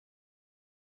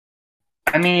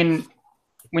I mean,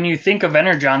 when you think of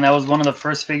Energon, that was one of the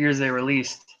first figures they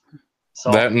released.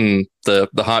 So That and the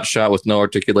hot shot with no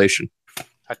articulation.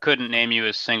 I couldn't name you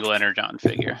a single Energon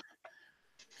figure.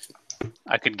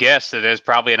 I could guess that there's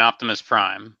probably an Optimus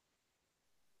Prime.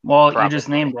 well, Probably. you just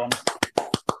named one.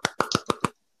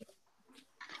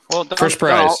 Well, First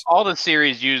prize. All the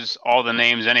series use all the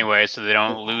names anyway, so they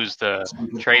don't lose the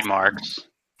trademarks.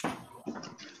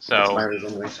 So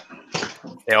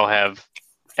they'll have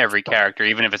every character,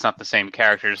 even if it's not the same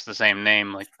character, it's the same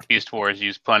name. Like Beast Wars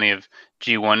used plenty of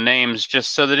G1 names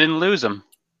just so they didn't lose them.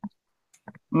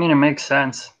 I mean, it makes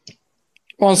sense.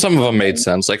 Well, some of them made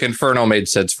sense. Like Inferno made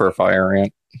sense for a fire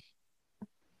ant.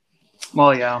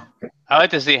 Well, yeah. I like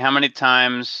to see how many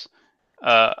times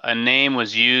a name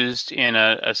was used in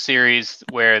a series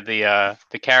where the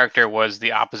character was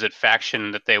the opposite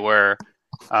faction that they were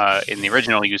in the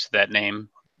original use of that name.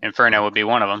 Inferno would be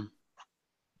one of them.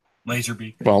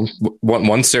 Laserbeak. Well,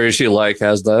 one series you like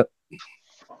has that.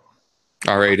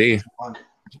 RAD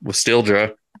with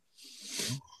Steeljaw.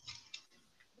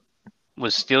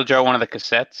 Was Steeljaw one of the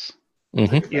cassettes?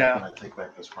 Mm-hmm. Yeah.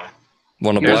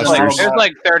 One of Here's Blasters. There's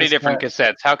like 30 different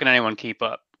cassettes. How can anyone keep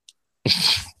up?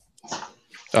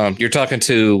 You're talking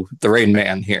to the Rain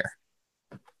Man here.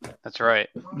 That's right.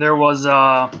 There was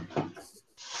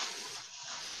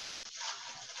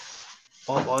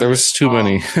There was too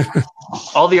many.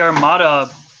 all the Armada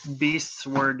beasts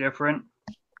were different.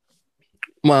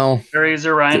 Well,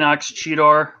 Razor, Rhinox,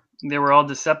 Cheetor, they were all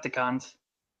Decepticons.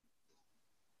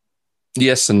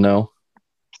 yes and no.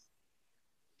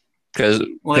 Because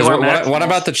what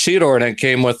about the Cheetor? And it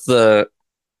came with the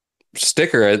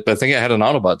sticker. I think it had an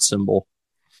Autobot symbol.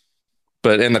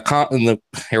 But in the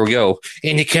here we go.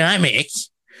 In the comics,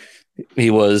 he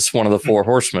was one of the four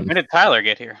horsemen. When did Tyler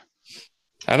get here?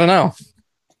 I don't know.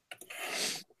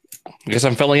 I guess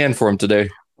I'm filling in for him today.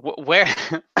 Where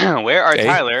are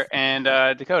Tyler and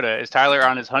Dakota? Is Tyler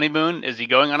on his honeymoon? Is he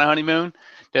going on a honeymoon?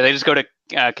 Do they just go to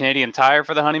Canadian Tire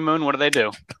for the honeymoon? What do they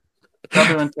do?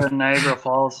 Probably went to Niagara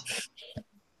Falls.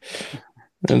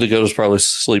 And Dakota's probably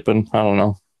sleeping. I don't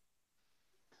know.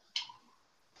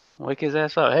 Wake his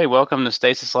ass up. Hey, welcome to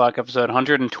Stasis Lock episode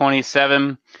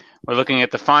 127. We're looking at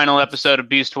the final episode of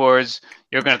Beast Wars.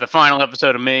 You're looking at the final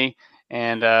episode of me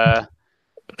and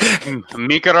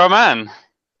Mika Roman.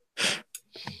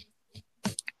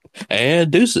 And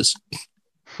deuces.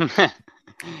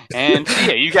 And see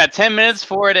ya. You got 10 minutes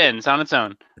before it ends on its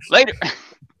own. Later.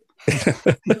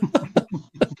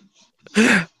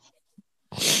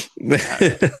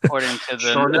 According to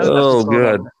the notes. Oh,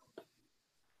 good.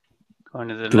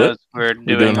 According to the notes, we're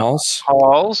doing hauls.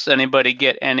 Hauls. Anybody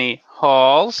get any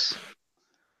hauls?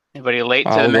 Anybody late to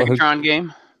the Megatron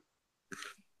game?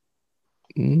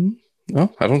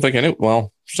 No, I don't think any.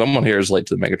 Well, someone here is late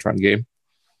to the Megatron game.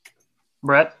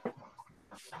 Brett?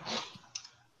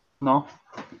 No?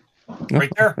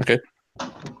 Right there. Okay.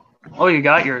 Oh, you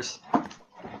got yours.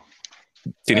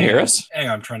 Can you hear us? Hang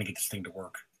on, I'm trying to get this thing to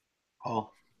work. Oh.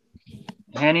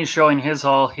 Hanny's showing his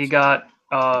haul. He got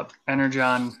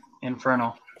Energon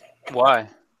Inferno. Why?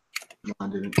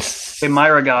 Hey,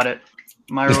 Myra got it.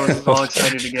 Myra was all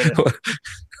excited to get it.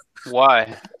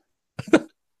 Why?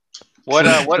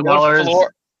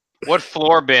 What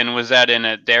floor bin was that in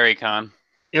at DairyCon?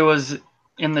 It was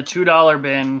in the $2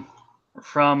 bin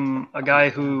from a guy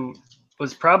who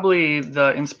was probably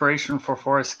the inspiration for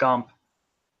Forrest Gump.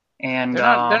 And they're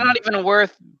not even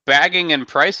worth bagging and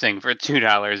pricing for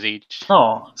 $2 each.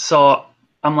 No, so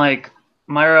I'm like,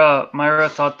 Myra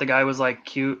thought the guy was like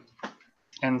cute,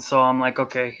 and so I'm like,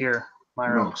 okay, here,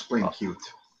 Myra. No, explain cute.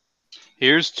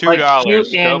 Here's $2. Go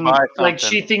buy something. Like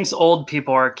she thinks old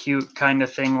people are cute, kind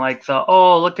of thing. Like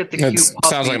look at the cute.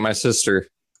 Sounds like my sister.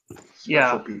 Yeah.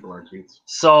 Special people are cute.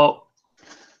 So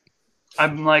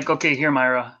I'm like, okay, here,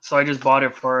 Myra. So I just bought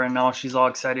it for her, and now she's all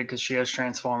excited because she has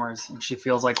Transformers, and she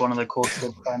feels like one of the coolest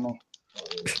kids finally.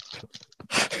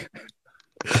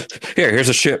 Here's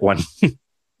a shit one.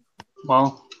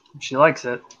 Well, she likes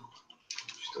it.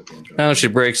 Now if she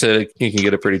breaks it, you can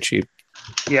get it pretty cheap.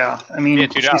 Yeah, I mean, Yeah,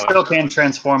 she $2. still can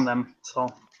transform them. So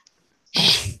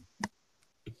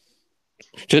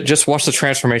Just watch the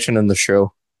transformation in the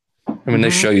show. I mean, they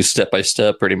show you step by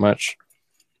step pretty much.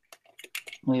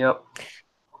 Yep.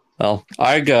 Well,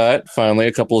 I got finally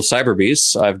a couple of Cyber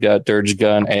Beasts. I've got Dirge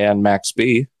Gun and Max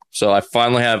B. So I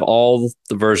finally have all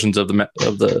the versions of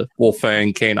the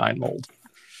Wolfang Canine mold.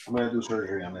 I'm going to do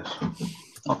surgery on this.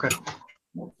 Okay.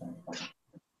 So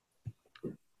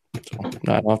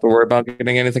I don't have to worry about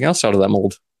getting anything else out of that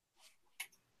mold.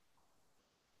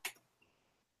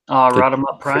 Rod 'em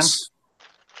Up Prime. Is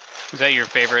that your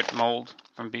favorite mold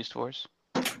from Beast Wars?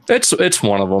 It's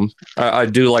one of them. I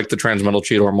do like the Transmetal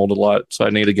Cheetor mold a lot, so I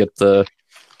need to get the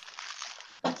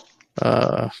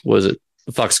was it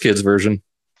the Fox Kids version?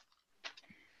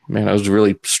 Man, I was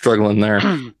really struggling there.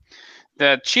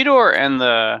 The Cheetor and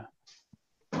the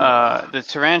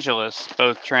Tarantulas,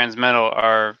 both Transmetal,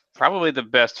 are probably the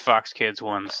best Fox Kids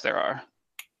ones there are.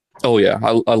 Oh yeah,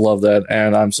 I love that,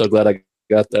 and I'm so glad I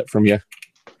got that from you.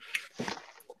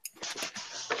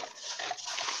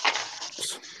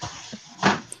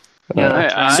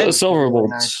 Yeah, Silver really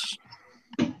bolts.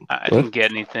 I didn't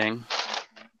get anything.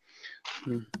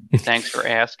 Thanks for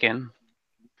asking.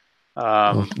 You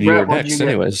were Brett, what'd next, you get?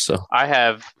 anyways. So I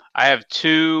have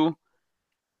two,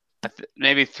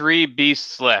 maybe three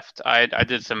beasts left. I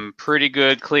did some pretty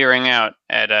good clearing out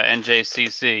at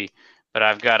NJCC, but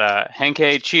I've got a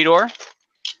Henkei Cheetor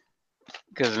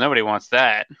because nobody wants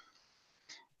that,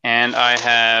 and I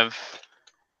have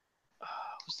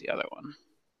what's the other one?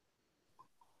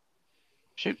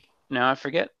 Shoot, now I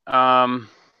forget. I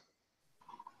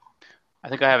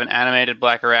think I have an animated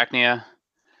Black Arachnia,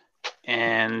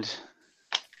 and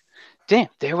damn,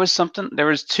 there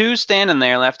was two standing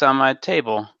there left on my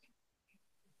table,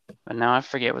 but now I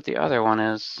forget what the other one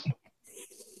is.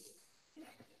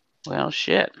 Well,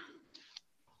 shit.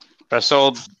 But I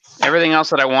sold everything else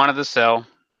that I wanted to sell.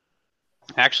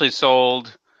 Actually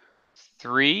sold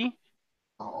four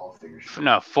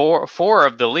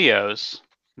of the Leos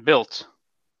built.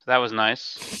 So that was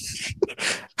nice.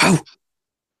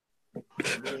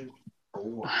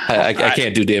 I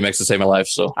can't do DMX to save my life,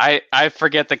 so I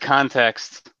forget the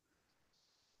context.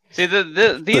 See,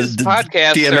 these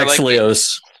podcasts DMX are like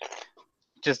Leos.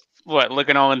 Just what,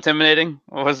 looking all intimidating?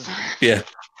 What was? Yeah.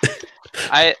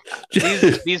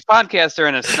 These podcasts are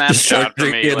in a snapshot for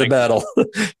me. In the battle.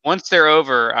 Once they're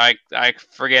over, I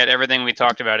forget everything we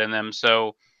talked about in them.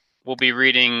 So we'll be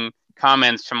reading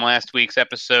comments from last week's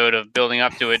episode of building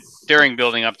up to it,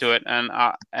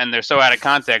 and they're so out of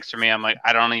context for me. I'm like,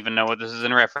 I don't even know what this is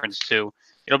in reference to.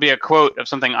 It'll be a quote of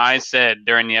something I said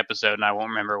during the episode, and I won't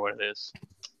remember what it is.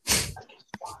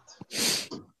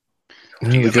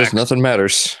 Because nothing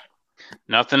matters.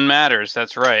 Nothing matters.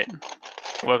 That's right.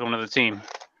 Welcome to the team.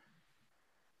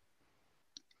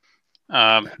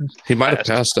 He might have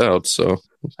passed out, so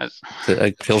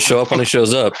he'll show up when he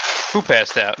shows up. Who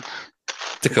passed out?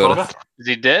 Dakota. Is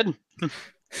he dead?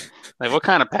 Like, what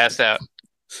kind of passed out?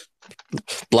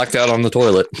 Blacked out on the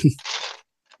toilet.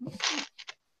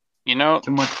 You know,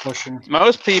 Too much pushing.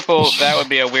 most people, that would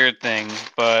be a weird thing.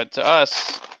 But to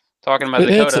us, talking about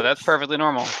Dakota, that's perfectly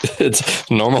normal. It's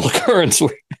a normal occurrence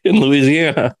in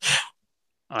Louisiana.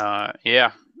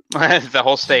 Yeah. The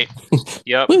whole state.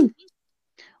 Yep.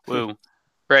 Woo.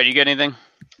 Brett, you get anything?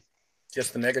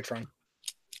 Just the Megatron.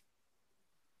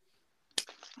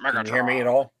 Can you hear me at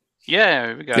all?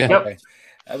 Yeah, we got Yeah. it. Yep. Okay.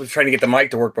 I was trying to get the mic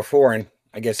to work before, and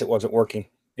I guess it wasn't working.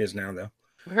 It is now, though.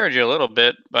 We heard you a little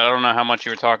bit, but I don't know how much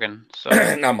you were talking. So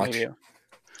Not much. maybe-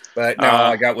 But no,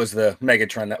 all I got was the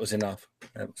Megatron. That was enough.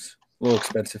 That was a little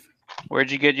expensive. Where'd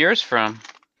you get yours from?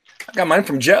 I got mine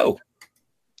from Joe.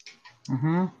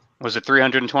 Mm-hmm. Was it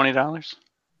 $320?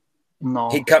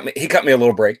 No. He cut me a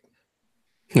little break.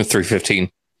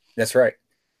 $315. That's right.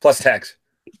 Plus tax.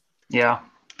 Yeah.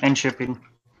 And shipping.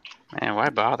 Man, why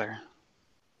bother?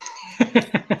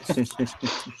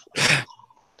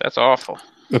 That's awful.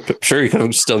 I'm sure you could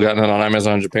have still gotten it on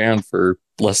Amazon Japan for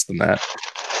less than that.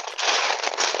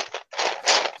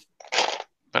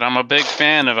 But I'm a big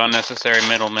fan of unnecessary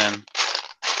middlemen.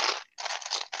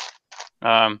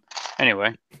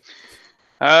 Anyway.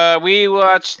 We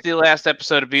watched the last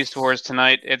episode of Beast Wars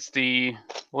tonight. It's the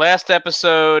last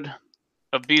episode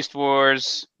of Beast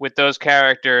Wars with those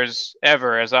characters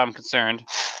ever, as I'm concerned.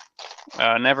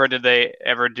 Never did they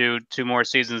ever do 2 more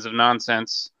seasons of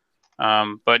nonsense.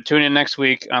 But tune in next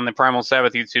week on the Primal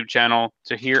Sabbath YouTube channel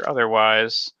to hear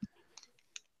otherwise.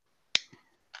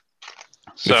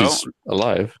 So, If he's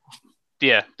alive.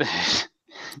 yeah.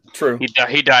 True.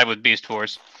 He died with Beast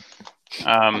Wars.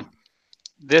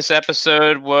 This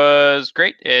episode was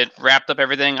great. It wrapped up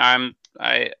everything. I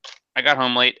got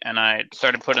home late and I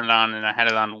started putting it on, and I had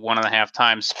it on 1.5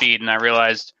 times speed, and I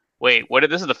realized, wait, what if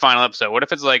this is the final episode? What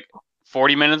if it's like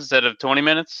 40 minutes instead of 20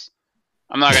 minutes?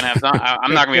 I'm not gonna have time.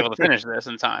 I'm not gonna be able to finish this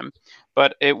in time.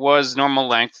 But it was normal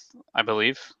length, I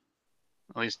believe.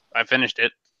 At least I finished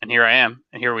it, and here I am,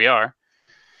 and here we are.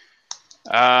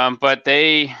 But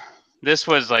this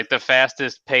was like the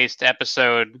fastest paced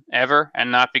episode ever,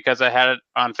 and not because I had it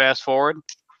on fast forward,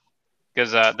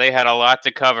 because they had a lot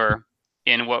to cover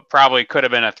in what probably could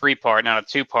have been a 3-part, not a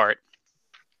 2-part.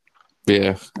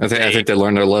 Yeah, I think they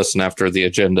learned their lesson after the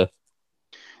agenda.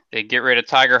 They get rid of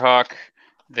Tigerhawk.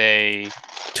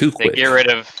 Too quick. get rid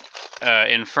of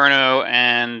Inferno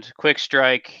and Quick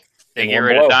Strike. They In get one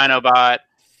rid blow. of Dinobot.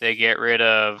 They get rid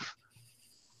of.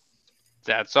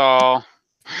 That's all.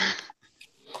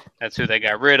 That's who they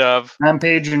got rid of.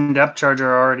 Rampage and Depth Charger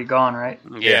are already gone, right?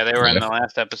 Yeah, they were in Yeah. the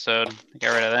last episode. They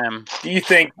got rid of them. Do you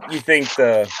think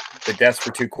the deaths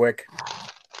were too quick?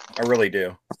 I really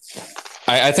do.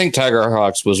 I think Tiger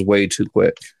Hawks was way too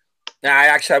quick. Nah,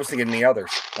 I was thinking the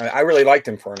others. I really liked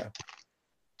Inferno.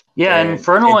 Yeah, And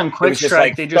Inferno it and Quick was just Strike,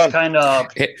 like they just done. kind of.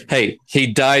 Hey, he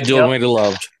died doing Yep. what he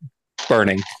loved,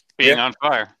 burning. Being Yeah. on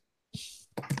fire.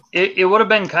 It would have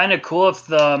been kind of cool if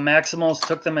the Maximals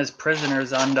took them as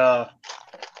prisoners on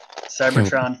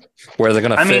Cybertron. Where are they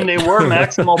going to I fit? mean, they were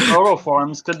Maximal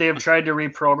protoforms. Could they have tried to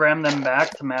reprogram them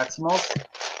back to Maximals?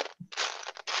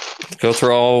 Go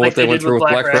through all Like what they they went did through with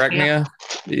with Black Black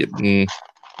Arachnia?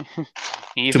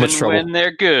 Even much trouble. when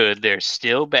they're good, they're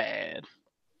still bad.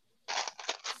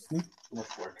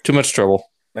 Too much trouble.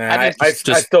 Nah, I I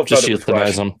Just still thought it was euthanize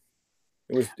rushed. them.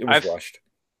 It was I've- rushed.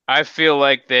 I feel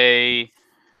like they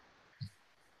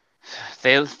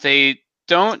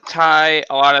don't tie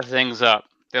a lot of things up.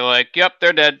 They're like, "Yep,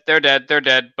 they're dead. They're dead. They're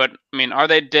dead." But I mean, are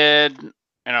they dead?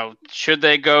 You know, should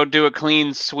they go do a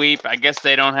clean sweep? I guess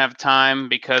they don't have time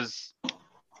because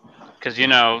you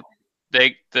know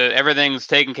everything's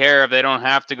taken care of. They don't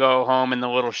have to go home in the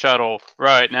little shuttle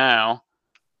right now.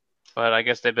 But I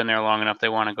guess they've been there long enough. They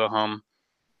want to go home.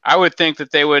 I would think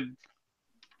that they would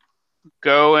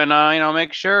go and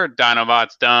make sure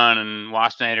Dinobot's done and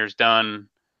Waspinator's done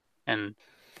and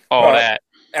all Well, that.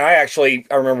 And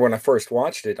I remember when I first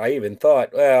watched it, I even thought,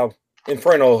 well,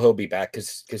 Inferno, he'll be back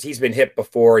because he's been hit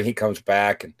before and he comes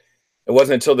back. And it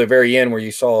wasn't until the very end where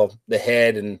you saw the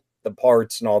head and the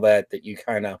parts and all that you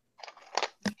kind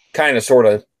of sort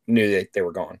of knew that they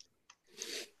were gone.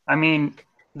 I mean,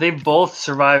 they both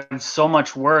survived so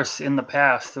much worse in the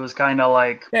past. It was kind of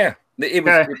like, Yeah, it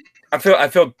was. Okay. I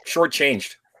feel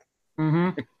shortchanged.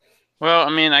 mm-hmm. Well, I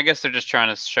mean, I guess they're just trying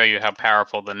to show you how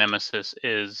powerful the Nemesis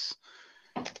is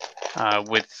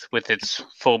with its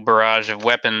full barrage of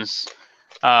weapons.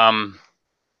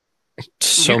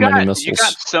 So You many got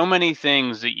missiles. so many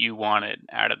things that you wanted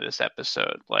out of this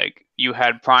episode. Like you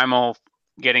had Primal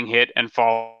getting hit and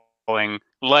falling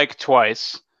like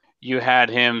twice. You had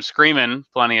him screaming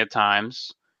plenty of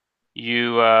times.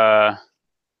 You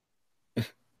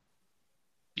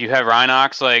you have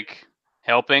Rhinox like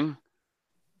helping,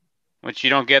 which you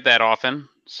don't get that often.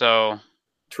 So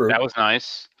True. that was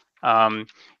nice.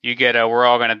 You get a "We're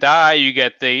all gonna die." You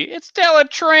get the "It's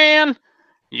Delatran."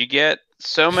 You get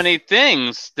so many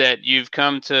things that you've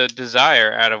come to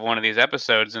desire out of one of these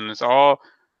episodes, and it's all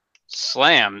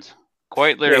slammed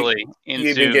quite literally into. You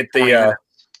even get 20 minutes.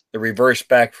 the reverse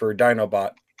back for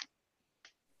Dinobot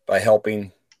by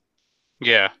helping.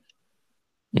 Yeah.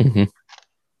 hmm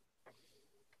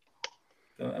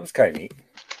So that was kind of neat.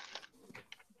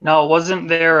 No, wasn't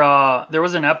there? There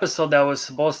was an episode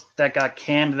that got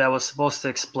canned that was supposed to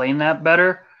explain that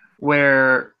better,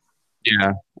 where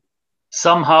Yeah,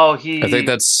 somehow he I think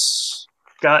that's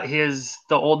got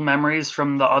the old memories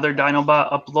from the other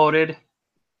Dinobot uploaded.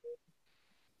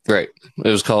 right. It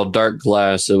was called Dark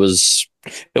Glass. It was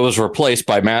replaced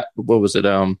by Matt. What was it?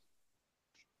 Like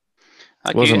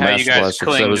wasn't how you Master guys Blaster,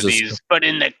 'cause cling that was to just- these, but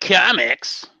in the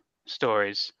comics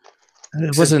stories.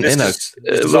 It wasn't This in a. is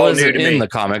It all new wasn't to in me. the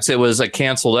comics. It was a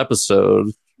canceled episode.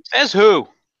 Says who?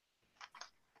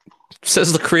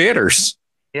 Says the creators.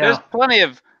 There's Yeah, plenty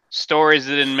of stories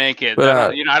that didn't make it.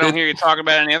 But, I don't hear you talk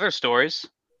about any other stories.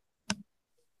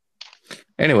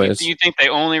 Anyways, Do you think they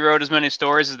only wrote as many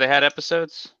stories as they had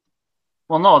episodes?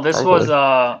 well, no, this Probably.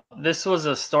 was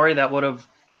a story that would have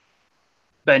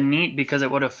been neat because it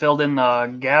would have filled in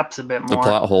the gaps a bit the more.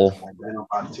 plot hole.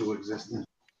 Dinobot 2 existed.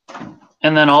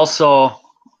 And then also,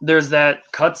 there's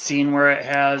that cutscene where it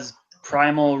has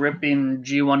Primal ripping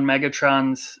G1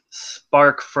 Megatron's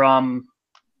spark from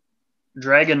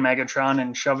Dragon Megatron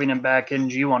and shoving him back in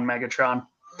G1 Megatron.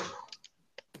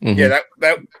 Mhm. Yeah,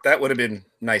 that would have been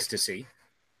nice to see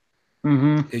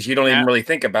Mm-hmm. because you don't Yeah. even really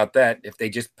think about that if they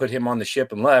just put him on the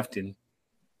ship and left and.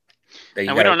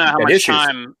 And we don't know how much issues.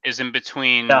 time is in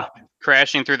between Yeah.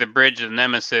 crashing through the bridge of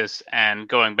Nemesis and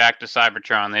going back to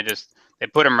Cybertron. They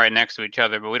put them right next to each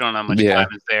other, but we don't know how much Yeah. time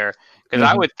is there. Because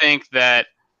I Mhm. would think that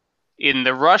in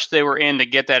the rush they were in to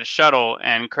get that shuttle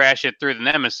and crash it through the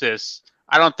Nemesis,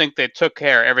 I don't think they took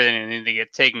care of everything that needed to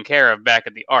get taken care of back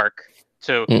at the Ark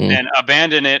to Mm-mm. then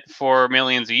abandon it for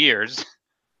millions of years.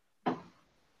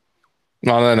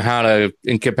 Well, then how to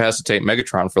incapacitate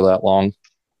Megatron for that long?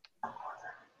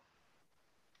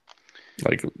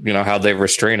 Like, how they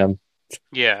restrain him.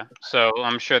 Yeah, so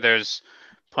I'm sure there's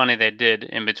funny they did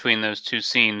in between those two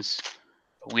scenes.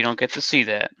 But we don't get to see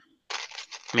that.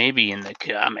 Maybe in the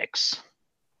comics.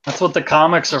 That's what the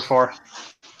comics are for.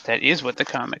 That is what the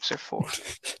comics are for.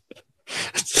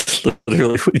 It's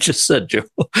literally what you just said, Joe.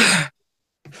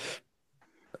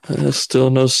 Still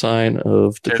no sign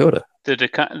of Dakota.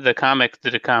 The comics,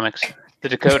 the Dakota,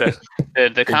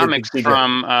 the comics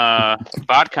from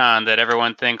BotCon that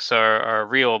everyone thinks are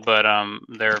real, but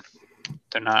they're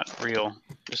not real.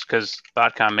 Just because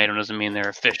BotCon made them doesn't mean they're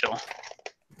official.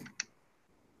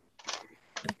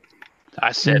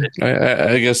 I said it.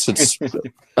 I guess it's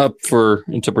up for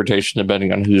interpretation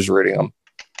depending on who's reading them.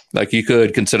 Like, you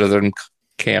could consider them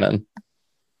canon.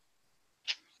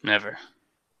 Never.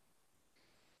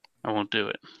 I won't do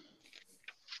it.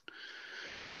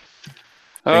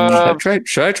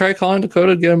 Should I try calling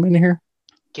Dakota to get him in here?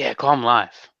 Yeah, call him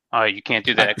live. Oh, you can't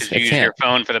do that because you use your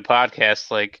phone for the podcast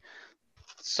like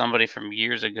somebody from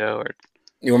years ago or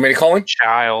You want me to call him?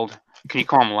 child. Can you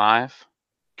call him live?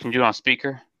 Can you do it on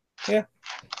speaker? Yeah.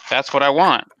 That's what I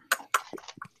want.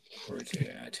 Where's he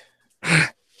at?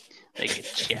 Like a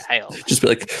child. Just be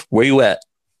like, where you at?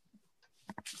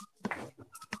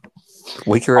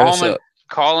 Wake your ass up.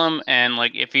 Call him and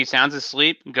like if he sounds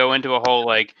asleep, go into a whole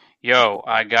like, yo,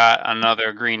 I got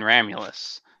another green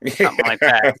Ramulus. Something like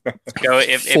that. Go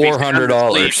if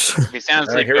 $400. If he sounds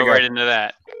asleep, go right into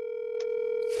that.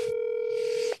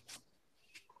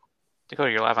 Dakota,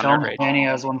 you're live on Tell Nerd him Rage. Annie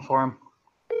has one for him.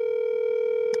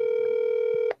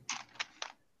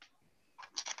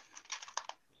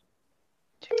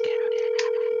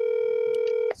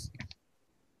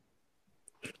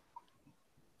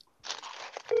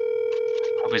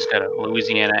 Hope he's got a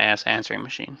Louisiana ass answering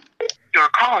machine. Your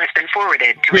call has been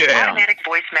forwarded to an Yeah. automatic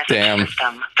voice message Damn.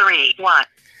 system. 3-1.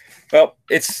 Well,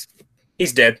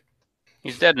 he's dead.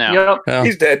 He's dead now. Yep. Yeah,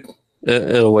 He's dead.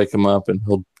 it'll wake him up and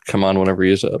he'll come on whenever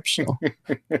he's up. So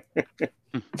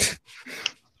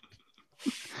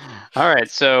All right,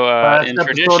 so Last in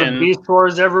episode tradition, of Beast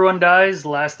Wars, everyone dies.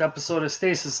 Last episode of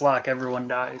Stasis Lock, everyone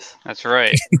dies. that's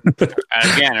right.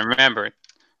 And again, remember,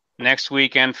 next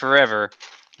week and forever,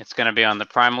 it's going to be on the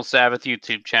Primal Sabbath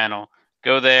YouTube channel.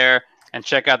 Go there and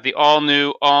check out the all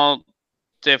new, all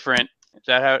different. Is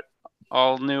that how?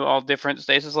 All new, all different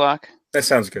Stasis Lock? That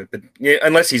sounds good. But yeah,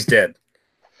 unless he's dead.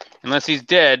 Unless he's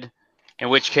dead, in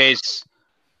which case,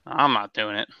 I'm not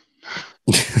doing it.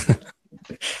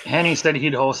 Henny said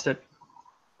he'd host it.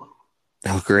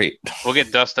 oh, great. We'll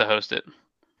get Dust to host it.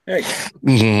 Hey,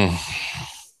 Mm.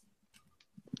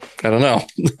 I don't know.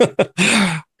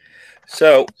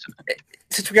 so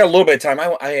since we got a little bit of time,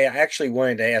 I actually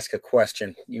wanted to ask a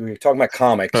question. You were talking about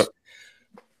comics.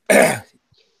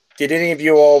 Did any of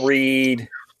you all read,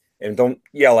 and don't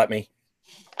yell at me,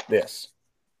 this?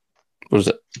 What is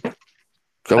it?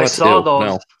 I saw Ew, those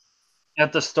no.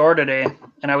 at the store today,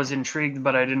 and I was intrigued,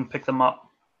 but I didn't pick them up.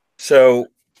 So,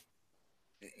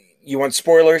 you want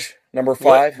spoilers? Number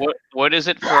 5? What is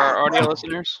it for our audio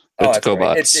listeners? It's that's all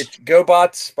right. GoBots. It's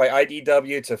GoBots by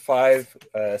IDW. It's a 5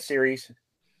 series.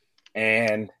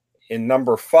 And in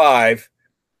number 5,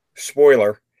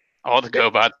 spoiler, All the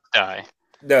GoBots die.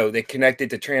 no, they connected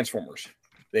to Transformers.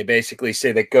 They basically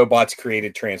say that GoBots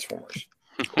created Transformers.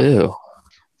 Ew.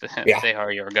 Yeah. They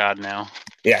are your god now.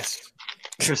 Yes.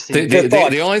 Interesting.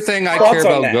 The only thing I Thoughts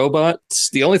care on about that? GoBots,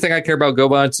 the only thing I care about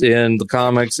GoBots in the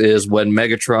comics is when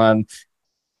Megatron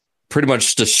pretty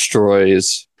much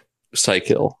destroys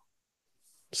Psykill.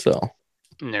 So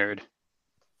Nerd.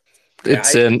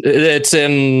 it's in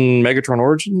Megatron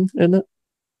Origin, isn't it?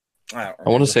 I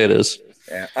want to say it is.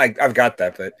 Yeah, I've got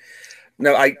that, but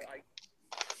no,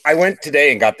 I went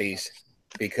today and got these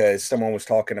because someone was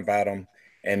talking about them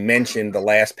and mentioned the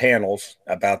last panels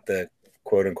about the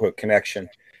quote unquote connection,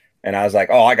 and I was like,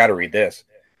 oh, I got to read this.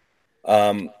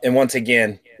 And once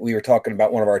again, we were talking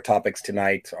about one of our topics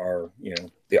tonight, are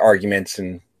the arguments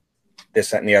and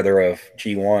this, that, and the other of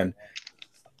G1.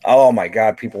 Oh my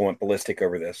God, people went ballistic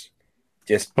over this.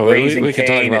 Just raising we can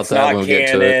talk Cain. about It's that not when we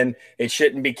get to canon. It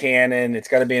shouldn't be canon. It's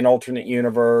got to be an alternate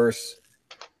universe.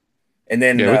 And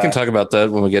then Yeah, we can talk about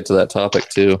that when we get to that topic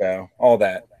too. all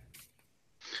that.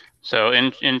 So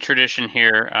in tradition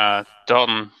here,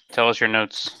 Dalton, tell us your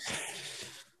notes.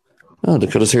 Oh,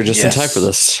 Dakota's here just in Yes. time for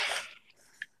this.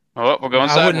 Oh, we're going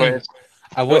I wouldn't- sideways.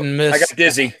 I wouldn't miss. I got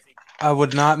dizzy. I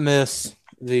would not miss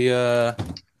the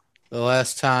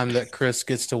last time that Chris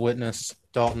gets to witness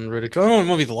Dalton ridicule. I don't know, it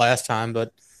won't be the last time,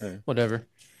 but whatever.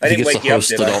 I He didn't gets wake to you up, host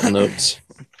the did I? Dalton Notes.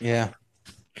 Yeah.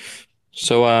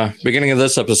 So, beginning of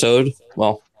this episode,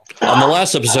 well, on the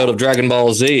last episode of Dragon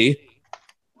Ball Z,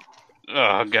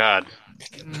 Oh God.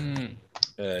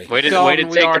 Way to Dalton,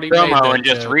 we take the already made promo that and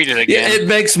just joke. read it Yeah, again. it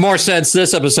makes more sense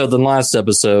this episode than last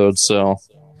episode. So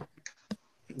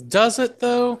Does it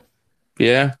though?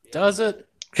 yeah, Does it?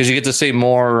 because you get to see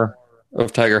more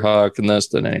of Tiger Hawk in this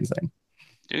than anything.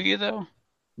 Do you though?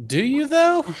 Do you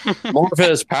though? More of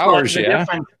his powers, the yeah.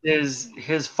 difference is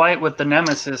his fight with the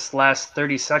Nemesis lasts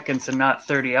 30 seconds and not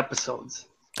 30 episodes.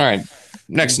 All right,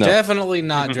 next note. Definitely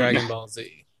not Dragon Ball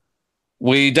Z.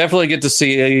 We definitely get to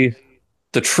see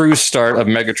the true start of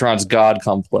Megatron's God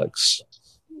complex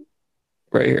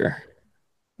right here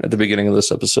at the beginning of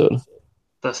this episode.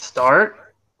 The start?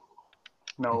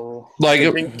 No. Like,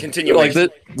 Continue. like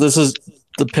this is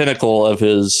the pinnacle of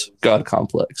his God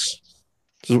complex.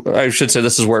 I should say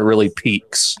this is where it really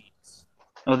peaks.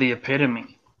 Oh, the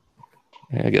epitome.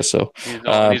 Yeah, I guess so.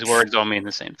 These words all mean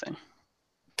the same thing.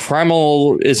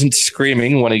 Primal isn't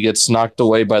screaming when he gets knocked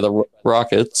away by the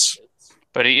rockets.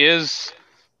 But he is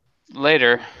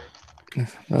later.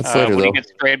 That's later, when though. he gets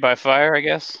sprayed by fire, I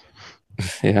guess.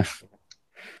 Yeah.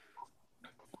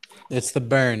 It's the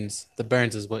burns. The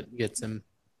burns is what gets him,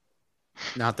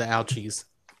 not the ouchies.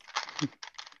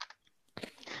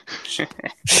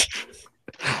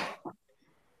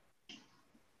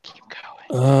 Keep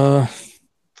going.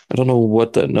 I don't know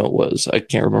what that note was. I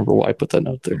can't remember why I put that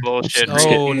note there. Bullshit.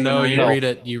 Oh no, you No. read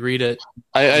it. You read it.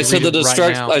 I You said read the it right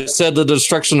destruction. now. I said the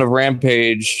destruction of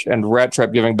Rampage and Rat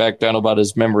Trap giving back Dinobot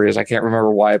his memories. I can't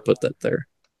remember why I put that there.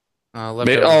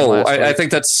 I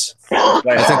think that's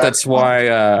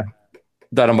why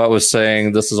Dinobot was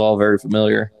saying this is all very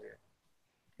familiar.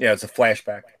 Yeah, it's a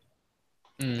flashback.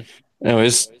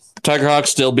 Anyways, Tiger Hawk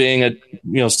still being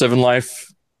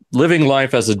living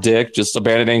life as a dick, just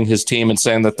abandoning his team and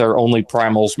saying that they're only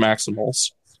primals,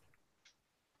 maximals.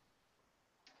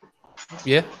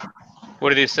 Yeah. What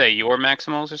did he say? Your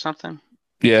Maximals or something?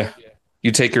 Yeah,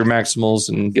 you take your maximals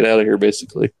and get out of here,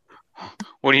 basically.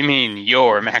 What do you mean,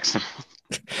 your Maximal?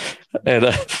 And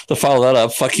to follow that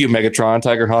up, fuck you, Megatron.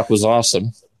 Tiger Hawk was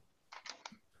awesome.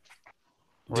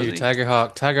 Dude, Tiger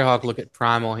Hawk look at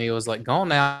Primal. He was like, go on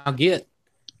now, get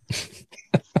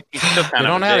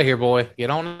on out of here, boy. Get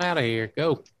on out of here.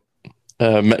 Go.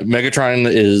 Megatron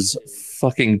is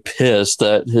fucking pissed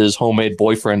that his homemade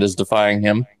boyfriend is defying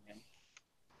him.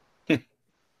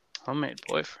 Homemade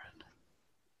boyfriend.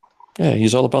 Yeah,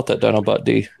 he's all about that Dinobot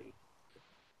D.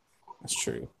 That's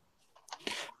true.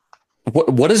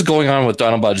 What is going on with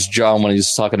Dinobot's jaw when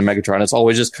he's talking to Megatron? It's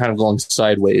always just kind of going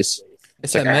sideways.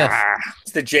 It's that myth.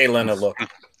 It's the Jay Leno look.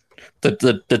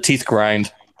 The teeth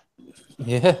grind.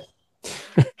 Yeah.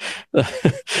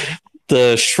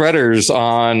 The shredders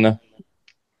on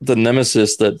the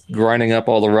Nemesis that grinding up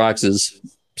all the rocks is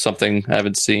something I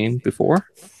haven't seen before.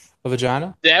 A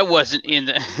vagina? That wasn't in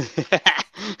the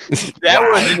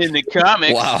wasn't in the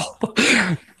comics. Wow.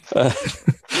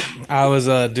 I was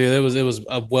dude, it was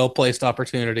a well placed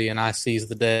opportunity and I seized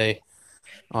the day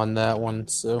on that one.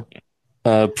 So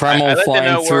Primal I'd like to flying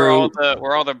know through.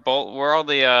 where all the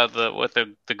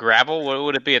gravel. What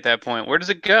would it be at that point? Where does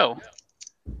it go?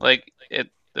 Like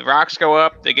the rocks go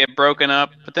up, they get broken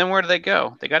up, but then where do they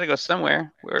go? They got to go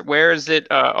somewhere. Where is it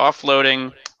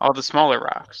offloading all the smaller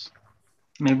rocks?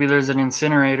 Maybe there's an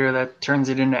incinerator that turns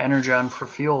it into energon for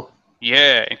fuel.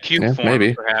 Yeah, in cube form,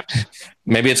 maybe. perhaps.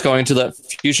 Maybe it's going to that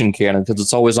fusion cannon because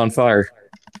it's always on fire.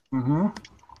 Mm-hmm.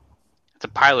 It's a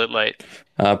pilot light.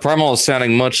 Primal is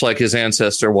sounding much like his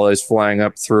ancestor while he's flying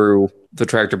up through the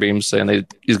tractor beam, saying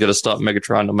he's going to stop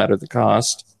Megatron no matter the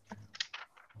cost.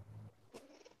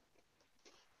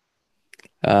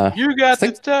 You got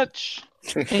the touch.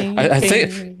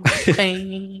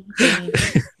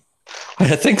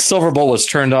 I think Silverbolt was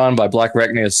turned on by Black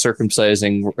Arachnia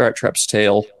circumcising Rat Trap's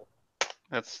tail.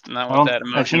 That's not what that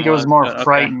emotion I think it was more but okay.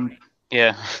 frightened.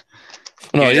 Yeah.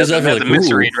 No, Yeah, he is that's a definitely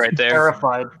misread right there.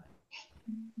 Terrified.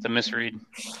 It's a misread.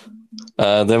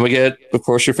 Then we get, of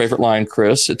course, your favorite line,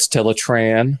 Chris. It's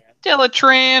Teletran.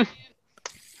 Teletran.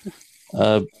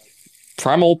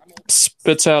 Primal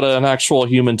spits out an actual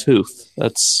human tooth.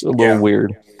 That's a little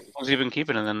weird. Who's even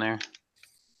keeping it in there?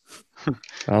 I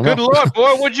don't Good know. luck,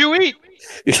 boy. What'd you eat?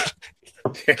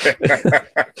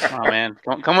 Oh man,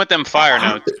 come with them fire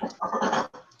notes.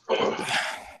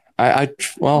 I got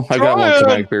one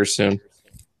coming here soon.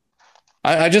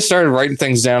 I just started writing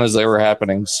things down as they were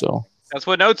happening. So That's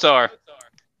what notes are.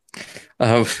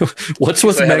 what's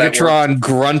with Megatron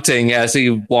grunting as he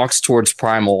walks towards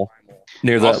Primal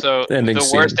near the Also, ending the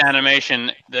scene? worst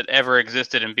animation that ever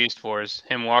existed in Beast Wars.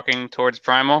 Him walking towards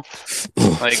Primal.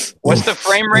 Like, what's the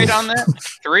frame rate on that?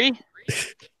 3?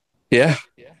 Yeah.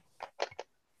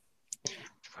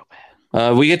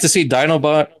 We get to see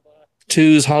Dinobot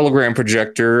 2's hologram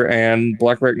projector and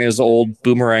Black Arachnia's old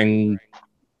boomerang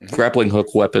grappling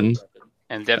hook weapon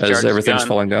And Depth as Charge's everything's gun.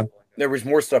 falling down. There was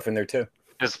more stuff in there too.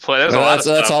 There's a Well, lot of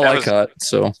stuff. that's all That I was caught.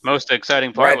 So most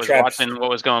exciting part Rat was traps. watching what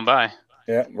was going by.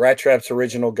 Yeah, Rat Trap's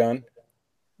original gun.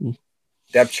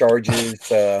 Depth Charge's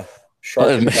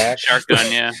shark attack. Shark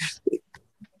gun, yeah.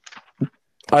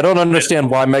 I don't understand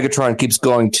why Megatron keeps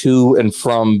going to and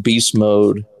from beast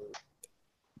mode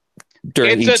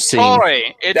during It's each a scene. toy.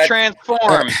 It That-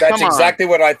 transforms. That's Come on. exactly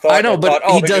what I thought. I know, but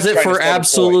thought, he they're does just it trying to for sell the toy.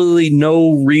 absolutely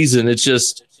no reason. It's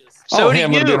just So hey, do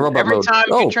I'm gonna be you. in robot Every mode. time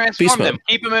Oh, you beast transform them, mode.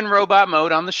 keep them in robot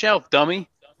mode on the shelf, dummy.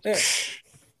 Yeah.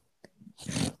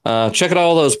 Check out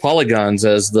all those polygons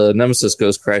as the Nemesis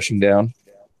goes crashing down.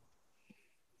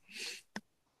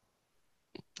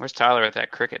 Where's Tyler at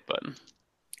that cricket button?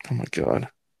 Oh my god!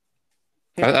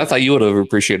 I thought you would have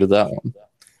appreciated that one.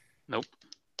 Nope.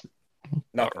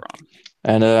 Nothing. Wrong.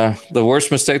 And the worst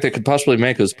mistake they could possibly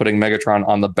make is putting Megatron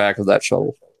on the back of that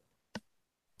shuttle.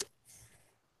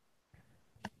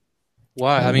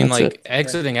 Why? I And mean, that's like it.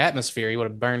 exiting atmosphere, he would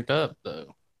have burnt up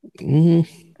though. Mm,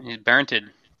 He's burnted.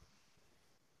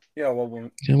 Yeah, well,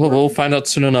 yeah, well, we'll find out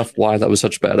soon enough why that was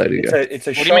such a bad idea. it's a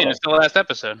What do you shuttle. mean? It's the last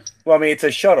episode. Well, I mean, it's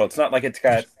a shuttle. It's not like it's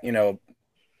got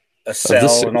a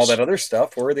cell and all that other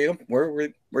stuff.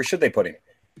 Where should they put him?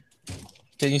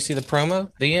 Didn't you see the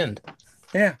promo? The end.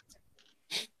 Yeah.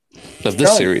 Of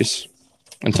this series.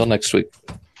 Until next week.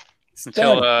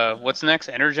 Until what's next?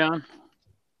 Energon?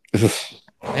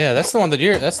 Yeah, that's the one that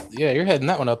you're heading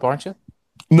that one up, aren't you?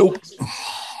 Nope.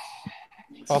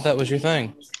 Thought that was your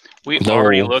thing. We No.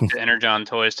 already looked at Energon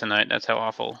toys tonight. That's how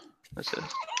awful this is.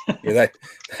 Yeah,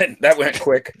 that went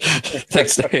quick.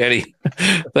 Thanks, Annie.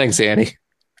 Thanks, Annie.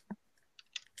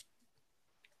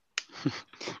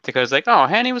 Dakota's like, oh,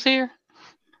 Hanny was here?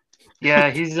 Yeah,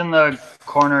 he's in the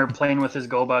corner playing with his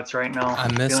GoBots right now. I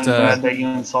missed, Feeling bad that you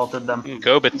insulted them.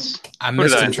 Gobits. I Who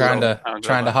missed did I him trying to insult? Oh,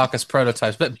 trying to Gobot. hawk us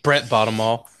prototypes, but Brett bought them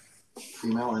all.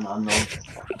 Female and unknown.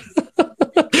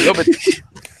 Gobits.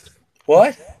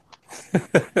 What?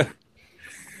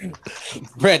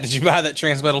 Brett, did you buy that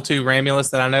Transmetal 2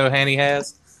 Ramulus that I know Hanny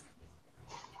has?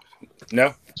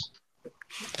 No.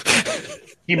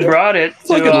 He brought it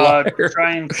Fucking to liar.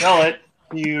 try and sell it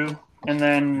to you, and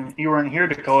then you weren't here,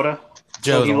 Dakota.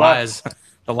 Joe, So he the left.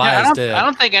 lie Yeah, is dead. I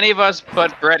don't think any of us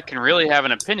but Brett can really have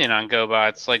an opinion on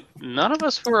GoBots. Like, none of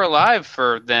us were alive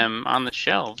for them on the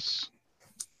shelves.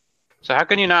 So how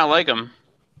can you not like them?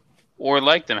 Or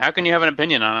like them? How can you have an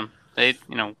opinion on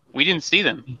them? We didn't see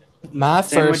them. My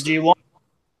Same with first G1.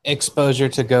 exposure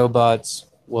to GoBots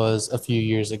was a few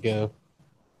years ago.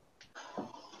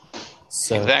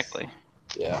 So Exactly.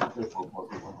 yeah.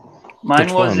 Mine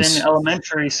Which was ones? in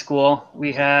elementary school.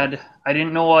 I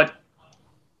didn't know what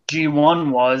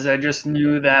G1 was. I just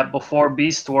knew that before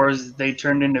Beast Wars, they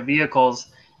turned into vehicles.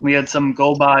 We had some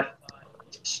GoBot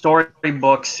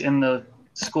storybooks in the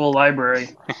school library.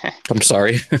 I'm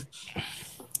sorry.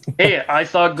 Hey, I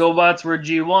thought GoBots were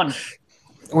G1.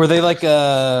 Were they like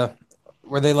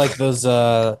those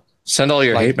Send all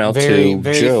your like hate mail very to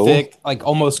very Joe. thick, like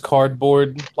almost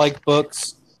cardboard like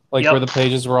books? Like Yep. where the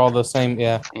pages were all the same,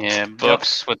 yeah. Yeah,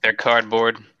 books with their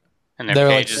cardboard and their They're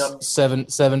pages. like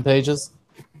seven pages.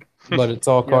 But it's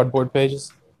all cardboard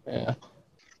pages. Yeah.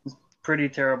 Pretty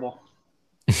terrible.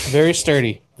 Very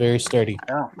sturdy. Very sturdy.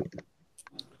 Yeah.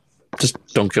 Just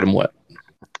don't get them wet.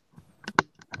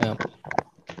 Yeah.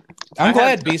 I I'm glad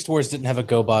had- Beast Wars didn't have a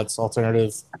GoBots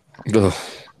alternative. Ugh.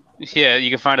 Yeah, you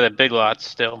can find it at Big Lots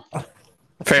still.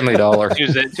 Family Dollar.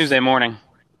 Tuesday morning.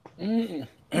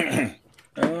 I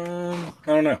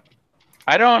don't know.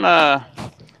 I don't.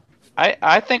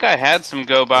 I think I had some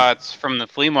GoBots from the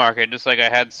flea market, just like I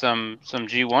had some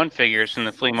G1 figures from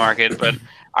the flea market, but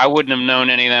I wouldn't have known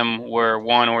any of them were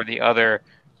one or the other.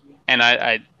 And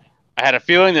I had a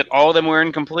feeling that all of them were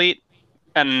incomplete,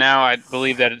 and now I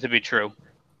believe that to be true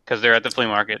because they're at the flea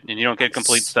market, and you don't get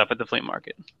complete stuff at the flea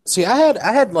market, See, I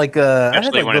had like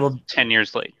especially when little it's 10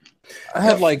 years late. I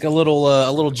had like a little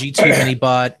G2 mini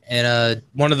bot and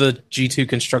one of the G2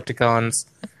 Constructicons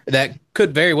that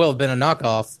could very well have been a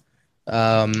knockoff.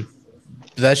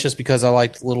 That's just because I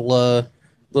liked little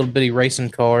bitty racing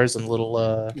cars and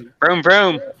little Vroom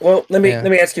vroom. Well, let Yeah.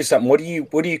 me ask you something. What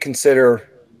do you consider?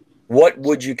 What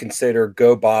would you consider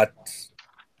GoBot's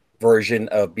version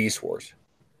of Beast Wars?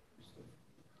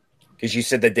 Because you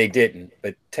said that they didn't,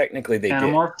 but technically they did.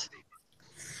 Animorphs.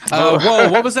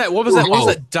 whoa, what was that? What was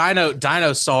that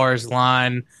Dinosaurs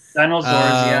line? Dinosaurs,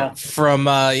 yeah. From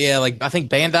like I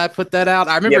think Bandai put that out.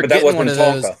 I remember Yeah, but that getting wasn't one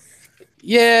of those. Tonka.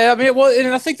 Yeah, I mean, well,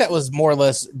 and I think that was more or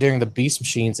less during the Beast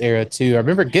Machines era too. I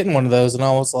remember getting one of those, and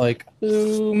I was like,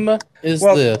 "Whom is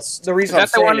Well, this?" The Is reason that I'm the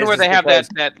saying one is where they have because-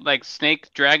 that like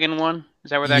snake dragon one? Is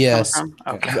that where that Yes. comes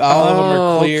from? Okay. All of them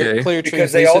are Oh, clear, okay. clear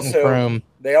Because they translucent and also chrome.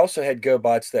 they also had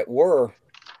GoBots that were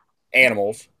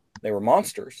animals. They were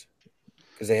monsters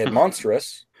because they had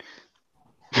Monstrous,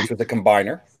 which was a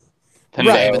combiner. Right,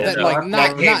 So but that, like,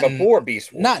 that came before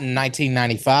Beast Wars. not in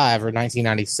 1995 or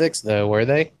 1996 though, were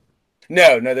they?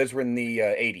 No, those were in the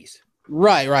 80s.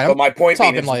 Right. But my point being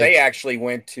talking is like- they actually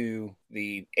went to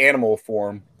the animal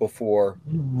form before.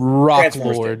 Rock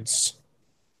Transformers did. Lords.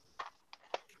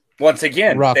 Once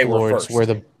again, Rock they were Lords first. were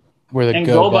the And GoBots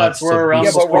GoBots were around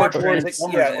Yeah, but before Rock Lords,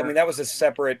 Transformers yeah, I were. mean that was a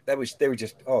separate. They were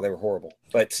just they were horrible.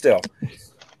 But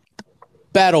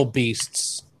Battle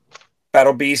Beasts.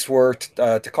 Battle Beasts were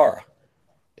Takara.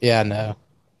 Yeah, no.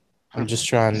 I'm just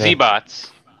trying to.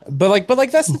 Z-Bots. But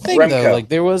like that's the thing Remco. though. Like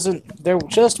there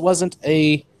just wasn't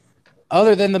a,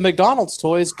 other than the McDonald's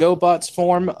toys, GoBots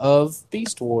form of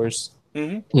Beast Wars.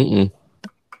 Mm-mm.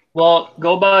 Well,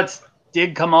 GoBots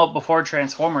did come out before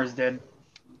Transformers did.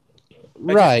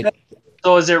 Right.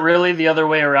 So is it really the other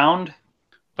way around?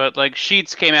 But like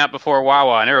Sheets came out before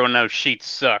Wawa, and everyone knows Sheets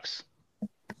sucks.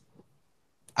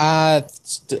 I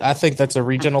think that's a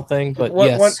regional thing, but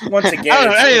Once yes. again, I don't know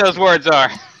what any of those words are.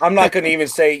 I'm not going to even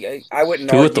say I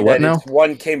wouldn't Who with argue the what that now?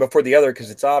 one came before the other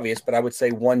because it's obvious, but I would say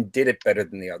one did it better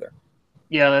than the other.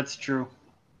 Yeah, that's true.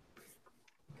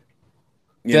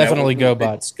 You know, Definitely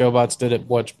GoBots. GoBots did it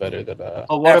much better than But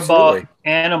what Absolutely. about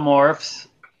Animorphs?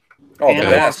 Oh, the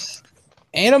best.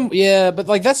 yeah, but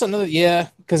like that's another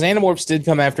because Animorphs did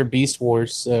come after Beast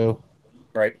Wars, so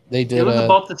Right. they It did. was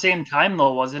about the same time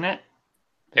though, wasn't it?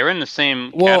 They were in the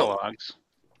same Well- catalogs.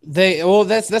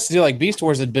 that's the deal. Like Beast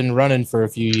Wars had been running for a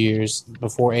few years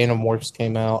before Animorphs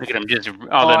came out. Look at them just Oh,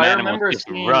 all them I animals remember just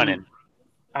seeing- running.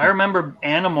 I remember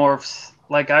Animorphs.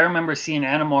 Like I remember seeing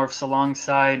Animorphs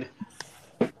alongside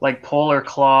like Polar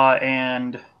Claw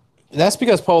and That's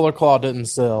because Polar Claw didn't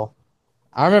sell.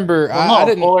 I remember well, I no,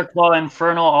 didn't. Polar Claw,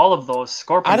 Inferno, all of those.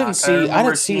 Scorpion. I didn't see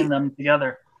seeing them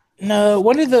together. No,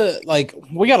 when did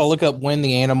we got to look up when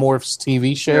the Animorphs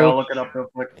TV Here, I'll show? look it up real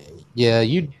quick. Yeah,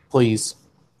 you please.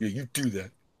 Yeah, you do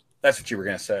that. That's what you were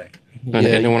going to say. Yeah.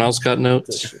 Anyone else got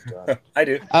notes? I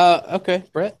do. Okay,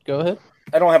 Brett, go ahead.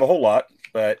 I don't have a whole lot,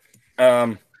 but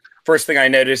first thing I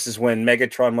noticed is when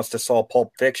Megatron must have saw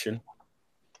Pulp Fiction.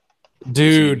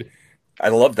 Dude, I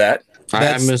love that. I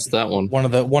That's- missed that one. one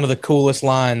of the coolest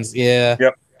lines. Yeah.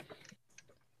 Yep.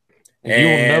 You'll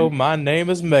And- know my name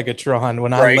is Megatron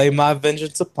when I Right. lay my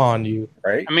vengeance upon you.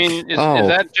 Right? I mean, is Oh.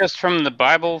 that just from the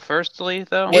Bible, firstly,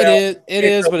 though? Well, it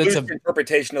is, but it's loose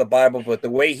interpretation of the Bible. But the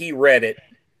way he read it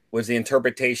was the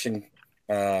interpretation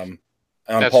on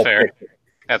That's Pulp fair. Fiction.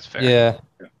 That's fair. yeah.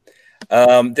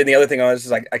 Then the other thing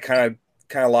is I kind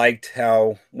of liked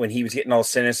how when he was getting all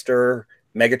sinister,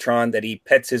 Megatron, that he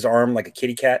pets his arm like a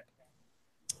kitty cat.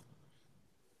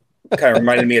 Kind of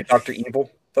reminded me of Dr.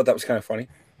 Evil. Thought that was kind of funny.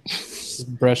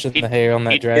 Just brushing He- the hair on that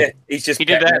he- Yeah, dragon. he's just He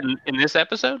did petting that in this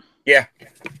episode? Yeah,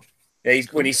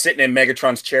 when he's sitting in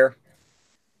Megatron's chair,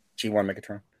 G1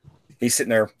 Megatron, he's sitting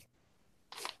there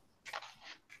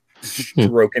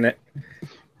stroking it.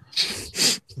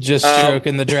 Just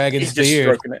stroking the dragon's He's just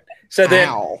beard. stroking it. So then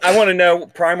Ow. I want to know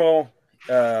Primal,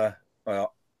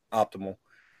 Optimal.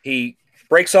 He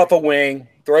breaks off a wing,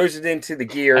 throws it into the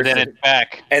gears, And then it's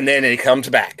back. and then it comes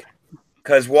back.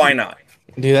 Because why not?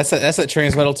 Dude, that's that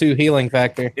Transmetal 2 healing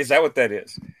factor. Is that what that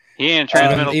is? He ain't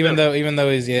transmittal. Even too. though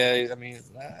he's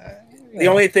The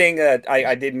only thing that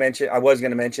I did mention, I was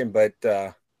going to mention, but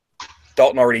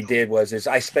Dalton already did, is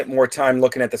I spent more time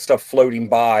looking at the stuff floating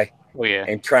by Oh yeah,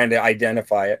 and trying to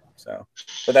identify it. So,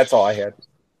 but that's all I had.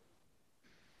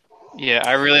 yeah.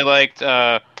 I really liked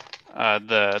the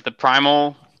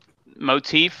primal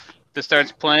motif that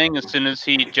starts playing as soon as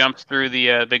he jumps through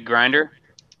the big grinder.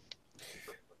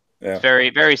 Yeah. It's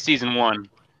very season one.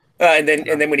 And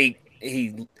then when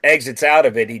he exits out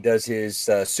of it, he does his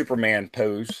Superman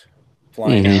pose,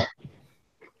 flying Mhm. out.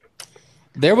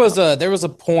 There was a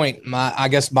point. I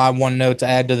guess my one note to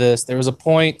add to this, there was a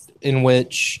point in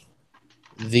which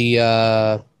the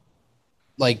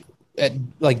like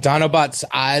Dinobot's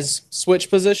eyes switch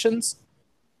positions.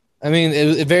 I mean,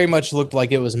 it very much looked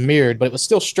like it was mirrored, but it was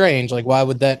still strange. Like, why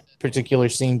would that particular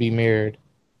scene be mirrored?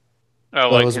 Oh,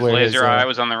 That like was his where laser his, eye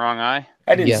was on the wrong eye.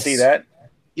 I didn't Yes. see that.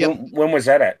 Yep. When was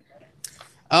that at?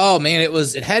 Oh man,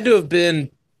 it had to have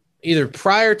been either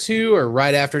prior to or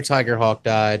right after Tigerhawk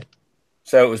died.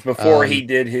 So it was before Um, he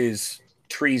did his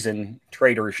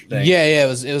traitorish thing. Yeah, it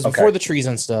was Okay. before the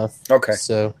treason stuff. Okay.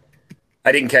 So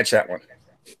I didn't catch that one.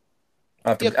 I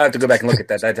have to go back and look at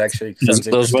that. That actually sounds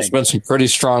Those must have interesting. been some pretty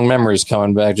strong memories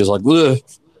coming back. Just like, ugh.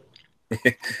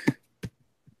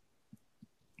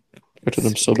 What did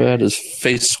him so bad? His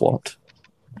face swapped.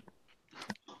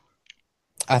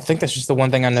 I think that's just the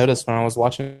one thing I noticed when I was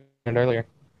watching it earlier.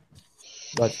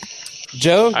 But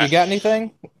Joe, you got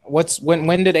anything?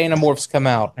 When did Animorphs come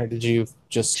out, or did you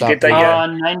just stop? get that yet?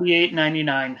 98,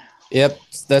 99. Yep,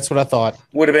 that's what I thought.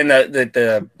 Would have been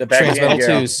the back Transmetal end,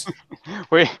 yeah. twos.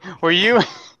 Were you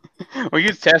were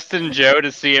you testing Joe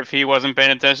to see if he wasn't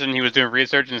paying attention? He was doing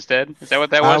research instead. Is that what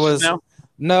that was?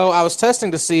 No, I was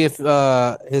testing to see if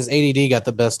his ADD got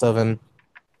the best of him,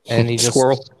 and he just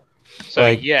Squirrel. So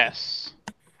like- yes.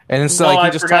 And so No, like, he I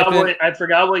just forgot typed in. I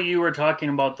forgot what you were talking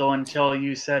about though until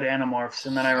you said Animorphs,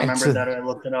 and then I remembered that I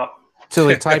looked it up. Till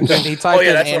he typed in yeah, in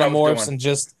that's what I was Animorphs doing.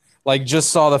 and just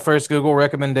saw the first Google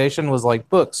recommendation was like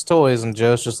books, toys, and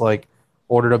Joe's just like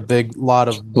ordered a big lot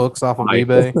of books off of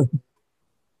eBay.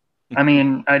 I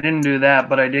mean, I didn't do that,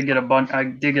 but I did get a bunch. I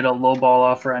did get a lowball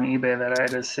offer on eBay that I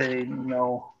had to say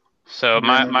no. So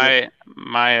my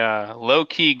low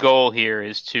key goal here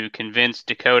is to convince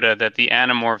Dakota that the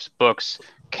Animorphs books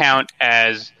count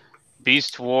as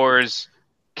Beast Wars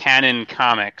canon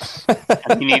comics.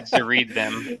 And he needs to read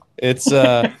them. It's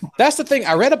that's the thing.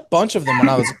 I read a bunch of them when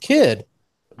I was a kid.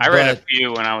 I read a but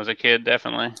few when I was a kid,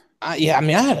 definitely. I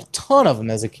had a ton of them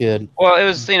as a kid. Well, it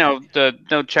was the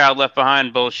No Child Left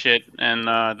Behind bullshit and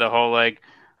the whole like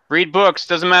read books,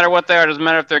 doesn't matter what they are, doesn't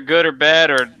matter if they're good or bad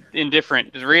or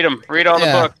indifferent, just read them, read all the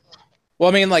books. Well,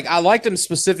 I mean, like I liked them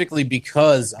specifically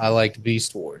because I liked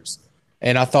Beast Wars,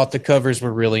 and I thought the covers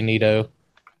were really neato.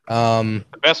 The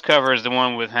best cover is the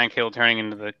one with Hank Hill turning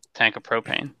into the tank of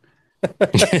propane.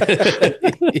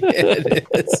 It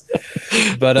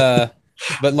is.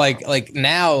 But like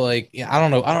now, like I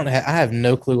don't know, I have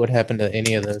no clue what happened to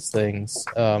any of those things.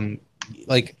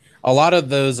 Like a lot of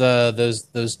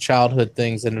those childhood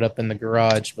things ended up in the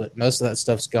garage, but most of that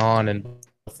stuff's gone. And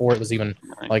before it was even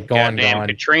like gone.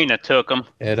 Katrina took them.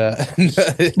 It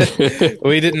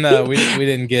we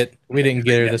didn't get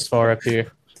her this far up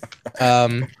here.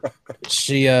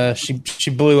 She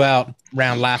blew out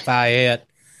around Lafayette.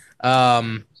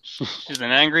 She's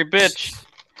an angry bitch.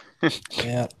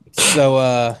 Yeah.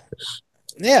 So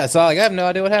so like I have no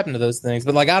idea what happened to those things,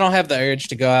 but like I don't have the urge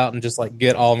to go out and just like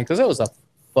get all of them because it was a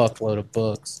fuckload of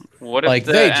books. What if like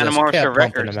the they just Animorphs kept are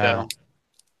pumping records them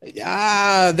though?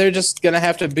 out. They're just gonna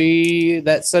have to be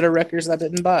that set of records I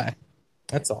didn't buy.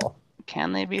 That's all.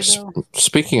 Can they be though?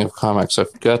 Speaking of comics,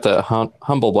 I've got that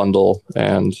Humble Bundle,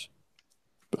 and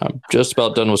I'm just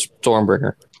about done with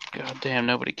Stormbringer. God damn,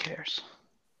 nobody cares.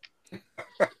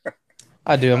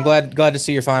 I do. I'm glad to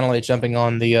see you're finally jumping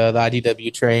on the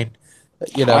IDW train.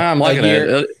 You know, I'm liking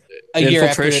it. A year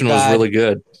after Infiltration it was died. really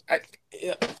good.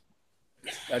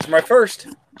 That's my first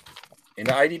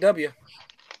into IDW.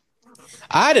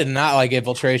 I did not like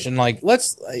Infiltration. Like,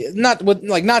 let's not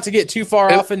to get too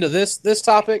far off into this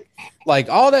topic. Like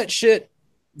all that shit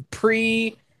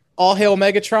pre All Hail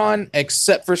Megatron,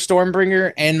 except for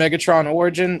Stormbringer and Megatron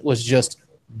Origin, was just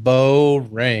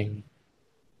boring.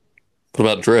 What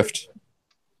about Drift?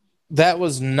 That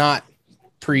was not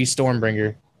pre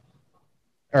Stormbringer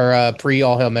or pre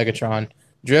All Hail Megatron.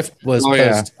 Drift was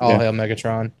post All Hail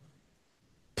Megatron.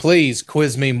 Please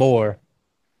quiz me more.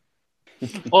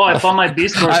 Oh, I found my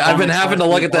Beast Wars. I've been having to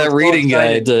look at that reading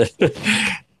guide.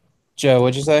 Joe,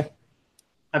 what'd you say?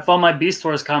 I found my Beast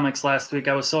Wars comics last week.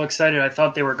 I was so excited. I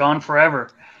thought they were gone forever.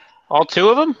 All two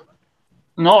of them?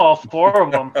 No, all four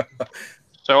of them.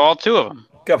 So all two of them.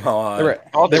 Come on.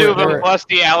 All two of them plus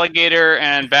the alligator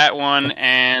and bat one,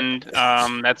 and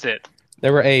that's it.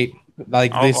 There were 8.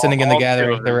 Like the Ascending in the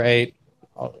Gathering, there were 8.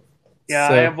 Yeah,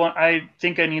 So- I have one. I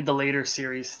think I need the later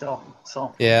series still.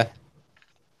 So Yeah.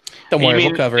 Don't worry,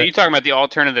 we'll cover Are it. you talking about the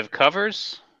alternative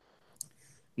covers?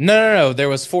 No. There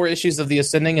was 4 issues of the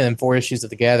Ascending and then 4 issues of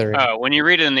the Gathering. Oh, when you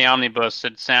read it in the omnibus,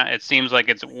 it seems like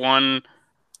it's one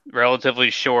relatively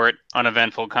short,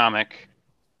 uneventful comic.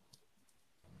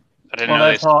 I didn't know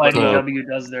that's how they split it up. IDW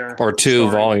does their Or 2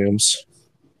 story. volumes.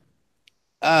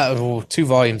 2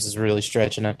 volumes is really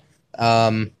stretching it.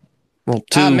 Well,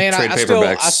 2 man, trade I still,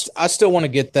 paperbacks. I still want to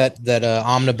get that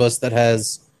omnibus that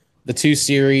has the 2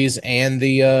 series and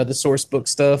the source book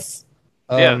stuff.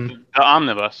 Yeah, the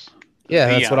omnibus. Yeah,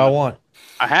 The that's what I want.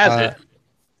 I has it.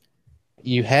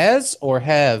 You has or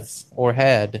have or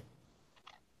had?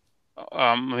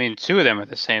 I mean, 2 of them are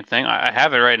the same thing. I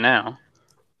have it right now.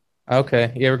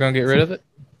 Okay, you ever gonna get rid of it?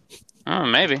 Oh,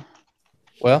 maybe.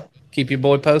 Well, keep your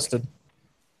boy posted.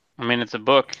 I mean, it's a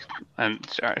book, and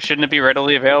shouldn't it be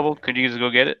readily available? Could you just go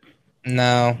get it?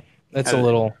 No, it's a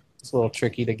little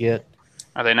tricky to get.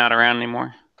 Are they not around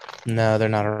anymore? No, they're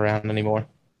not around anymore.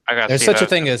 I got. There's such a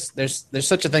thing as there's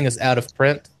such a thing as out of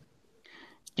print.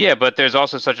 Yeah, but there's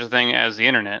also such a thing as the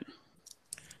internet,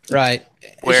 Right.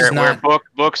 It's where just not,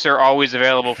 books are always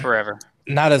available forever.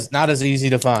 not as easy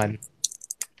to find.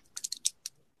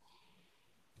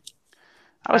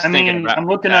 I'm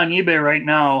looking on eBay right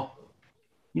now.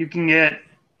 You can get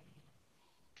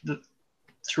the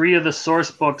 3 of the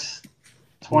source books,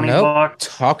 $20.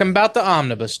 Talking about the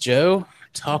omnibus, Joe.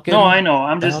 No, I know.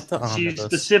 I'm about just the you omnibus.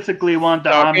 specifically want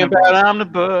the Talking omnibus. about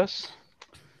omnibus.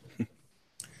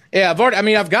 Yeah,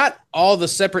 I've got all the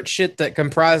separate shit that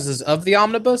comprises of the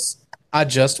omnibus. I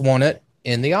just want it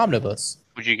in the omnibus.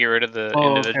 Would you get rid of the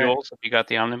Oh, individuals if you got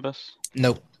the omnibus?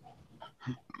 Nope.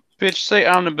 Bitch, say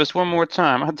omnibus one more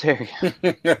time. How dare you?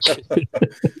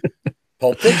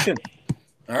 Pulp Fiction.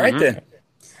 All right, then.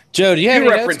 Joe, do you have Two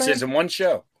any references notes, man? in one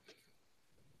show.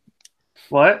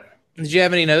 What? Did you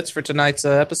have any notes for tonight's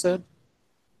episode?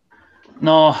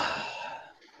 No.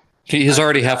 He's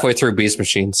already halfway through Beast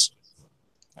Machines.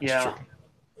 Yeah.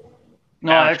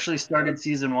 No, I actually started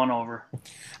season 1 over. I'm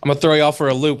gonna throw you off for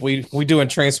a loop. We doing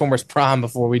Transformers Prime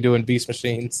before we doing Beast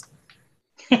Machines.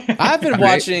 I've been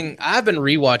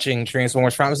rewatching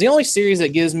Transformers Prime. It's the only series that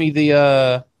gives me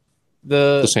the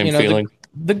same feeling.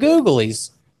 the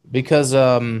googlies, because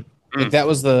like that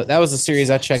was the series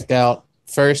I checked out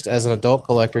first as an adult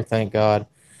collector, thank God.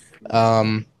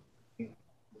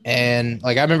 And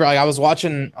like I remember, like I was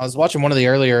watching one of the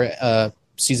earlier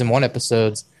season 1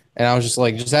 episodes, and I was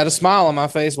just had a smile on my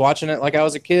face watching it like I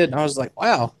was a kid. And I was like,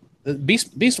 wow,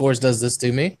 Beast Wars does this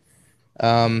to me.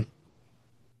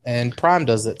 And Prime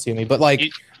does it to me. But like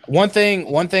one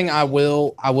thing I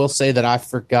will say that I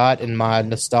forgot in my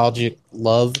nostalgic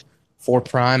love for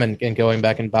Prime and going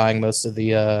back and buying most of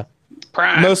the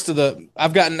Prime. I think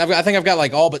I've got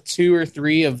like all but 2 or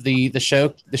 3 of the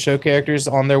show characters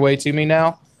on their way to me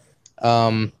now.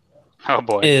 Oh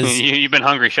boy, you've been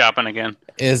hungry shopping again.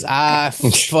 I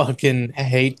fucking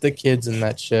hate the kids in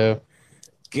that show.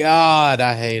 God,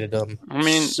 I hated them. I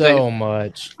mean, so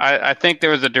much. I think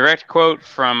there was a direct quote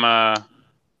from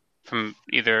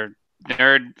either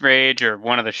Nerd Rage or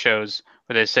one of the shows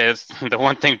where they say it's the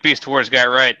one thing Beast Wars got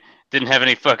right, didn't have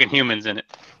any fucking humans in it.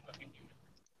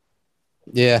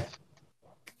 Yeah.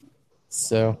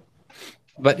 So,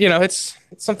 but you know, it's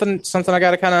something I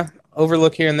got to kind of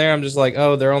overlook here and there. I'm just like,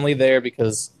 oh, they're only there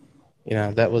because, you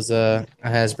know, that was a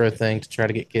Hasbro thing to try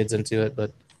to get kids into it,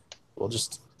 but we'll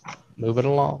just move it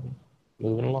along.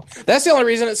 That's the only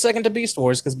reason it's second to Beast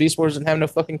Wars, because Beast Wars didn't have no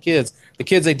fucking kids. The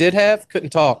kids they did have couldn't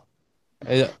talk.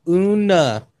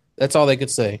 Una. That's all they could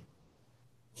say.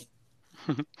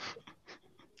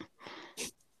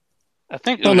 I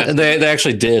think they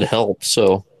actually did help.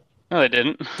 So no, they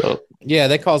didn't. So, yeah,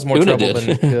 they caused more Una trouble did. than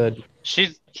they could.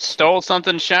 She stole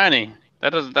something shiny.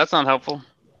 That's not helpful.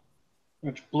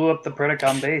 Which blew up the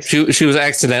Predacon base. she was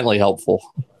accidentally helpful.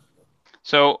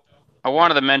 So I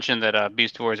wanted to mention that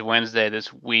Beast Wars Wednesday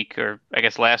this week, or I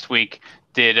guess last week,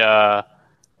 did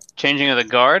Changing of the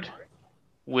Guard,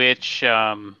 which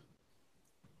that's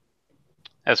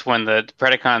when the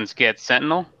Predacons get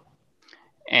Sentinel.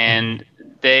 And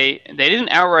they didn't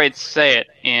outright say it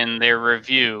in their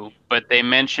review, but they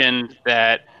mentioned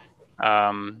that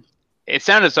it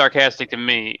sounded sarcastic to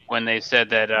me when they said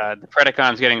that the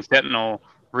Predacons getting Sentinel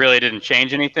really didn't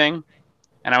change anything.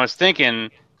 And I was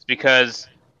thinking it's because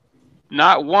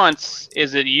not once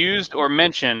is it used or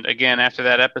mentioned again after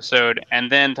that episode,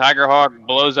 and then Tigerhawk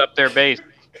blows up their base.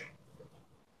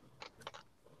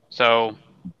 So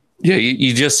yeah,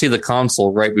 you just see the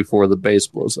console right before the base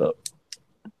blows up,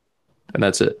 and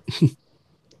that's it. So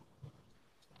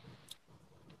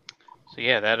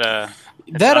yeah,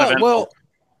 that well,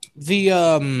 the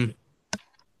and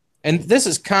this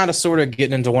is kind of sort of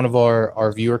getting into one of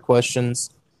our viewer questions,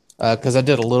 because I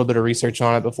did a little bit of research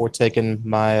on it before taking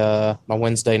my my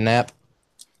Wednesday nap,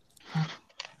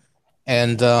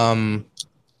 and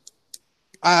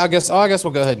I guess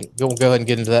we'll go ahead and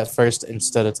get into that first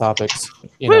instead of topics,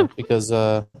 you know, because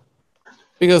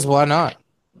why not?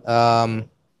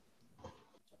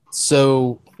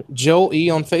 So Joel E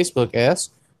on Facebook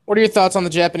asks, what are your thoughts on the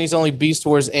Japanese-only Beast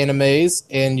Wars animes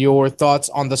and your thoughts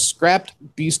on the scrapped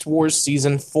Beast Wars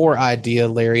Season 4 idea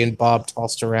Larry and Bob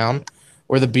tossed around,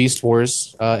 where the Beast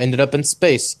Wars ended up in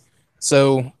space?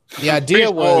 So the idea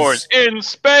Beast was... Wars in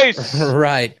space!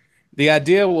 Right. The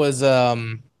idea was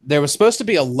there was supposed to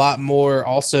be a lot more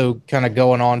also kind of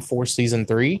going on for Season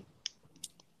 3.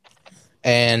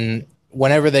 And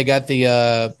whenever they got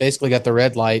the basically got the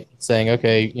red light saying,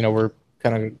 okay, you know, we're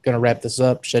kind of going to wrap this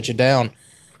up, shut you down,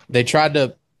 they tried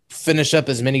to finish up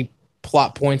as many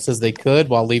plot points as they could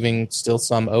while leaving still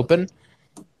some open.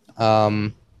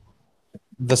 The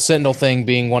Sentinel thing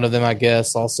being one of them, I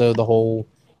guess. Also, the whole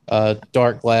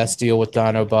Dark Glass deal with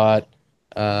Dinobot,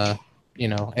 you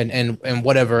know, and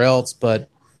whatever else. But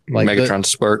like Megatron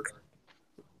Spark.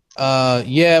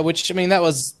 Yeah, which I mean that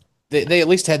was they at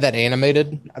least had that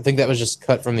animated. I think that was just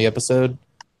cut from the episode.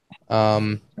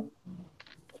 But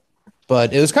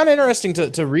it was kind of interesting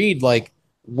to read like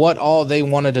what all they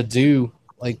wanted to do,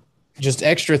 like just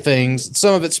extra things.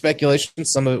 Some of it's speculation,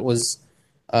 some of it was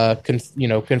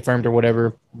confirmed or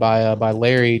whatever by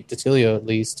Larry DiTilio at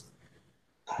least.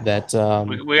 That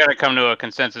we got to come to a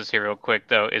consensus here real quick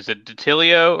though. Is it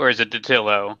DiTilio or is it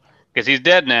DiTillo? Because he's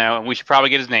dead now, and we should probably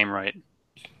get his name right.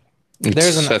 I think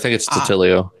it's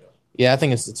DiTilio. Yeah, I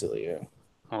think it's DiTilio.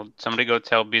 Well, somebody go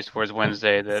tell Beast Wars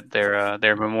Wednesday that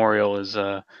their memorial is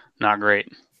not great.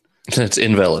 It's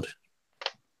invalid.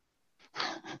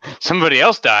 Somebody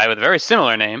else died with a very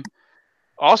similar name.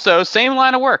 Also, same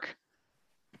line of work.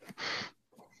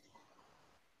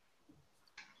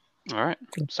 All right,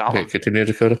 solid. Okay, continue,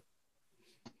 Dakota.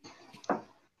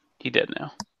 He dead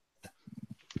now.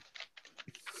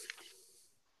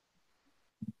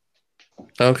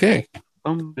 Okay.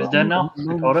 Is dead now,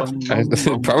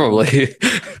 Dakota? Probably.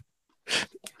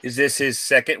 Is this his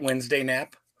second Wednesday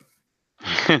nap?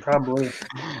 Probably.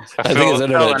 I think his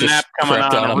internet a just nap coming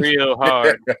crapped on on him. real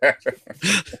hard.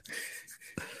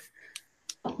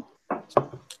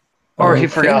 Or he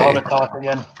forgot how Okay. to talk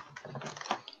again.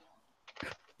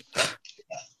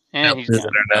 And he's His done.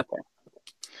 internet.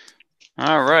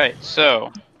 All right,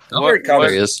 so There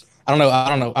he is. I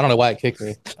don't know why it kicked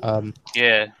me.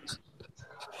 yeah,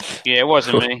 it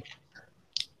wasn't me.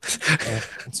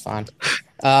 It's fine.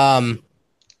 I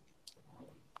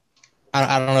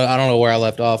don't know where I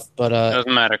left off, but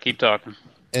Doesn't matter. Keep talking.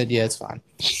 yeah, it's fine.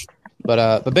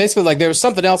 But basically, like there was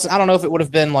something else. I don't know if it would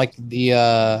have been like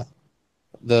the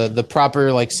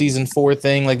proper like season 4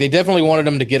 thing. Like they definitely wanted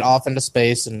them to get off into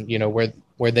space, and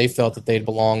where they felt that they'd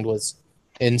belonged was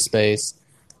in space,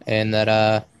 and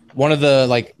that one of the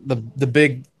like the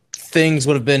big things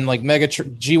would have been like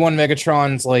G1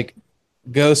 Megatron's like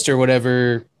ghost or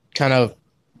whatever kind of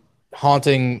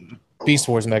haunting Beast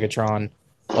Wars Megatron.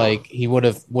 Like he would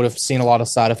have seen a lot of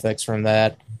side effects from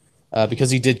that because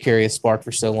he did carry a spark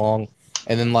for so long.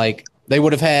 And then like they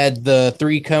would have had the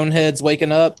 3 cone heads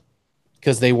waking up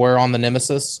because they were on the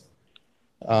Nemesis,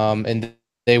 and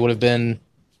they would have been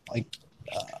like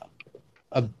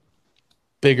a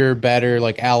bigger, better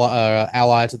like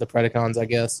ally to the Predacons, I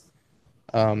guess.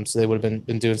 So they would have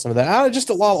been doing some of that. Just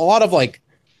a lot of like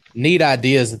neat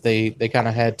ideas that they kind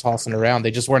of had tossing around.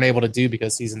 They just weren't able to do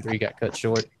because season 3 got cut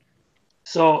short.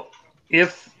 So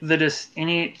if the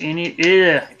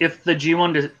if the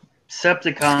G1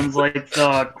 Decepticons like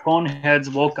the clone heads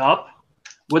woke up,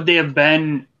 would they have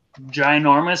been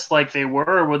ginormous like they were,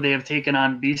 or would they have taken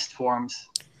on beast forms?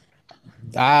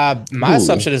 My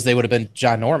assumption is they would have been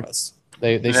ginormous.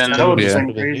 They Then- still That would would have have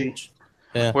been been crazy. huge.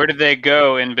 Yeah. Where did they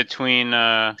go in between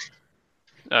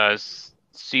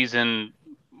season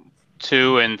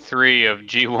 2 and 3 of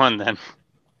G1 then?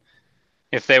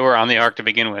 If they were on the arc to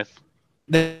begin with.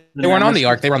 They weren't on the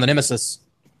Ark. They were on the Nemesis.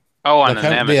 Oh, on the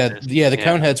cone, Nemesis. Yeah, the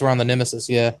Coneheads were on the Nemesis.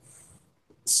 Yeah.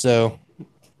 So,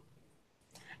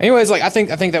 anyways, like I think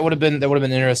that would have been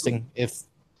interesting if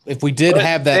we did But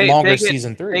have that they longer get-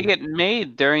 season 3. They get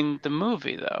made during the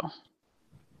movie though.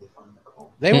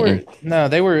 They were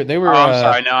they were. Oh, I'm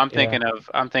sorry. No, I'm yeah. thinking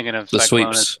of The Cyclonus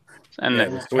sweeps. and Yeah,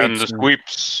 the the sweeps. and the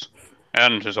sweeps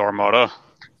and his armada.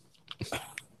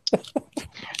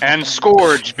 And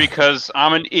Scourge, because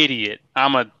I'm an idiot.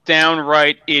 I'm a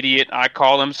downright idiot. I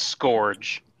call him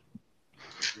Scourge.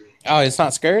 Oh, it's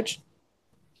not Scourge?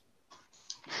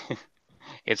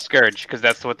 It's Scourge, because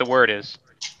that's what the word is.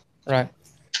 Right.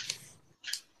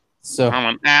 So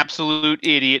I'm an absolute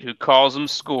idiot who calls him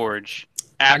Scourge.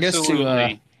 I guess to,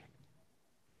 Absolutely.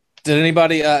 did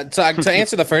anybody to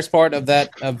answer the first part of that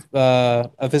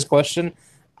of his question?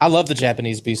 I love the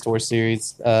Japanese Beast Wars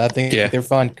series. I think they're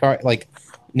fun. Like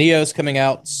Neo's coming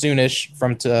out soonish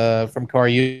from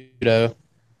Karyudo.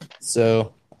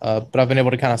 So, but I've been able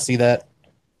to kind of see that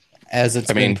as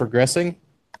it's been progressing.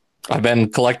 I've been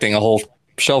collecting a whole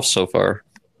shelf so far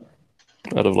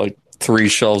out of like 3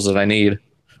 shelves that I need.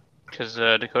 Because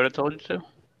Dakota told you to?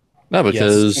 No,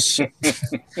 because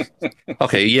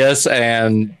okay, yes,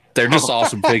 and they're just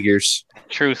awesome figures.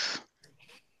 Truth.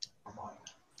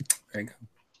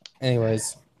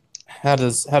 Anyways, how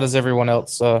does everyone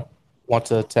else want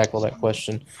to tackle that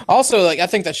question? Also, like I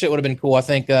think that shit would have been cool. I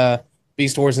think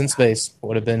Beast Wars in space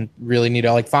would have been really neat.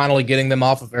 Like finally getting them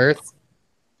off of Earth.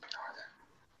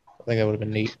 I think that would have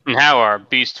been neat. And how our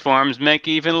beast forms make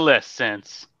even less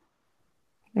sense.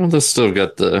 Well, they still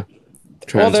got the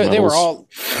Well, they were transmetals. all.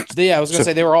 Yeah, I was gonna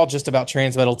say they were all just about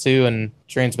Transmetal 2 and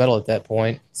Transmetal at that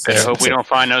point. So, Better hope we don't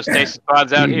find no stasis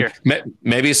pods out here.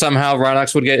 Maybe somehow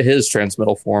Rhinox would get his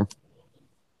transmittal form.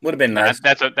 Would have been nice.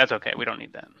 That's okay. We don't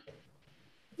need that.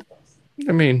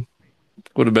 I mean,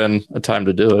 would have been a time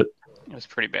to do it. It was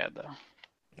pretty bad though.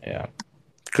 Yeah.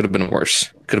 Could have been worse.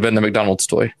 Could have been the McDonald's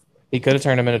toy. He could have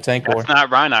turned him into Tank War. That's not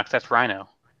Rhinox. That's Rhino.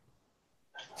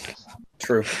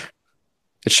 True.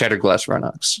 It's Shattered Glass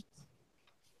Rhinox.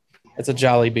 It's a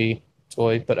Jollibee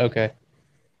toy, but okay.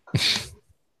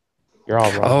 You're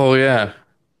all wrong. Oh, yeah.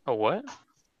 Oh, what?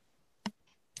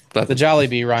 The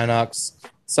Jollibee Rhinox.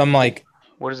 Some like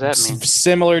What does that mean?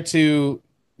 similar to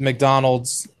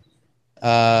McDonald's,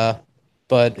 but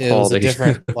it was a Quality.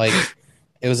 different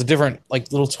it was a different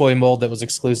like little toy mold that was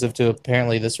exclusive to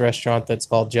apparently this restaurant that's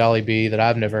called Jollibee that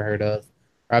I've never heard of,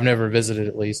 or I've never visited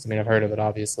at least. I mean, I've heard of it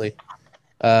obviously,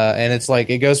 and it's like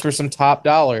it goes for some top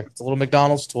dollar. It's a little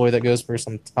McDonald's toy that goes for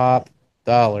some top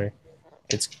dollar.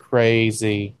 It's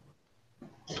crazy.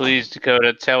 Please,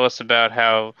 Dakota, tell us about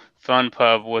how Fun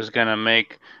Pub was gonna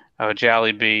make a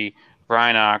Jollibee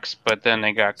Rhinox, but then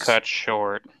they got cut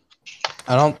short.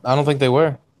 I don't think they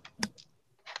were.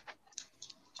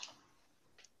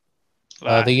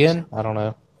 The end? I don't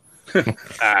know.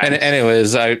 And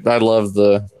anyways, I love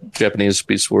the Japanese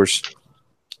Beast Wars.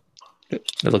 It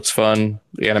looks fun.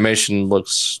 The animation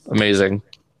looks amazing.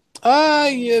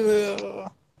 Yeah.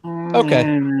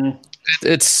 Okay.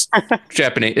 It's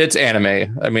Japanese. It's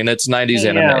anime. I mean, it's 90s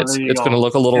anime. Yeah, It's there you going to go.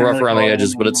 look a little Yeah, rough around the like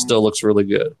edges, but it anime. still looks really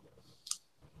good.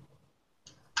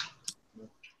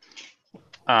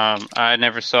 I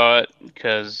never saw it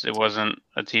because it wasn't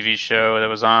a TV show that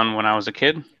was on when I was a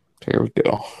kid. Here we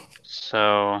go.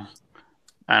 So,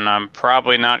 and I'm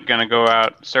probably not going to go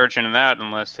out searching that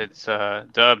unless it's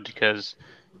dubbed because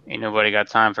ain't nobody got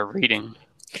time for reading.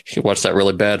 You watch that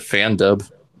really bad fan dub.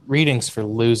 Readings for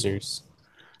losers.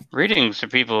 Readings for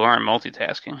people who aren't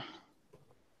multitasking.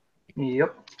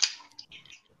 Yep.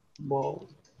 Whoa.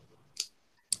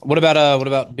 What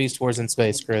about Beast Wars in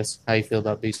space, Chris? How you feel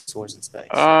about Beast Wars in space?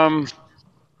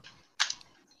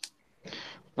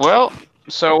 Well,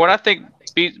 so what I think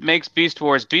makes Beast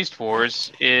Wars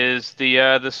is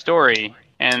the story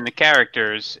and the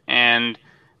characters, and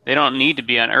they don't need to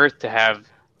be on Earth to have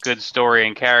good story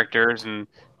and characters, and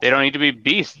they don't need to be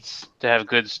beasts to have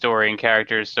good story and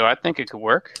characters. So I think it could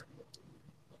work.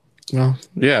 Well,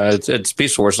 yeah, it's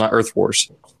Beast Wars, not Earth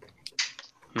Wars.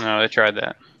 No, they tried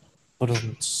that. It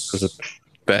was a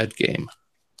bad game.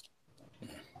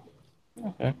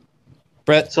 Okay.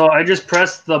 Brett. So I just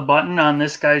pressed the button on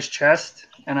this guy's chest,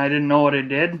 and I didn't know what it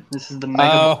did. This is the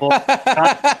mega bolt,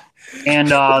 and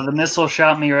the missile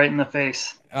shot me right in the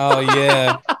face. Oh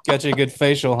yeah, got you a good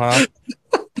facial, huh?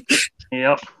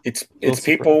 Yep. It's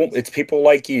people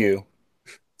like you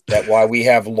that why we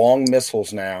have long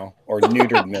missiles now or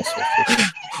neutered missiles.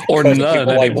 Or Because of none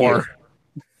people like anymore.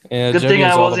 Yeah, Good Joe thing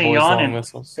gives I all the wasn't boys long yawning.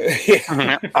 missiles.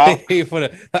 Oh, He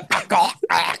put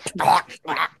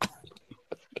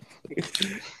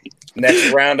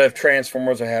next round of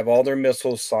Transformers will have all their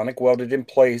missiles sonic welded in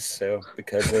place. So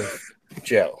because of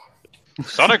Joe.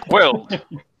 Sonic Weld.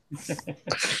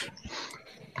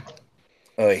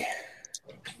 Oy.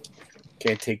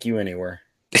 Can't take you anywhere.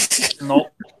 Nope.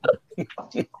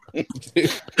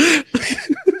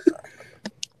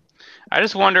 I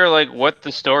just wonder, like, what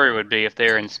the story would be if they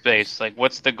were in space. Like,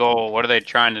 what's the goal? What are they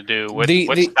trying to do?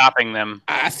 What's stopping them?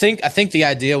 I think the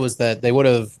idea was that they would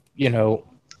have,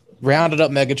 rounded up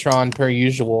Megatron per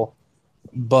usual,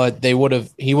 but he would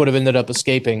have ended up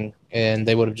escaping, and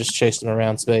they would have just chased him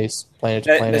around space, planet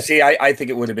to planet. See, I think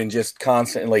it would have been just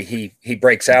constantly he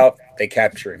breaks out, they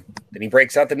capture him. Then he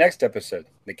breaks out the next episode,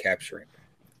 they capture him.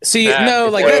 See, That- no,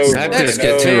 like That that's could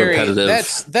get too very repetitive.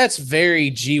 that's very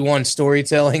G1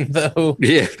 storytelling though.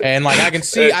 Yeah. And like I can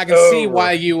see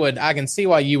why you would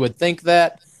think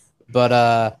that, but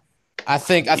I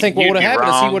think what You'd would be have happened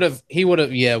wrong. is he would have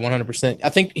 100%. I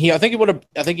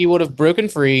think he would have broken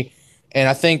free, and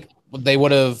I think they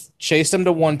would have chased him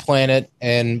to one planet,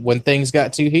 and when things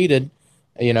got too heated,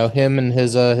 him and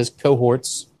his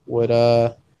cohorts would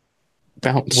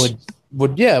Bounce.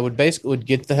 would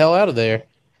get the hell out of there.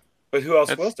 But who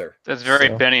else was there? That's very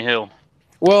So- Benny Hill.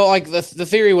 Well, like the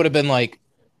theory would have been like,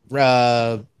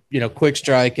 Quick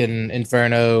Strike and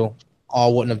Inferno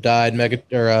all wouldn't have died.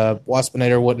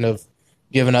 Waspinator wouldn't have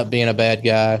given up being a bad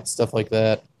guy, stuff like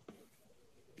that.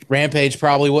 Rampage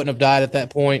probably wouldn't have died at that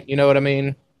point. You know what I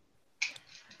mean?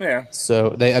 Yeah. So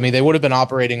they would have been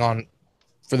operating on,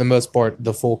 for the most part,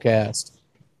 the full cast.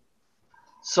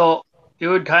 So it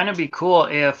would kind of be cool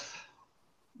if,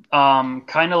 kind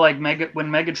of like when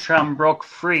Megatron broke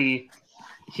free,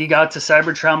 he got to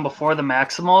Cybertron before the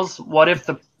Maximals. What if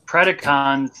the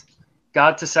Predacons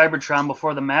got to Cybertron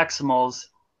before the Maximals,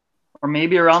 or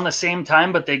maybe around the same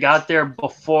time, but they got there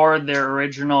before their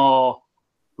original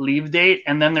leave date,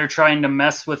 and then they're trying to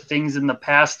mess with things in the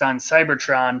past on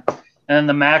Cybertron, and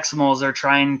the Maximals are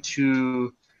trying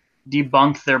to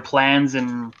debunk their plans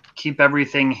and keep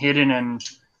everything hidden and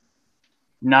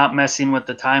not messing with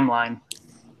the timeline.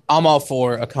 I'm all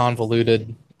for a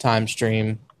convoluted time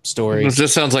stream story. It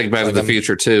just sounds like Back to the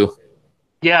Future too.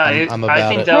 Yeah, I'm I about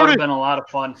think it. that would have been a lot of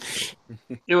fun.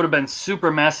 It would have been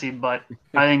super messy, but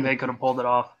I think they could have pulled it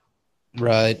off.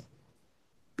 Right.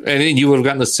 And then you would have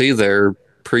gotten to see their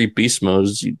pre-beast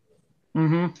modes.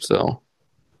 So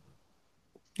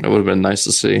it would have been nice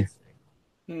to see.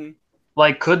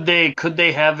 Like, could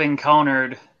they have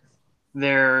encountered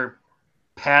their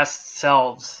past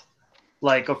selves?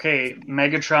 Like, okay,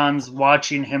 Megatron's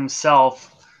watching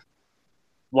himself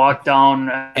walk down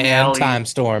an And alley. Time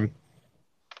Storm.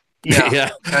 Yeah,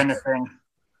 kind of thing.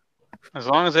 As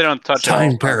long as they don't touch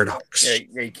Time it. paradox.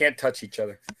 Yeah, you can't touch each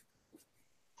other.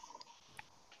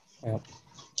 Yep.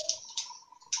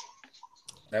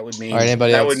 That would mean All right,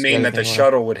 anybody that else would mean got that the anything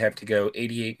shuttle would have to go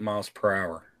 88 miles per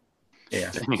hour.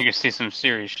 Yeah. You can see some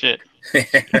serious shit.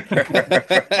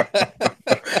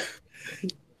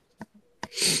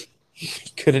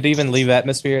 Could it even leave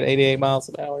atmosphere at 88 miles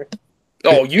an hour?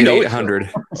 Oh, you know,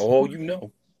 800. Oh, you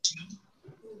know.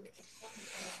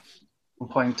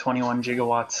 1.21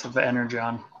 gigawatts of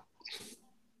energon.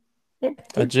 A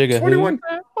giga. 21.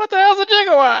 What the hell's a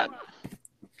gigawatt?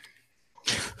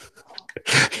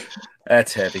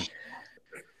 That's heavy.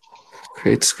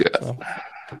 Great Scott.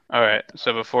 All right.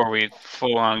 So before we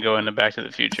full on go into Back to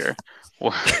the Future,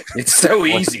 It's so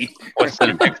easy. what's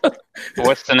the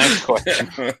next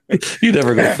question? You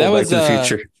never go That full Back was, to the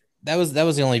Future. That was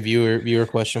the only viewer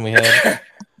question we had.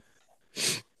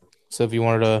 So if you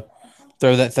wanted to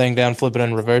throw that thing down, flip it,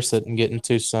 and reverse it, and get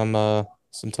into some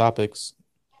topics,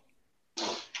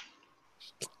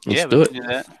 Let's Yeah, do we it. can do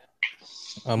that.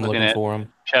 I'm Looking looking at- for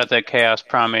them. Shout out that Chaos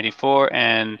Prom 84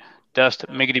 and Dust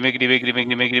Miggity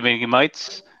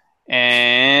Mites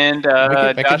and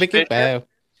Josh Fisher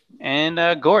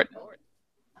and Gort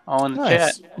all in the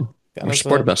chat. We're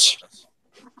Sportibus.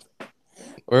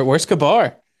 Where's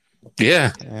Kabar?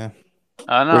 Yeah. Yeah.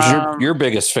 Where's your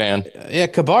biggest fan? Yeah,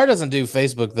 Kabar doesn't do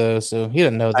Facebook though, so he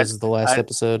didn't know this is the last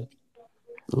episode.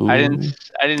 I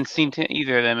didn't see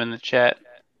either of them in the chat.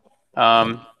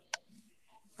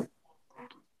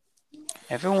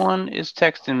 Everyone is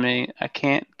texting me. I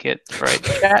can't get the right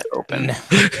chat open.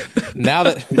 Now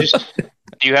that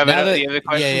Do you have now the that- other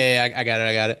question? yeah, I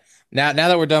got it. Now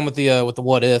that we're done with the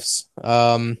what ifs,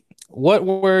 what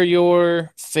were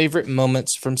your favorite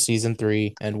moments from season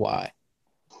 3 and why?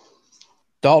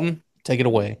 Dalton, take it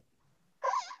away.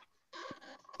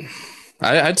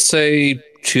 I'd say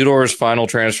Tudor's final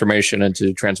transformation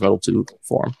into Transmetal 2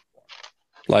 form.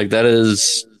 Like, that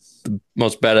is the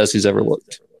most badass he's ever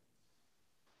looked.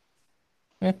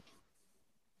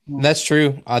 That's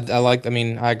true. I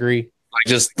agree. Like,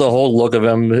 just the whole look of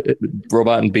him,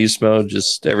 robot and beast mode,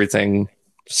 just everything.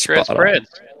 Shreds, spot on.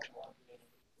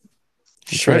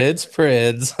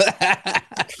 Preds.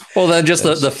 Well, then just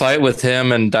the fight with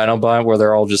him and Dinobot where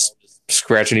they're all just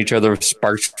scratching each other,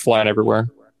 sparks flying everywhere.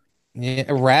 Yeah,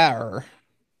 rawr.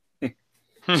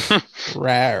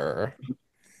 Rawr.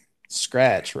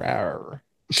 Scratch, rawr.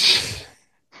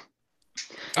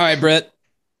 All right, Brett.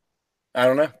 I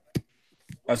don't know.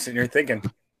 I'm sitting here thinking.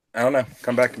 I don't know.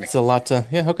 Come back to me. It's a lot to.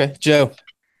 Yeah, okay. Joe.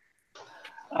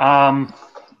 I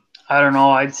don't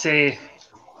know. I'd say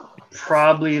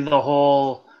probably the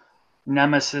whole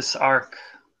Nemesis arc,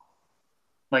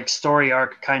 like story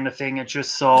arc kind of thing. It's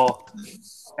just so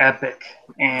epic.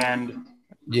 And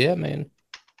Yeah, man.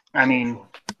 I mean,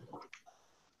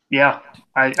 yeah,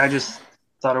 I just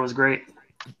thought it was great.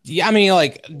 Yeah, I mean,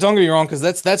 like, don't get me wrong, because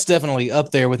that's definitely up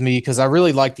there with me, because I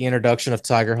really like the introduction of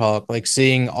Tigerhawk, like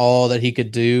seeing all that he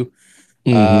could do.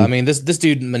 I mean, this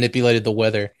dude manipulated the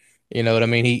weather. You know what I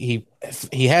mean? He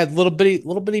had little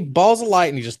bitty balls of light,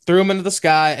 and he just threw them into the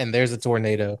sky, and there's a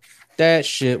tornado. That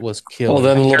shit was killer. Well,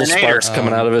 then little Tornado. sparks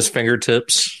coming out of his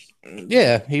fingertips.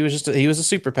 Yeah, he was a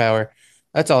superpower.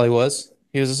 That's all he was.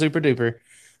 He was a super duper.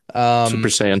 Super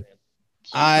Saiyan.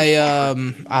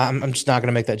 I'm just not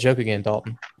gonna make that joke again,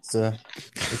 Dalton.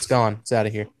 It's gone. It's out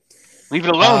of here. Leave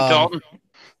it alone, Dalton.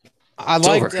 I It's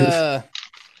liked over.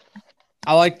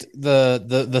 I liked the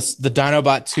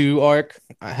Dinobot 2 arc,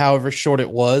 however short it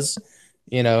was.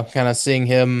 You know, kind of seeing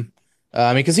him.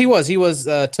 I mean, because he was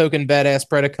token badass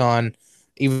Predacon,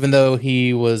 even though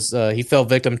he fell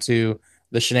victim to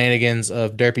the shenanigans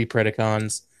of derpy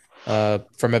Predacons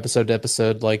from episode to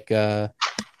episode. Like,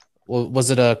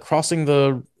 was it crossing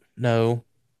the no?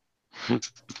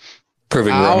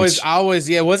 Proving I grounds. always,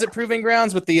 yeah. Was it Proving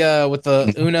Grounds with the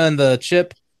Una and the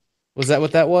chip? Was that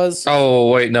what that was? Oh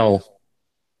wait, no.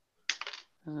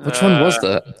 Which one was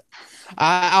that?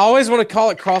 I always want to call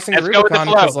it Crossing the Let's go with the Rubicon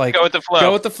flow. because like Go with the flow.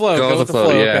 go with the flow. Go with the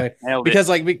flow, yeah. Okay. Nailed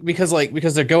it.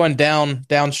 Because they're going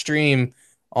downstream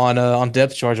on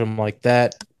depth charge. I'm like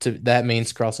that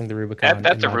means crossing the Rubicon.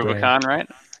 That's in a my brain. Rubicon, right?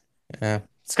 Yeah.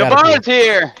 It's gotta be. Kabar's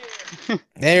here.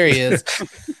 There he is.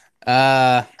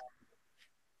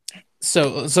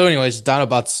 So anyways,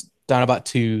 Dinobot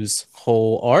 2's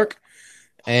whole arc,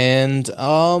 and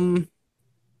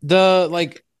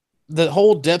the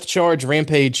whole depth charge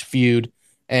Rampage feud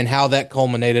and how that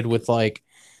culminated with like,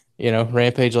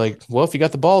 Rampage like, well, if you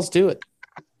got the balls, do it.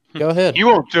 Go ahead. You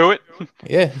won't do it.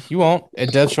 Yeah, you won't. And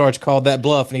Depth Charge called that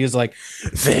bluff, and he was like,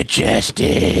 "The justice."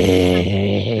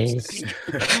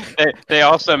 They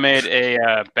also made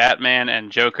a Batman and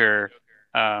Joker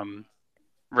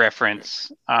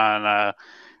reference on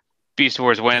Beast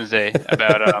Wars Wednesday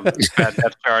about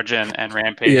Depth Charge and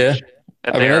Rampage. Yeah.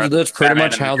 That I they are mean, that's pretty Batman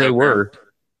much and the how they Joker. were.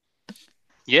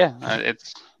 Yeah,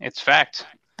 it's fact.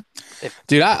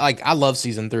 Dude, I love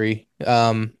season 3.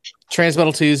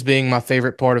 Transmetal 2s being my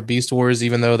favorite part of Beast Wars,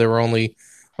 even though there were only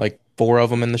like 4 of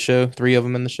them in the show, 3 of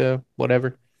them in the show,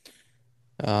 whatever.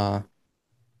 I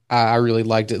really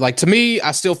liked it. Like, to me,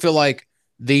 I still feel like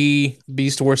the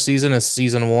Beast Wars season is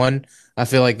season 1. I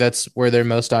feel like that's where they're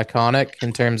most iconic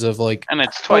in terms of like And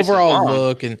it's twice overall as long.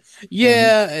 look, and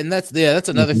and that's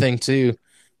another thing too.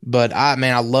 But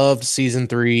I loved season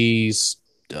 3's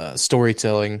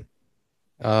storytelling.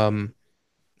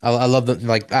 I love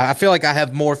the I feel like I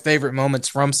have more favorite moments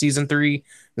from season 3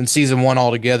 than season 1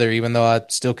 altogether, even though I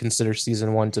still consider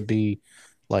season 1 to be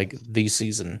like the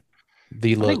season,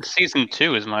 the I think look. season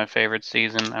 2 is my favorite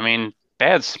season. I mean,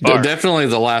 Bad Spark. Definitely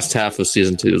the last half of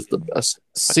season 2 is the best.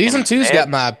 Season 2's got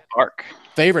my Spark.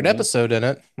 favorite episode in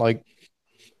it, like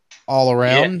all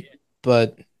around.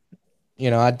 But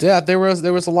there was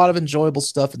a lot of enjoyable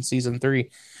stuff in season 3.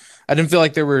 I didn't feel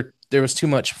like there was too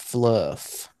much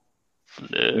fluff.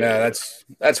 No,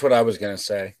 that's what I was gonna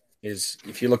say. Is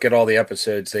if you look at all the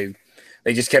episodes, they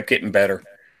just kept getting better.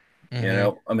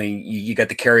 Mhm. I mean, you got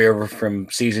the carryover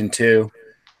from season 2,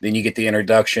 then you get the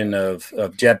introduction of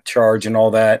Depth Charge and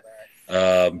all that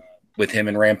with him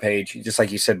and Rampage, just like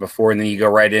you said before, and then you go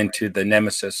right into the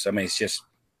Nemesis. I mean, it's just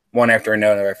one after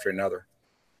another after another.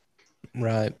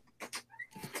 Right.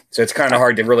 So it's kind of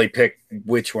hard to really pick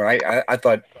which one. I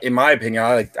thought, in my opinion,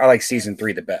 I like season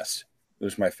 3 the best. It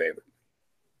was my favorite.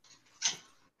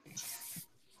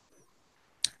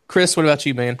 Chris, what about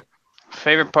you, man?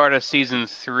 Favorite part of season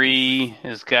 3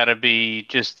 has got to be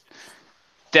just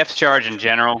Depth Charge in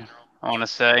general. I want to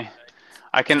say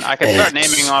I can start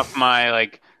naming off my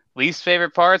like least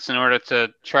favorite parts in order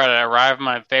to try to arrive at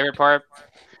my favorite part,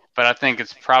 but I think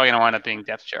it's probably going to wind up being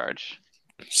Depth Charge.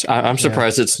 I'm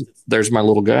surprised there's my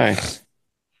little guy.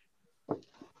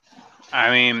 I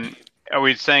mean, are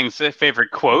we saying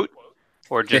favorite quote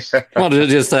or just? Well,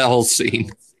 just that whole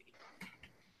scene.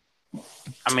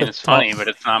 I mean, it's funny, but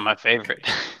it's not my favorite.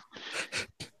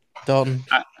 Dalton,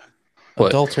 What?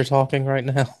 adults are talking right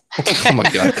now. Oh my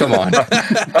god, come on.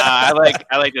 I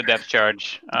like the Depth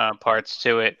Charge parts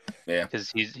to it. Yeah.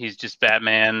 Because he's just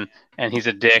Batman and he's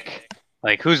a dick.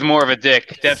 Like, who's more of a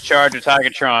dick, Depth Charge or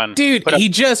Tigatron? Dude, he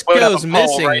just Put up goes a poll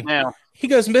missing. right now. He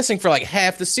goes missing for like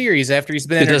half the series after he's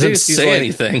been It doesn't introduced. He's say like,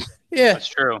 anything. Yeah. That's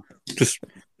true. Just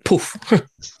poof.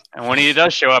 And when he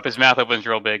does show up, his mouth opens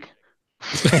real big.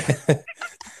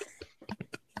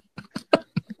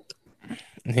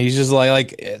 He's just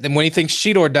like, then when he thinks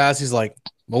Cheetor dies, he's like,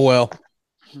 oh well,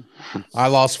 I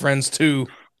lost friends too.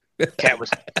 Cat was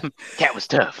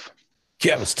tough.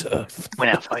 Yeah, it was tough.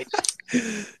 Went out fight.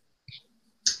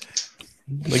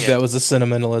 Like that was as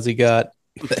sentimental as he got.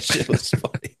 That shit was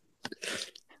funny.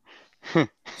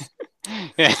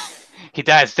 Yeah. He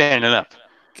died standing up.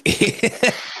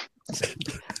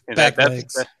 Back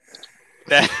legs.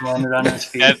 Landed on his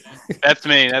feet. That's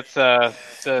me. That's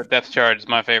the Depth Charge is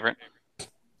my favorite.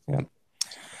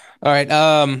 All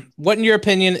right. What, in your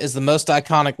opinion, is the most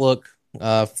iconic look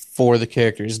for the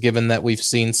characters, given that we've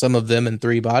seen some of them in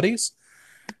 3 bodies?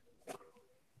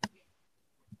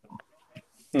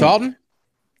 Dalton,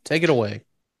 take it away.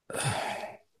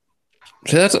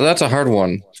 See, that's a hard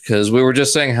one because we were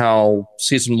just saying how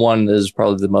season 1 is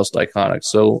probably the most iconic.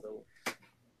 So,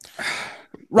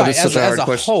 Right, is as such a hard a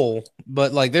question. whole,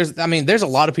 but like there's a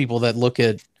lot of people that look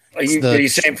at Are you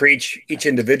saying for each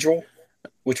individual,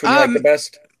 which one you like the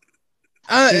best?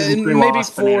 Season 3 maybe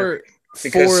lost Veneer.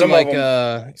 Because some like of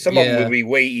them, some of them would be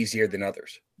way easier than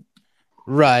others.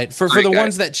 right for Great the guy.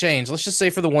 ones that changed. Let's just say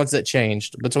for the ones that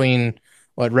changed between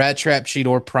what Rat Trap,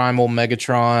 Cheetor, Primal,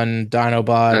 Megatron,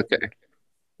 Dinobot. Okay.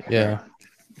 Yeah.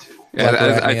 Yeah,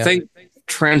 Black I Arachnia. think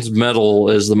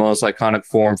Transmetal is the most iconic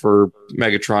form for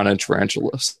Megatron and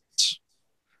Tarantulas.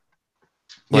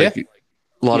 Like a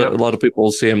lot of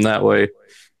people see him that way.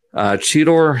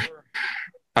 Cheetor,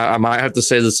 I might have to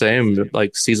say the same.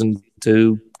 Like season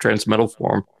 2 Transmetal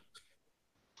form.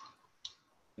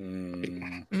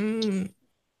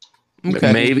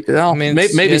 Okay. Maybe maybe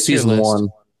it's your season list. 1.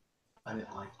 I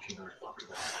didn't like Cheetor's Bucket.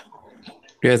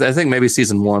 Yeah, I think maybe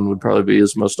season 1 would probably be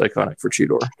his most iconic for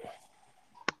Cheetor.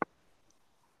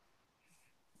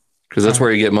 Because that's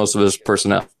where you get most of his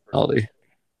personality.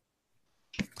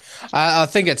 I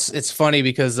think it's funny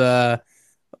because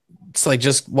it's like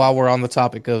just while we're on the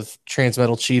topic of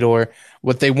Transmetal Cheetor,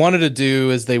 what they wanted to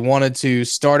do is they wanted to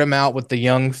start him out with the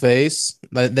young face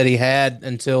that he had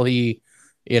until he,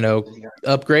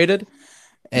 upgraded.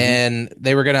 And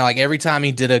they were gonna, like, every time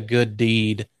he did a good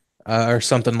deed or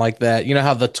something like that, you know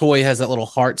how the toy has that little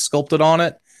heart sculpted on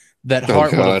it, that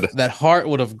heart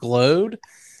would have glowed.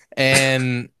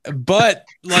 But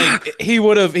like he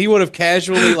would have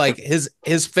casually, like,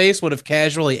 his face would have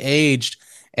casually aged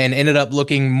and ended up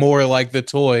looking more like the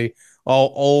toy,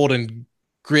 all old and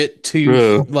grit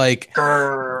tooth. Like,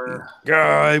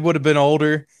 it would have been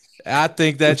older. I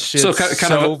think that shit's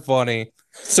so funny.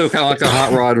 So kind of like a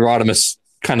Hot Rod Rodimus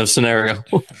kind of scenario.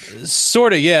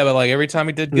 Sort of, yeah, but like every time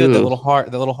he did good, that little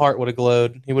heart would have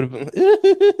glowed. He would have been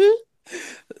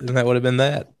and that would have been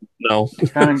that. No.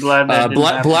 Kind of glad that didn't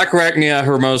happen. Black Arachnia,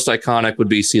 her most iconic would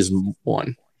be season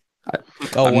 1.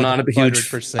 I'm not a huge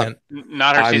 100%.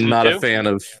 Not her I'm season not 2? a fan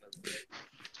of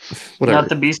whatever. Not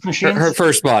the Beast Machines? Her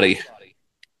first body.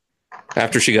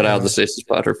 After she got out of the stasis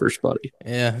pod, her first body.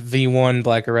 Yeah, V1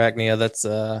 Black Arachnia. That's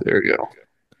there you go.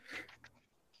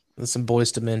 That's some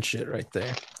Boys to Men shit right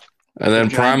there. And then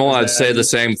Primal, I'd say the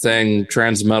same thing.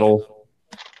 Transmetal.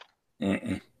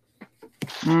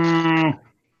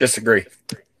 Disagree.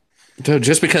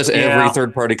 Just because every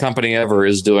third-party company ever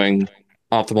is doing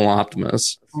Optimal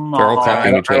Optimus. They're all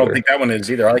copying each I other. don't think that one is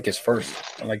either. I like his first.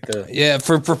 I like the... Yeah,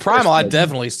 for Primal, I'd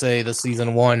definitely say the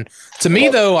season 1. To me,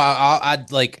 though,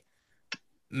 I'd like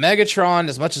Megatron,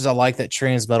 as much as I like that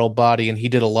Transmetal body, and he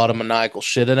did a lot of maniacal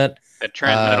shit in it. That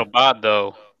Transmetal bod,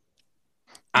 though.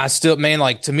 I still, man,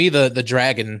 like, to me, the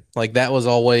dragon, like, that was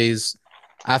always,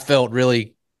 I felt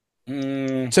really,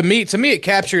 to me, it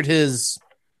captured his,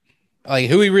 like,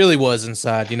 who he really was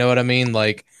inside. You know what I mean?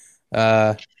 Like,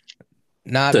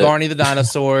 not Barney the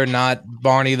dinosaur, not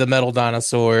Barney the metal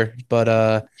dinosaur,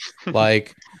 but,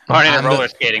 like, Barney the roller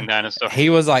skating dinosaur. He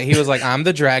was like, I'm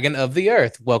the dragon of the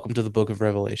earth. Welcome to the Book of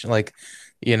Revelation. Like,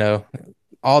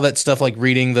 all that stuff, like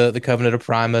reading the Covenant of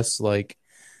Primus, like,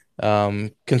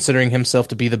 considering himself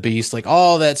to be the beast, like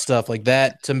all that stuff, like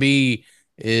that to me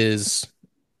is,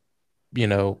 the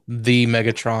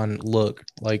Megatron look,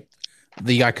 like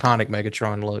the iconic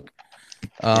Megatron look.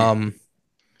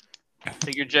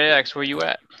 Figure JX, where you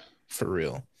at? For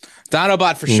real.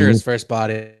 Dinobot for sure is first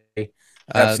body.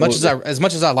 As much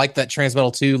as I like that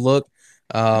Transmetal 2 look,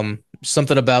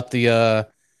 something about the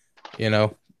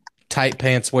tight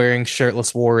pants wearing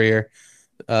shirtless warrior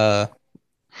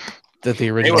that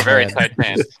the original They were very had. tight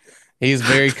pants. He's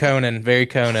very Conan.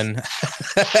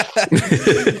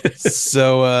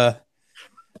 So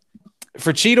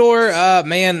for Cheetor,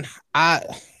 man, I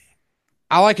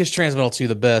like his Transmetal 2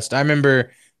 the best. I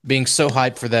remember being so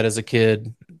hyped for that as a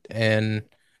kid, and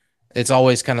it's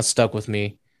always kind of stuck with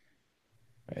me.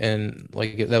 And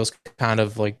like that was kind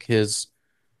of like his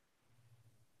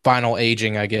final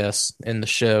aging, I guess, in the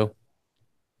show.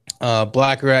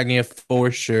 Black Arachnia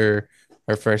for sure,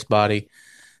 her first body.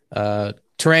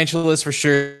 Tarantulas for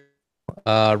sure.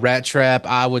 Rat Trap,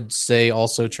 I would say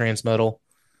also Transmetal.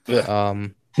 Yeah.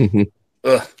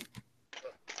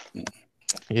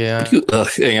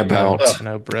 About.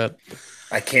 No, Brett.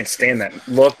 I can't stand that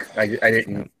look. I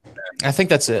didn't. I think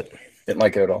that's it. Didn't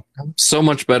like it at all. So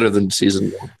much better than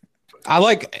season 1. I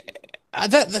like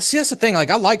that. See, that's the thing. Like,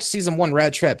 I liked season 1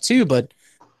 Rat Trap too, but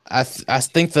I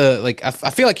think I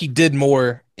feel like he did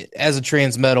more as a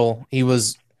Transmetal. He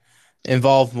was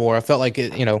involved more. I felt like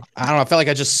it. I don't know. I felt like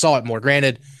I just saw it more.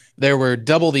 Granted, there were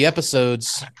double the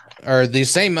episodes, or the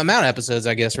same amount of episodes,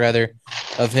 I guess, rather,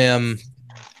 of him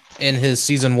in his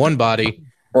season 1 body.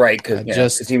 Right,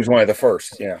 because he was one of the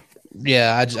first. Yeah.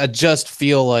 Yeah, I just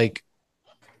feel like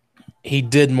he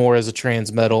did more as a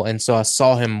Transmetal, and so I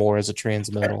saw him more as a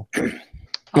Transmetal.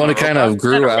 Well, he kind of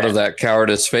grew out of that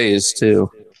cowardice phase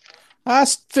too. I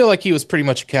feel like he was pretty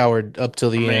much a coward up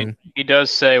till the end. He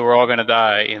does say we're all going to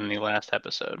die in the last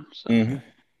episode. So.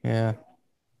 Yeah.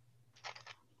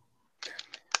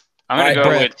 I'm gonna All go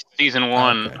right, Brett. with season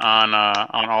 1 Okay. on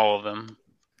all of them.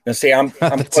 Now, see, I'm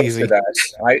That's close easy. to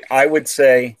that. I would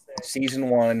say season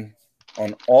 1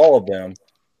 on all of them.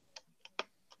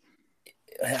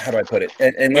 How do I put it?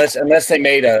 Unless they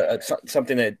made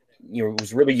something that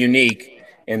was really unique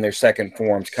in their second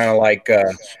forms, kind of like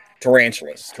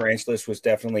Tarantulas. Tarantulas was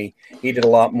definitely he did a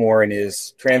lot more in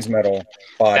his transmetal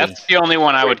body. That's the only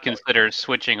one I would consider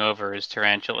switching over is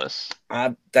Tarantulas.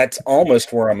 That's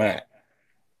almost where I'm at.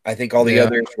 I think all the Yeah.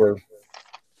 others were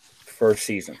first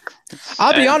season.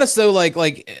 I'll be honest though, like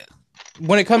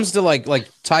when it comes to like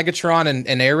Tigatron and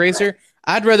AirRaiser,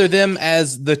 I'd rather them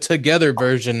as the together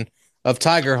version of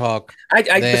Tigerhawk. I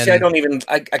don't even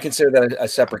I consider that a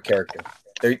separate character.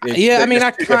 Yeah, I mean, I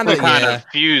kind of Kind of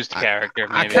fused character.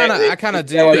 I Maybe. kind of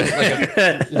do like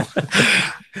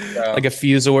a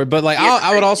Fusor, but like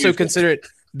I would also consider it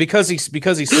because he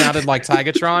sounded like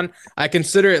Tigatron. I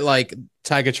consider it like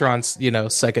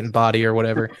Tigatron's second body or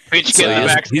whatever. Bitch, So get the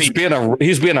back he's seat.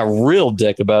 being a real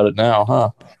dick about it now, huh?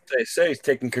 They say he's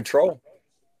taking control.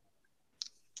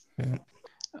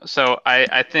 So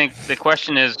I think the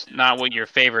question is not what your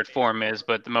favorite form is,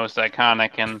 but the most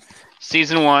iconic. And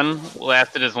season 1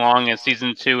 lasted as long as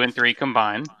season 2 and 3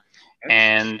 combined.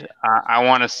 And I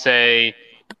want to say,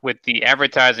 with the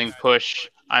advertising push,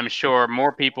 I'm sure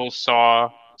more people saw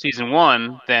season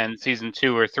 1 than season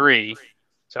 2 or 3.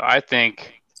 So I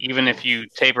think even if you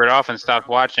taper it off and stopped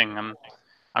watching, I'm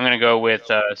going to go with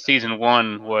season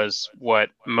 1 was what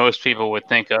most people would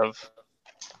think of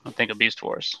Beast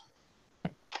Wars.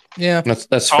 Yeah, That's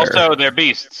fair. Also, they're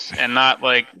beasts and not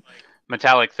like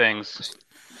metallic things.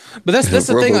 but that's the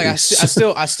thing. Like Robo-beasts.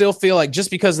 I still feel like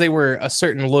just because they were a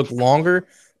certain look longer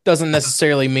doesn't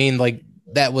necessarily mean like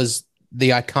that was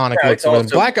the iconic Yeah, look it's for them.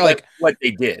 also Black what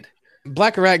they did.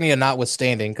 Black Arachnia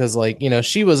notwithstanding, because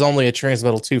she was only a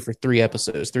Transmetal 2 for 3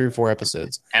 or 4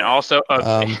 episodes. And also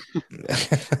ugly.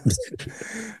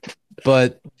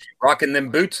 But Rocking them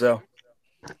boots though.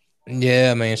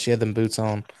 yeah, man, she had them boots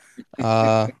on.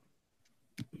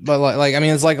 But like I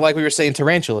mean, it's like we were saying,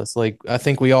 Tarantulas. Like I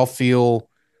think we all feel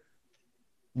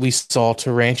we saw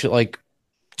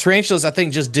Tarantulas. I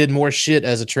think just did more shit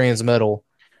as a Transmetal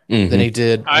than he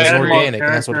did I as had an more organic,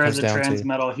 and that's what it character comes as a down to.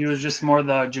 Transmetal. He was just more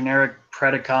the generic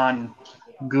Predacon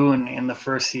goon in the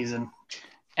first season.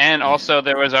 And also,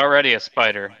 there was already a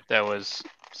spider that was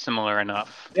similar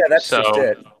enough. Yeah, that's so, just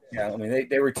it. Yeah, I mean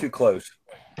they were too close.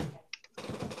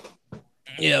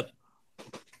 Yep.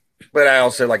 But I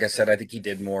also, like I said, I think he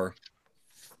did more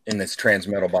in this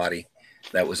transmetal body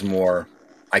that was more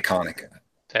iconic.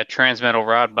 That Transmetal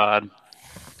rod bod.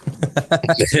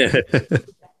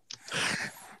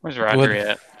 Where's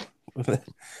Roger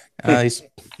at?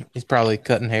 He's probably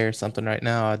cutting hair or something right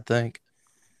now, I'd think.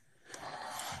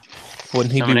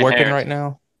 Wouldn't he So be many working hairs. right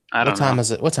now? I don't What time know.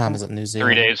 is it? What time is it in New 3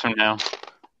 Zealand? days from now.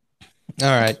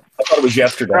 All right. I thought it was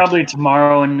yesterday. Probably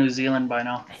tomorrow in New Zealand by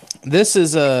now. This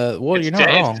is well, you're not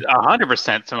wrong. It's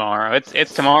 100% tomorrow.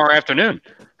 It's tomorrow afternoon.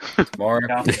 Tomorrow.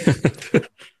 Yeah.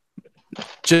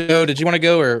 Joe, did you want to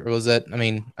go, or was that? I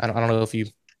mean, I don't know if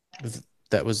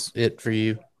that was it for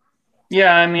you.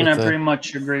 Yeah, I mean, With I the- pretty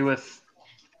much agree with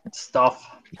stuff.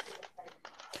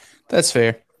 That's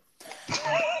fair.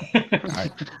 I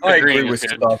Agreeing agree is with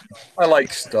good. stuff. I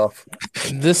like stuff.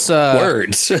 This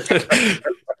Words.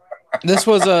 this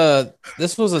was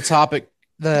a topic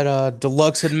that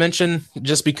Deluxe had mentioned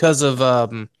just because of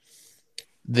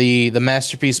the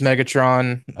Masterpiece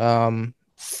Megatron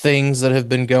things that have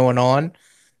been going on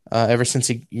ever since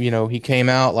he came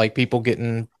out, like people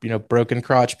getting broken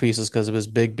crotch pieces because of his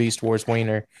big Beast Wars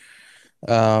wiener,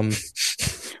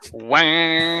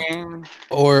 Wang.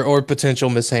 or potential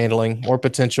mishandling, or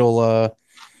potential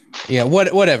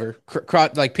whatever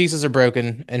like pieces are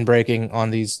broken and breaking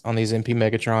on these MP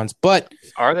Megatrons, but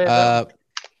Are they? though?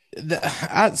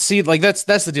 I see, like that's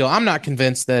the deal. I'm not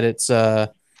convinced that it's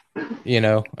a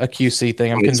QC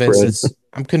thing.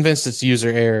 I'm convinced it's user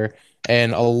error,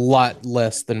 and a lot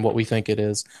less than what we think it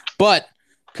is. But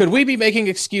could we be making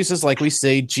excuses like we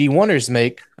say G1ers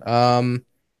make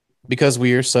because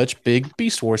we are such big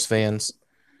Beast Wars fans?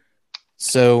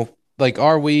 So like,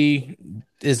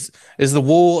 is the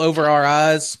wool over our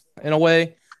eyes in a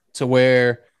way to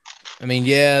where, I mean,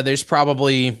 yeah, there's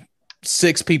probably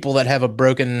 6 people that have a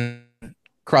broken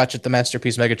crotch at the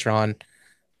Masterpiece Megatron,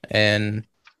 and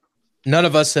none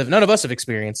of us have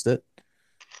experienced it.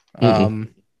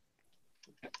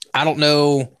 I don't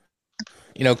know.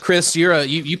 Chris,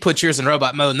 you put yours in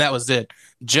robot mode, and that was it.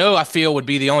 Joe, I feel, would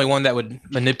be the only one that would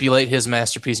manipulate his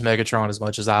Masterpiece Megatron as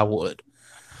much as I would.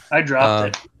 I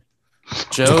dropped it.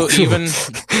 Joe even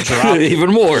dropped.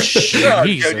 Even more. Oh, Joe did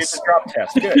Jesus. the drop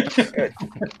test. Good. Good.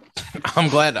 I'm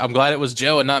glad it was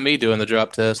Joe and not me doing the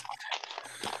drop test.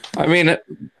 I mean,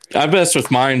 I've messed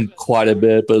with mine quite a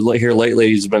bit, but here lately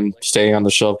he's been staying on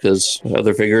the shelf because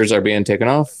other figures are being taken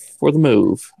off for the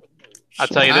move. I'll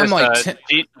tell you I'm this: like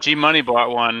G Money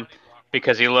bought one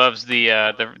because he loves the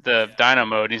Dino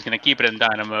mode. He's going to keep it in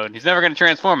Dino mode. He's never going to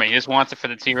transform it. He just wants it for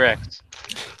the T-Rex.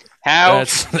 How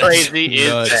That's crazy is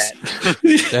nuts.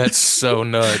 that? That's so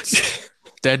nuts.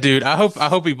 That dude, I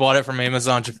hope he bought it from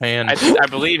Amazon Japan. I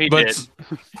believe he did.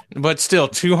 But still,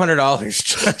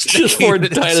 $200 Just for a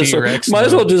dinosaur. T-Rex Might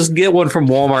as well mode. just get one from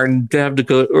Walmart and have to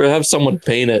go or have someone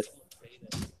paint it.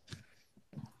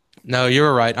 No, you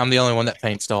were right. I'm the only one that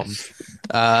paints Dalton.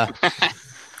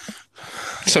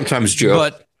 Sometimes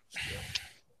Joe.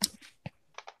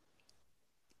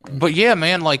 But yeah,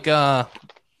 man, I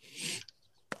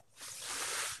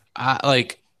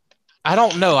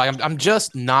don't know. I'm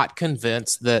just not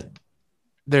convinced that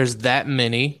there's that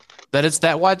many, that it's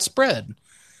that widespread.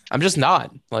 I'm just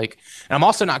not. And I'm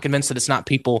also not convinced that it's not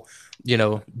people,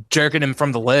 jerking him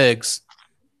from the legs.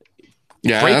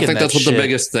 Yeah, I breaking think that that's what shit. the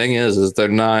biggest thing is they're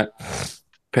not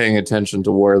paying attention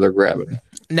to where they're grabbing.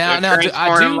 Now, They're I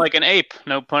transforming him do, like an ape.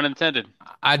 No pun intended.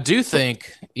 I do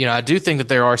think that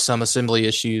there are some assembly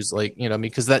issues,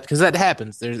 because that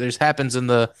happens. There's happens in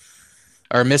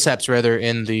or mishaps rather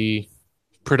in the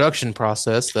production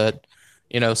process that,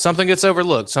 something gets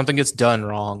overlooked, something gets done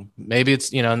wrong. Maybe it's,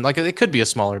 it could be a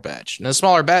smaller batch. And a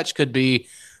smaller batch could be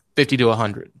 50 to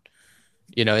 100,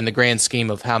 in the grand scheme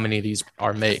of how many of these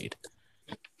are made.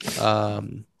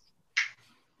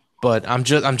 But I'm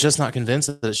just not convinced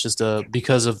that it's just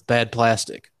because of bad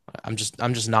plastic. I'm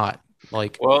just not.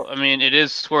 Well, I mean, it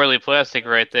is swirly plastic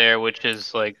right there, which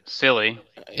is silly.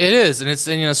 It is, and it's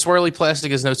swirly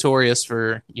plastic is notorious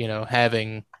for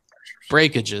having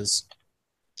breakages.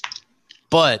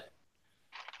 But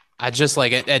I just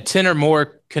at 10 or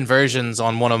more conversions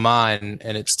on one of mine,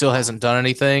 and it still hasn't done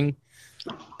anything.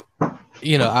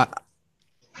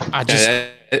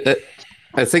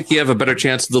 I think you have a better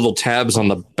chance of the little tabs on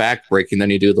the back breaking than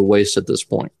you do the waist at this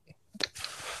point.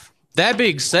 That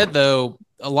being said, though,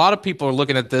 a lot of people are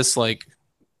looking at this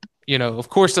of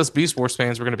course, us Beast Wars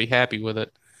fans were going to be happy with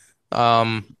it.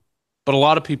 But a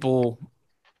lot of people,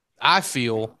 I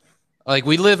feel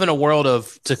we live in a world of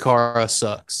Takara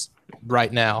sucks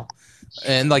right now.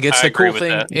 And it's I the agree cool with thing.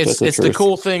 that. It's That's the the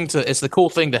cool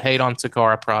thing to hate on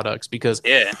Takara products because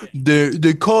Yeah.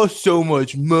 they cost so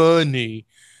much money.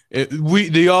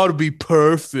 They ought to be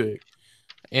perfect.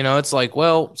 It's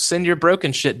well, send your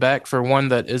broken shit back for one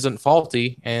that isn't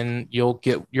faulty, and you'll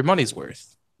get your money's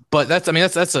worth. But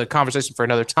that's a conversation for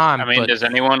another time. I mean, but does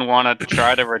anyone want to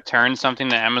try to return something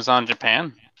to Amazon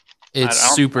Japan?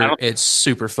 it's I don't- it's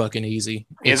super fucking easy.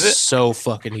 Is It's it? so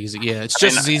fucking easy. Yeah, it's I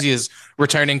just mean, as easy as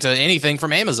returning to anything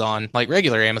from Amazon, like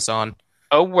regular Amazon.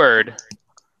 Oh, word.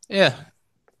 Yeah,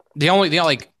 even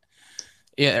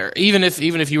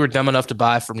if you were dumb enough to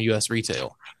buy from U.S.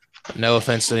 retail. No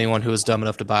offense to anyone who was dumb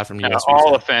enough to buy from U.S. All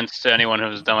retail. offense to anyone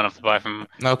who's dumb enough to buy from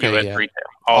Okay, U.S. yeah. retail.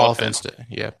 All offense to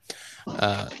yeah.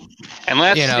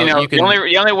 Unless You know, you the can-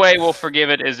 only way we'll forgive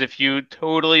it is if you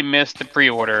totally missed the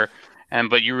pre-order,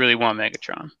 but you really want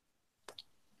Megatron.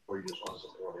 Or you just want to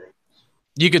support it.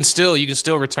 You can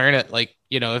still return it.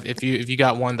 If you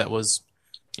got one that was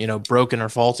broken or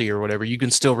faulty or whatever, you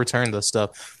can still return the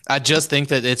stuff. I just think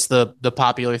that it's the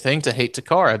popular thing to hate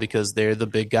Takara because they're the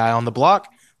big guy on the block.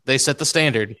 They set the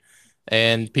standard,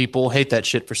 and people hate that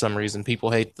shit for some reason. People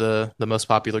hate the most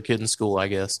popular kid in school, I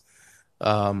guess.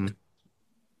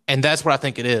 And that's what I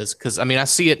think it is. Because I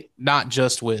see it not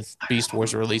just with Beast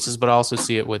Wars releases, but I also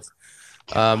see it with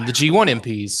the G1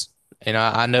 MPs. And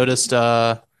I noticed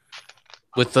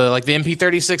with the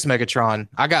MP36 Megatron,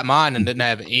 I got mine and didn't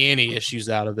have any issues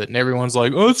out of it. And everyone's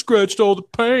like, "Oh, it scratched all the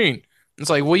paint." It's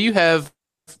like, well, you have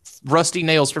rusty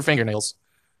nails for fingernails.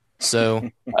 So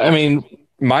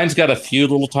Mine's got a few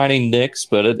little tiny nicks,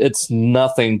 but it's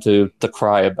nothing to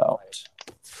cry about.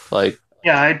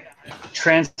 Yeah, I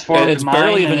transformed It's mine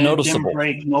barely even and it noticeable. didn't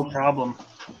break, no problem.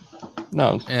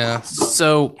 No, yeah.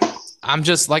 So I'm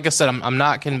just like I said, I'm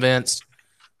not convinced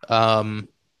that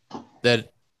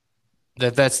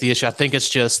that's the issue. I think it's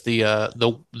just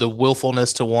the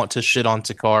willfulness to want to shit on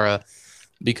Takara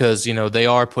because they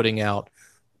are putting out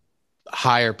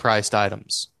higher priced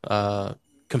items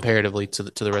comparatively to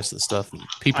the rest of the stuff.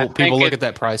 People look at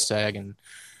that price tag and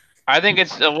I think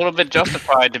it's a little bit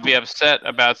justified to be upset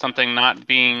about something not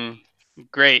being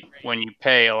great when you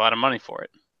pay a lot of money for it.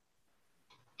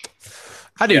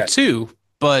 I do Yeah. too.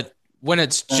 But when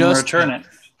it's And just return it.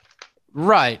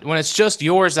 Right. When it's just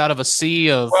yours out of a sea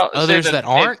of Well, others that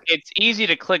aren't. It's easy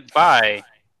to click buy.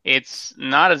 It's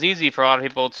not as easy for a lot of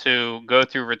people to go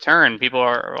through return. A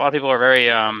lot of people are very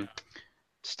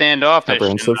standoffish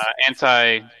and Apprehensive.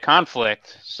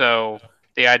 anti-conflict. So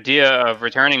the idea of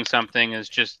returning something is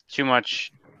just too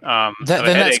much of a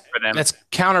headache for them. That's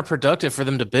counterproductive for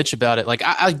them to bitch about it. Like,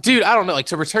 dude, I don't know. Like,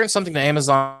 to return something to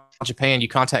Amazon Japan, you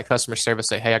contact customer service,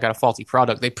 say, "Hey, I got a faulty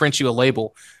product." They print you a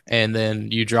label, and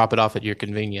then you drop it off at your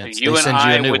convenience. You and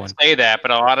I would say that,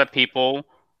 but a lot of people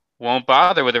won't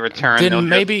bother with a return. They'll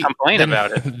just complain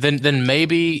about it. Then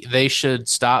maybe they should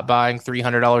stop buying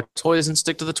 $300 toys and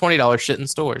stick to the $20 shit in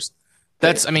stores.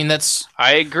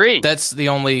 I agree. That's the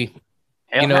only.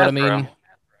 You know what I mean?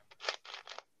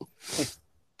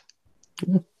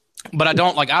 But I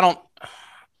don't.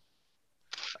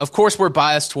 Of course, we're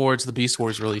biased towards the Beast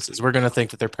Wars releases. We're going to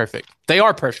think that they're perfect. They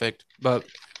are perfect, but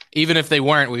even if they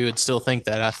weren't, we would still think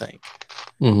that, I think.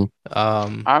 Mm-hmm.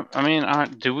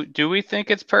 Do we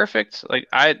think it's perfect? Like,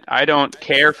 I don't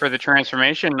care for the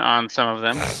transformation on some of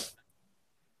them.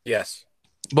 Yes.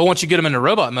 But once you get them into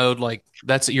robot mode, like,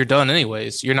 you're done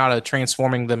anyways. You're not a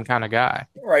transforming them kind of guy.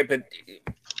 Right, but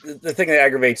the thing that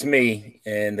aggravates me,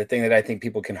 and the thing that I think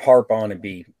people can harp on and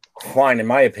be fine, in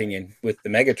my opinion, with the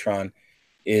Megatron,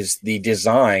 is the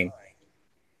design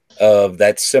of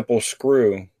that simple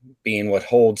screw being what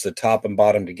holds the top and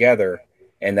bottom together.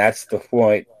 And that's the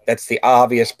point. That's the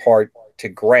obvious part to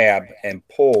grab and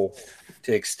pull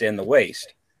to extend the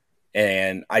waist.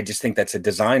 And I just think that's a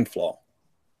design flaw.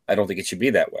 I don't think it should be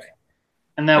that way.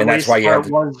 And that waist part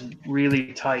was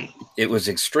really tight. It was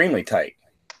extremely tight.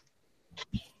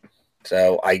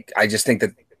 So I just think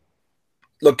that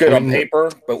looked good on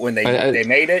paper, but when they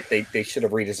made it, they should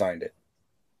have redesigned it.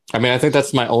 I mean, I think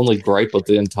that's my only gripe with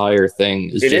the entire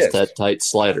thing is that tight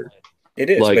slider. It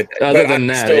is. Like, other than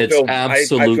that, it's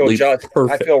absolutely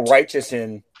perfect. I feel righteous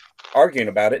in arguing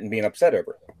about it and being upset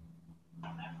over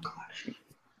it.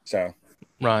 So.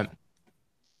 Right.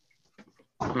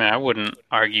 I mean, I wouldn't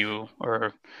argue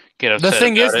or get upset.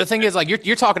 The thing is, like,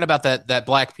 you're talking about that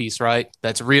black piece, right?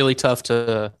 That's really tough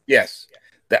to. Yes.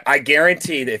 I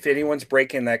guarantee that if anyone's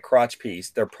breaking that crotch piece,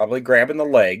 they're probably grabbing the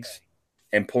legs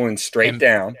and pulling straight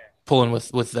down. Pulling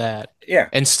with that. Yeah.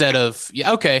 Instead of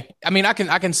okay. I mean, I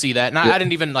can see that. And I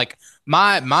didn't even like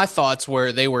my thoughts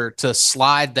were they were to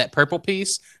slide that purple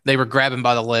piece. They were grabbing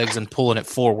by the legs and pulling it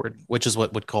forward, which is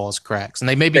what would cause cracks. And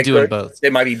they may be doing both. They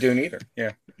might be doing either.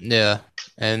 Yeah. Yeah.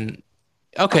 And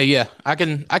okay, yeah. I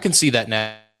can see that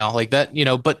now. Like that,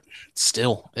 but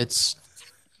still it's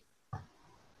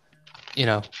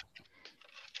Well,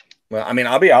 I mean,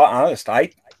 I'll be honest. I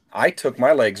took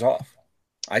my legs off.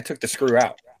 I took the screw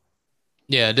out.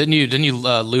 Yeah, didn't you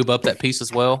lube up that piece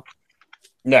as well?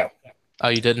 No. Oh,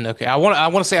 you didn't. Okay, I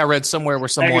want to say I read somewhere where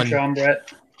someone,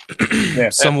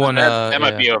 someone that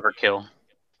might be overkill.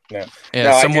 Yeah, yeah.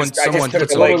 No, I just took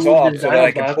the legs off so that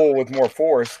I could pull with more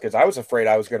force because I was afraid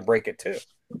I was going to break it too.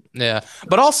 Yeah,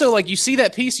 but also like you see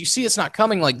that piece, you see it's not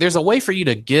coming. Like there's a way for you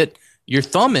to get your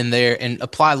thumb in there and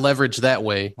apply leverage that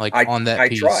way, like on that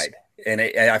piece. I tried. And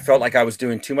I felt like I was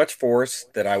doing too much force,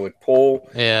 that I would pull.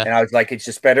 Yeah. And I was like, it's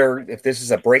just better if this is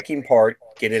a breaking part,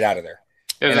 get it out of there.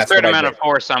 There's a certain amount of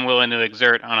force I'm willing to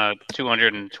exert on a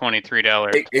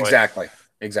 $223. Exactly.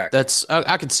 That's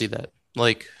I can see that.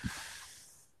 Like,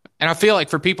 and I feel like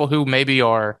for people who maybe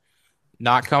are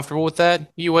not comfortable with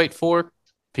that, you wait for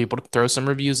people to throw some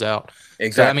reviews out.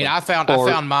 Exactly. So, I mean, I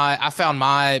found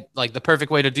my like the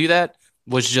perfect way to do that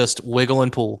was just wiggle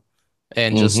and pull,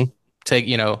 and just take.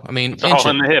 It's all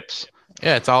in the hips.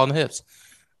 Yeah, it's all in the hips.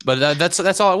 But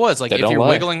that's all it was. Like if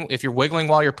you're wiggling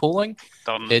while you're pulling,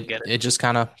 it just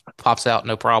kind of pops out,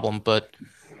 no problem. But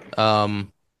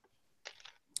and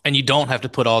you don't have to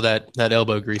put all that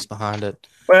elbow grease behind it.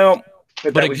 Well,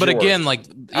 but again, like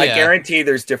I guarantee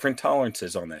there's different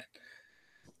tolerances on that.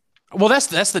 Well,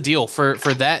 that's the deal for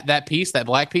that piece, that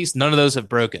black piece. None of those have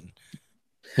broken.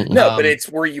 No, but it's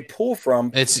where you pull from.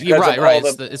 You're right.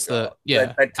 It's the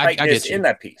that tightness in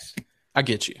that piece. I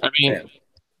get you. I mean,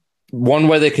 one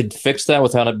way they could fix that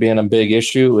without it being a big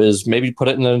issue is maybe put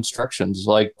it in the instructions,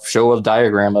 like show a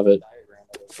diagram of it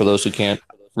for those who can't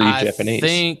read Japanese.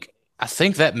 I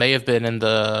think that may have been in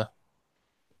the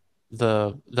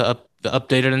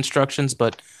updated instructions,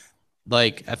 but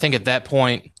like I think at that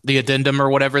point the addendum or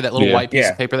whatever, that little white piece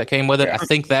of paper that came with it, I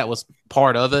think that was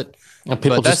part of it.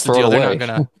 People that's the deal.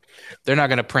 They're not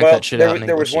gonna print that shit out.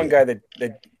 There was one guy that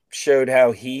showed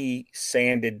how he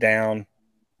sanded down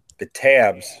the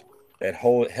tabs that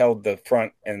held the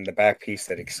front and the back piece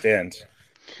that extends.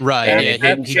 Right.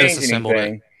 And he disassembled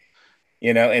it.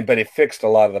 but it fixed a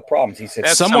lot of the problems. He said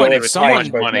That's Someone- somebody it with was someone- tight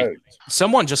in both money. modes.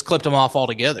 Someone just clipped them off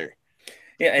altogether.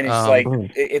 Yeah, and it's Um,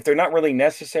 if they're not really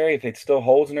necessary, if it still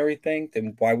holds and everything,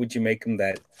 then why would you make them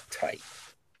that tight?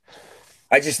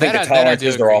 I just think That the I do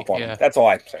tolerances are agree, off on yeah. them. That's all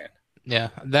I'm saying. Yeah,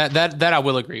 that I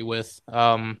will agree with.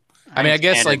 I mean, I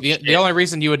guess Standard like the shit. only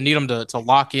reason you would need them to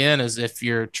lock in is if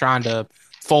you're trying to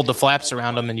fold the flaps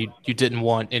around them and you didn't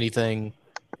want anything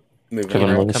Moving Coming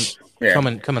around. loose. Yeah.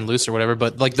 coming loose or whatever.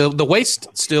 But like the waist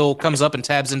still comes up and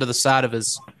tabs into the side of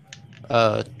his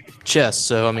chest.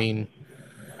 So I mean,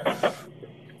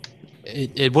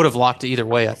 it would have locked either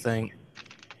way, I think.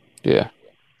 Yeah.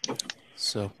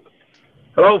 So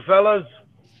Hello, fellas.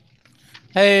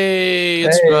 hey,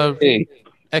 it's Hey.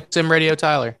 XM Radio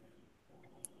Tyler.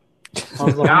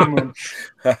 How's the Yeah. honeymoon?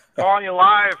 Calling you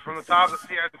live from the top of the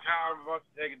CN Tower. I'm about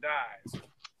to take a dive.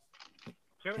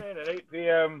 Tune in at 8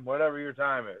 p.m., whatever your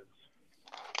time is.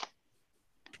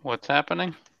 What's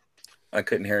happening? I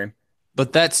couldn't hear him.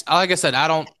 But that's like I said. I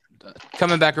don't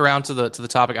coming back around to the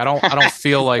topic. I don't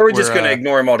feel like we're just going to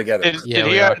ignore him altogether. Yeah,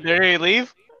 we are. Did he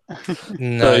leave?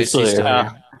 No, he's he's still there.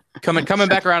 here. Coming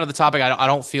back around to the topic. I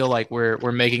don't feel like we're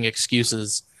making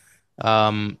excuses.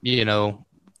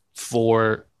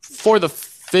 For the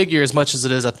figure as much as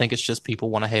it is. I think it's just people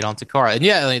want to hate on Takara, and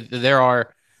yeah, I mean, there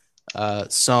are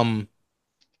some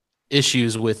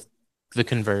issues with the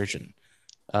conversion,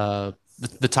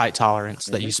 the tight tolerance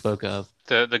that you spoke of.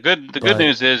 The good But-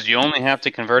 news is you only have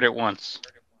to convert it once.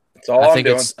 That's all I I'm think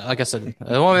doing. it's like I said.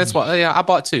 Well, that's why. Yeah, I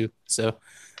bought two. So,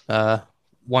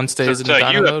 one So, stays in so the you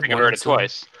dyno have mode. to one convert it is in-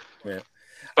 twice.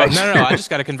 Oh, no. I just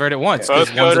got to convert it once because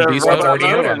Both go one's to in beast mode, robot one's in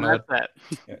mode, robot and mode. that's that.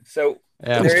 Yeah. So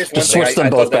Yeah. there is one Just thing switch I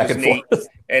them thought both that back was and neat, forth.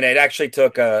 and it actually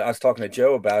took. I was talking to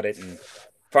Joe about it and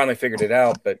finally figured it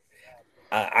out. But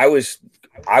I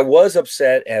was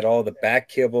upset at all the back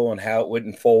kibble and how it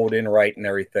wouldn't fold in right and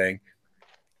everything.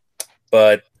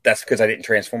 But that's because I didn't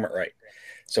transform it right.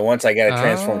 So once I got it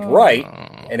transformed right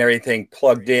and everything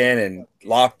plugged in and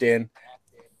locked in,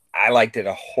 I liked it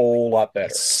a whole lot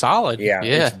better. Solid. Yeah,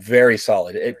 Yeah. it's very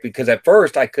solid. Because at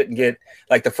first I couldn't get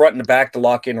like the front and the back to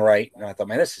lock in right, and I thought,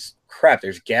 man, this is crap.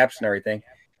 There's gaps and everything,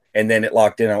 and then it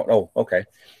locked in. I went, oh, okay.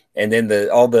 And then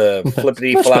all the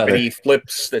flippity Much floppity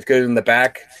flips that go in the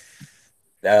back,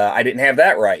 I didn't have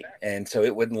that right, and so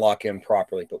it wouldn't lock in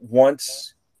properly. But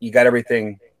once you got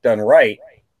everything done right,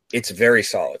 it's very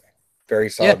solid,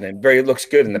 and looks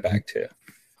good in the back too.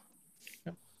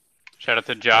 Shout out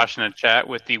to Josh in the chat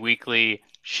with the weekly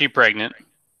She Pregnant.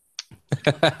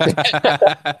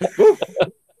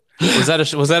 Was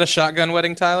that a shotgun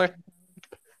wedding, Tyler?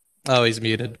 Oh, he's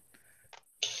muted.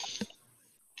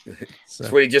 So,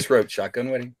 That's what he just wrote. Shotgun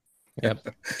wedding. yep,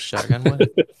 shotgun wedding.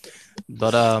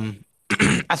 But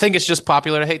I think it's just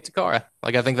popular to hate Takara.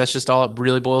 Like I think that's just all it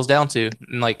really boils down to.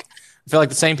 And like I feel like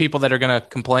the same people that are gonna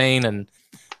complain and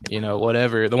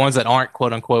whatever, the ones that aren't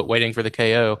quote unquote waiting for the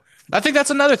KO. I think that's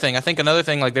another thing. I think another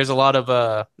thing, like there's a lot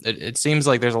of it seems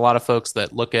like there's a lot of folks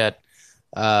that look at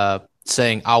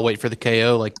saying I'll wait for the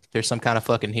KO like there's some kind of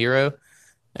fucking hero,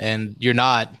 and you're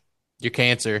not. You're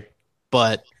cancer,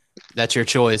 but that's your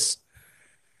choice.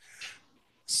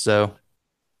 So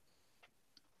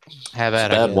have at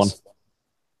it. Bad one.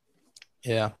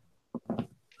 Yeah. I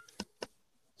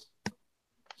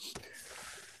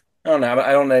don't know.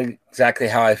 I don't know exactly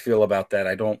how I feel about that.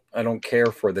 I don't care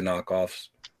for the knockoffs.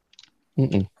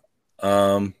 Mm-mm.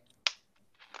 I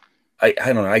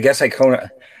don't know. I guess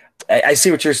I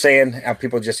see what you're saying. How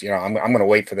people just I'm going to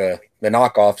wait for the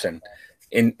knockoffs and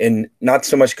in not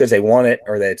so much because they want it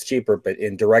or that it's cheaper, but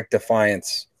in direct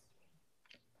defiance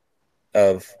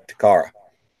of Takara.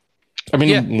 I mean,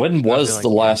 Yeah. when was I feel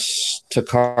the like- last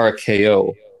Takara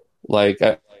KO? Like,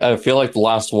 I feel like the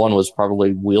last one was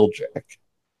probably Wheeljack.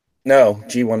 No,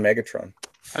 G1 Megatron.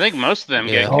 I think most of them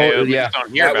Yeah. get KO'd. Oh, We yeah. just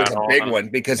don't hear That about was a all big of them. one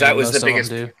because Yeah, that was most the of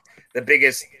them do.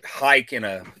 biggest hike in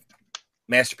a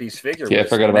masterpiece figure. Yeah, I was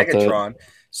forgot about that. Megatron.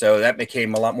 So that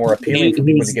became a lot more appealing for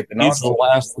people to get the He's the knockoff.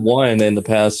 last one in the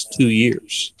past 2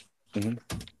 years. Well,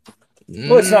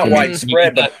 it's not Mm,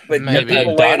 widespread, but maybe.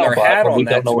 people laying their Dinobot, hat but on we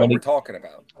that's don't know what any- we're talking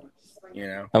about.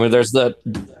 I mean, there's that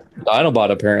Dinobot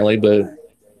apparently, but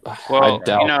Well, I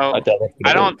doubt.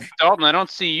 Dalton, I don't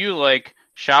see you like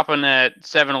shopping at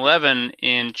 7-Eleven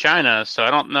in China, so I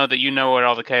don't know that you know what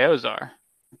all the KOs are.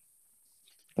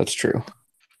 That's true.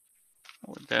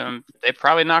 They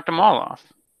probably knocked them all off.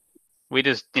 We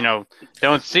just,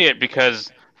 don't see it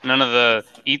because none of the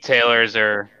e-tailers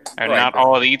are Right. not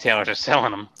all of the e-tailers are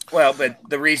selling them. Well, but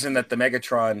the reason that the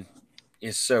Megatron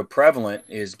is so prevalent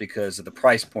is because of the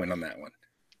price point on that one.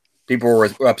 People were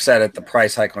upset at the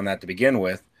price hike on that to begin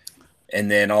with, and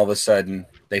then all of a sudden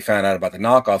they found out about the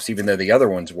knockoffs, even though the other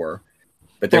ones were.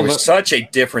 But there was such a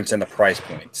difference in the price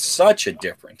point, such a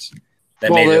difference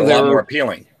that made it a lot more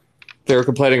appealing. They were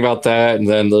complaining about that, and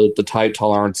then the tight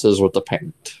tolerances with the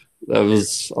paint. That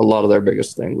was a lot of their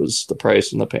biggest thing was the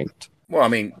price and the paint. Well, I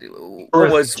mean,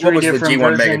 what was the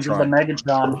G1 Megatron? The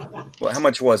Megatron. Well, how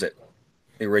much was it?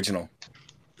 The original.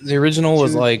 The original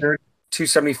was like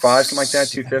 $275, something like that.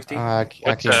 $250. I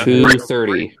can't.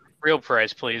 $230. Real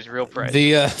price, please. Real price.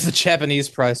 The Japanese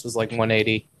price was like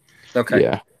 $180. Okay.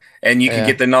 Yeah. And you can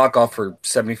get the knockoff for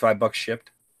 $75 shipped.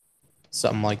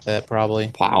 Something like that,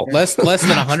 probably. Wow. Less than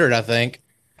 100, I think.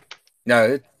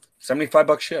 No,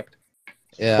 $75 shipped.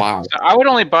 Yeah. Wow. I would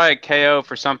only buy a KO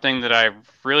for something that I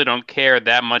really don't care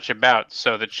that much about.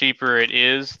 So the cheaper it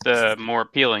is, the more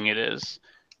appealing it is.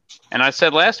 And I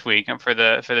said last week for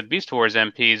the Beast Wars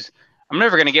MPs, I'm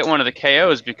never going to get one of the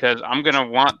KOs because I'm going to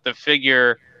want the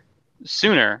figure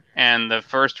sooner. And the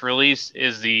first release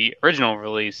is the original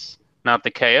release, not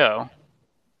the KO.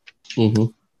 Mm-hmm.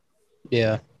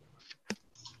 Yeah.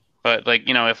 But, like,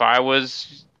 you know, if I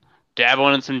was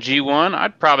dabbling in some G1,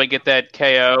 I'd probably get that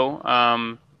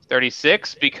KO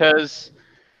 36 because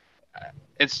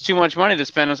it's too much money to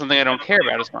spend on something I don't care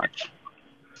about as much.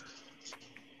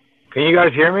 Can you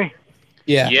guys hear me?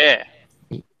 Yeah. Yeah.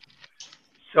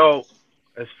 So,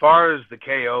 as far as the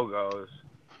KO goes,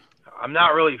 I'm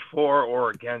not really for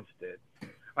or against it.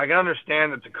 I can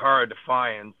understand the Takara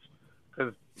Defiance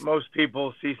because most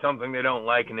people see something they don't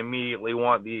like and immediately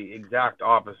want the exact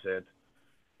opposite.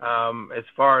 As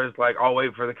far as, like, I'll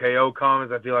wait for the KO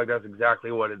comments, I feel like that's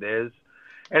exactly what it is.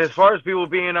 And as far as people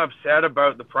being upset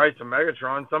about the price of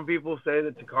Megatron, some people say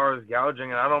that Takara is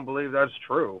gouging, and I don't believe that's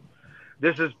true.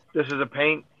 This is a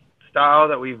paint style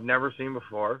that we've never seen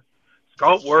before.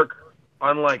 Sculpt work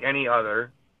unlike any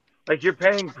other. Like, you're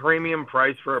paying premium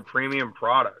price for a premium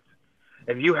product.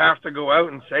 If you have to go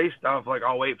out and say stuff like,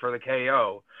 I'll wait for the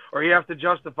KO, or you have to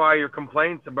justify your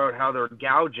complaints about how they're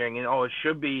gouging and, oh, it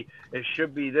should be this,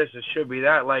 it should be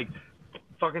that, like,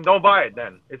 fucking don't buy it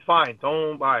then. It's fine.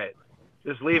 Don't buy it.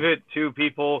 Just leave it to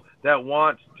people that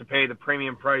want to pay the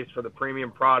premium price for the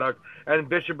premium product and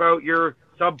bitch about your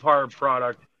subpar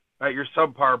product at your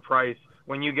subpar price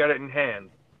when you get it in hand.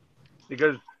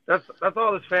 Because that's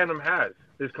all this fandom has,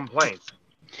 is complaints.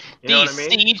 You know what I mean?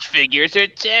 These Siege figures are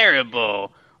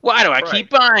terrible. Why do I keep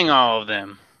buying all of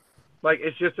them? Like,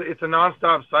 it's a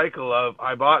nonstop cycle of,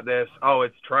 I bought this, oh,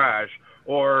 it's trash.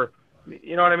 Or,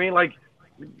 you know what I mean? Like,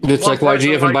 it's like, why'd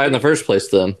you even buy it in the first place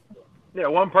then? Yeah,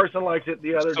 one person likes it,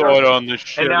 the other Throw it doesn't. on the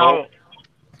shit.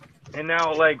 And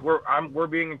now, like, we're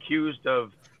being accused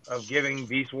of giving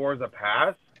Beast Wars a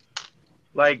pass.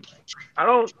 Like, I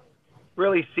don't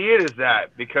really see it as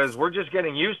that because we're just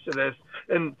getting used to this.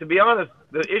 And to be honest,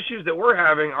 the issues that we're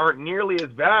having aren't nearly as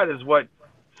bad as what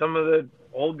some of the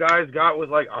old guys got with,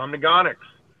 like, Omnigonics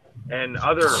and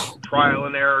other trial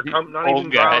and error, not even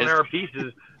trial and error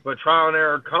pieces, but trial and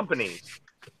error companies.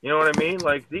 You know what I mean?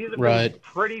 Like, these have been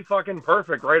pretty fucking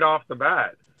perfect right off the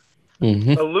bat.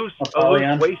 Mm-hmm. A loose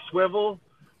waist swivel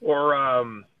or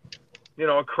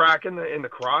a crack in the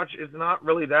crotch is not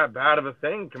really that bad of a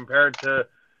thing compared to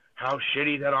how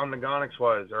shitty that Omnigonics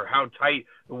was or how tight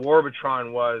the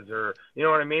Warbitron was, or, you know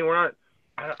what I mean?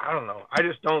 I don't know. I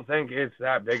just don't think it's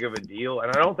that big of a deal,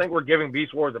 and I don't think we're giving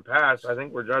Beast Wars a pass. I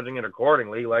think we're judging it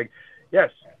accordingly. Like, yes,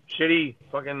 shitty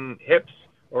fucking hips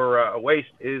or a waist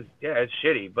is, it's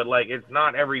shitty, but, like, it's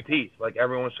not every piece like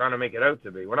everyone's trying to make it out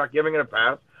to be. We're not giving it a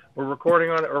pass. We're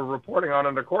recording on it or reporting on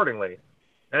it accordingly.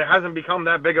 And it hasn't become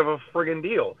that big of a friggin'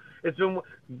 deal. It's been,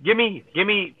 give me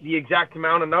the exact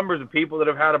amount of numbers of people that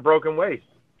have had a broken waist.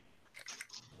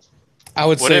 I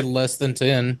would say less than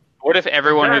 10. What if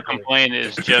everyone who complained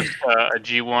is just a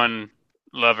G1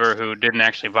 lover who didn't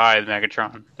actually buy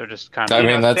Megatron? They're just kind of. I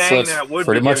mean, that's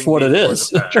pretty much what it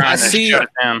is. I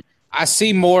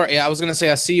see more. Yeah, I was gonna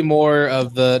say I see more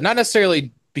of the, not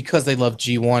necessarily because they love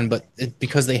G1, but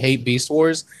because they hate Beast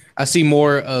Wars. I see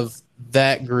more of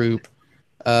that group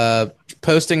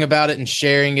posting about it and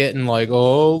sharing it and like,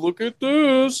 oh, look at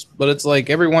this. But it's like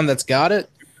everyone that's got it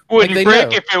wouldn't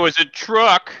break if it was a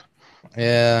truck.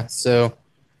 Yeah, so.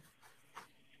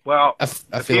 Well, I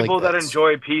feel people like that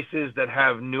enjoy pieces that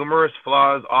have numerous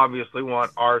flaws obviously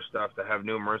want our stuff to have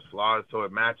numerous flaws so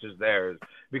it matches theirs.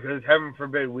 Because heaven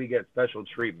forbid we get special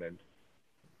treatment.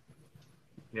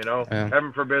 You know? Yeah.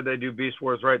 Heaven forbid they do Beast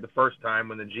Wars right the first time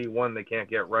when the G1 they can't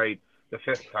get right the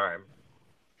fifth time.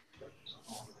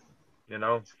 You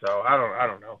know? So I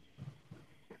don't know.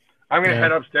 I'm going to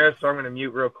head upstairs, so I'm going to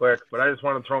mute real quick. But I just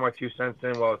want to throw my 2 cents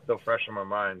in while it's still fresh in my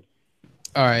mind.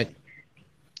 All right.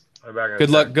 Good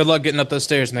luck getting up those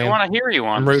stairs, man. I want to hear you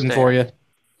on. I'm rooting for you.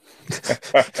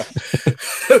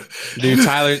 Dude,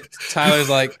 Tyler's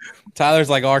like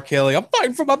R. Kelly. I'm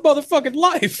fighting for my motherfucking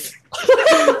life.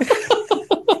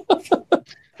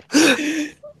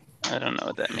 I don't know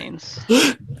what that means.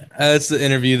 That's the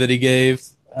interview that he gave.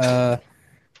 Y'all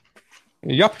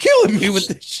killing me with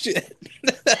this shit.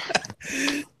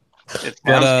 It's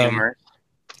humor.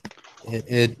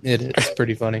 It is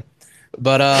pretty funny,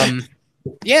 but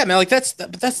yeah, man, like that's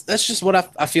just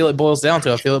what I feel it boils down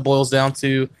to. I feel it boils down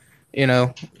to,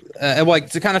 like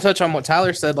to kind of touch on what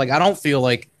Tyler said. Like I don't feel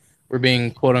like we're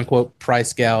being quote unquote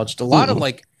price gouged. A lot of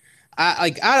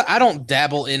I don't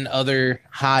dabble in other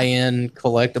high end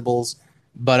collectibles,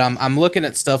 but I'm looking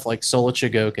at stuff like Soul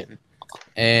Chogokin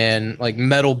and like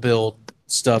Metal Build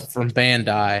stuff from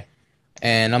Bandai.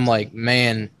 And I'm like,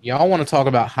 man, y'all want to talk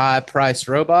about high-priced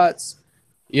robots?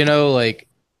 Like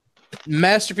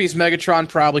Masterpiece Megatron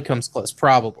probably comes close,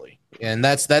 probably, and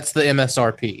that's the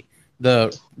MSRP.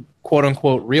 The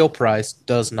quote-unquote real price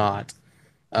does not.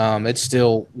 It's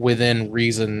still within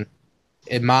reason,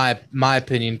 in my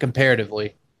opinion,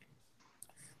 comparatively.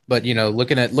 But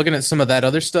looking at some of that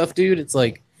other stuff, dude, it's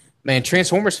like, man,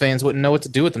 Transformers fans wouldn't know what to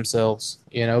do with themselves,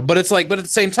 But it's like, but at the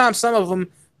same time, some of them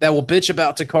that will bitch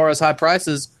about Takara's high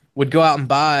prices would go out and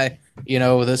buy,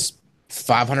 this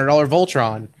 $500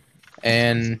 Voltron.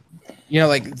 And,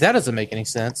 like, that doesn't make any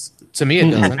sense. To me, it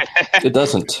doesn't. It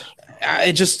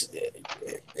doesn't.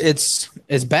 It's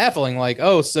baffling. Like,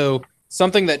 oh, so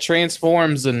something that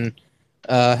transforms and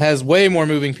has way more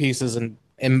moving pieces and,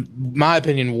 in my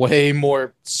opinion, way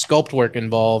more sculpt work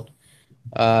involved,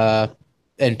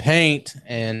 and paint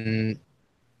and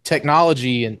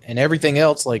technology and everything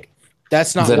else, like,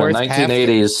 that's not worth a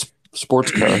 1980s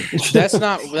sports car.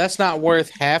 That's not worth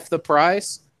half the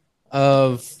price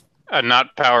of a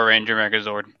not Power Ranger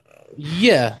Megazord.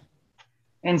 Yeah.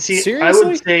 And see,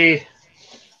 seriously?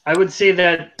 I would say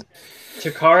that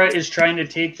Takara is trying to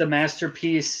take the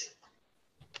masterpiece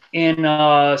in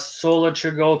Solar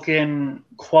Chogokin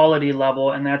quality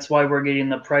level, and that's why we're getting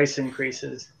the price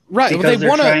increases. Right, because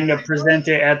they're trying to present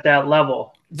it at that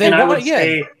level. I would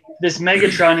say this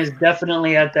Megatron is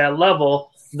definitely at that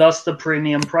level, thus the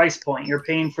premium price point. You're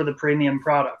paying for the premium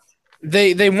product.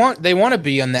 They want to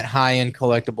be on that high end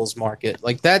collectibles market.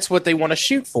 Like that's what they want to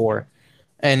shoot for,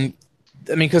 and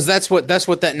I mean because that's what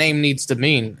that name needs to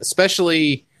mean,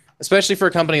 especially for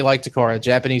a company like Takara, a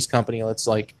Japanese company. It's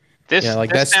like this.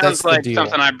 This sounds like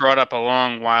something I brought up a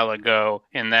long while ago.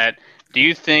 In that, do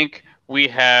you think we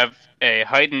have a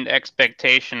heightened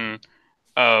expectation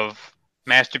of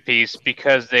Masterpiece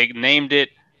because they named it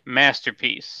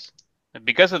Masterpiece?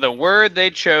 Because of the word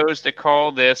they chose to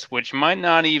call this, which might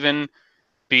not even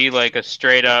be like a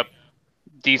straight up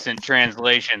decent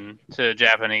translation to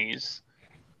Japanese.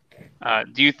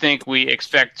 Do you think we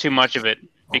expect too much of it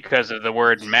because of the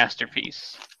word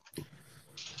masterpiece?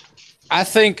 I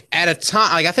think at a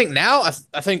time, like I think now,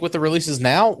 I think with the releases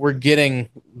now, we're getting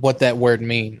what that word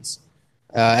means.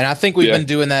 And I think we've been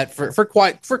doing that for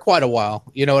quite a while.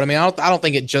 You know what I mean? I don't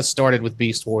think it just started with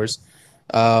Beast Wars.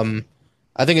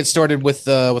 I think it started with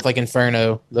like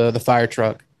Inferno, the fire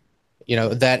truck. You know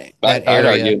that area. I'd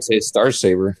argue and say Star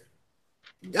Saber.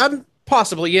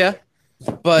 Possibly, yeah.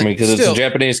 But I mean, because it's a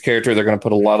Japanese character, they're going to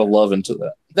put a lot of love into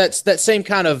that. That's that same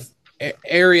kind of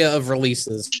area of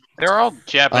releases. They're all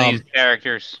Japanese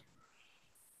characters.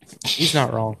 He's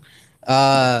not wrong.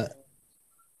 But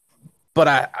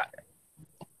I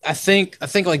think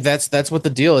like that's what the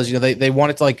deal is. You know, they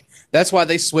want it to like that's why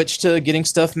they switched to getting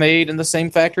stuff made in the same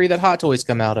factory that Hot Toys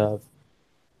come out of.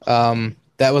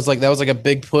 That was like a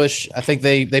big push. I think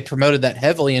they promoted that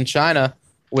heavily in China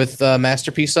with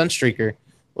Masterpiece Sunstreaker.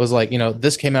 Was like, you know,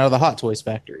 this came out of the Hot Toys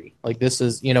factory. Like this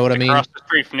is, you know what I mean? Across the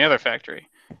street from the other factory.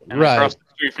 And right. Across the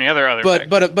street from the other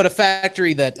factory. But a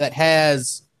factory that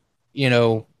has, you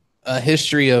know, a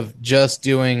history of just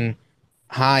doing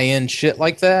high end shit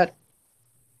like that.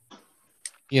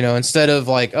 You know, instead of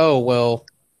like, oh well,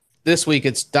 this week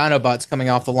it's Dinobots coming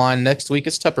off the line, next week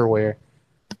it's Tupperware.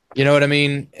 You know what I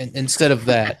mean? Instead of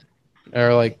that.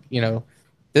 Or like, you know,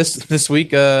 this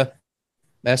week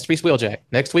Masterpiece Wheeljack.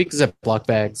 Next week Ziploc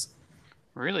bags.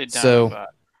 Really Dinobot. So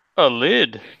a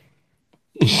lid.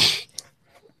 You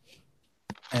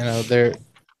know, they're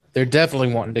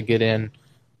definitely wanting to get in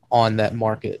on that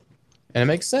market. And it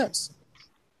makes sense.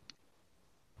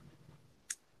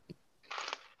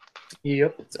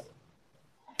 Yep. So,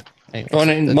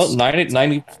 anyways, well,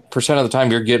 90% of the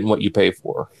time you're getting what you pay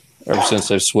for ever since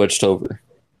they've switched over.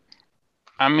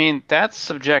 I mean, that's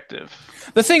subjective.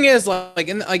 The thing is,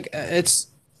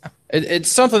 it's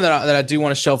something that I do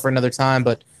want to shelve for another time,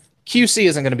 but QC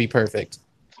isn't going to be perfect.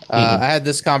 I had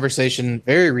this conversation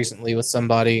very recently with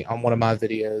somebody on one of my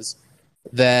videos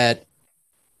that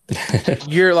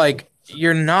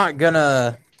you're not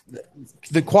gonna.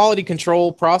 The quality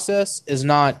control process is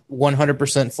not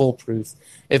 100% foolproof.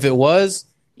 If it was,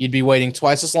 you'd be waiting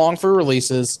twice as long for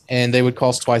releases, and they would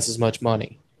cost twice as much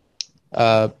money.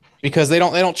 Because they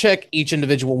don't check each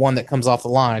individual one that comes off the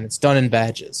line. It's done in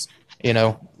batches.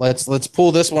 Let's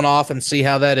pull this one off and see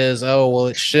how that is. Oh well,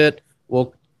 it's shit.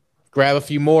 We'll grab a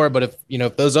few more, but if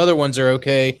those other ones are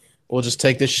okay, we'll just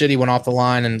take this shitty one off the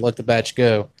line and let the batch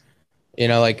go.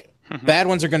 Bad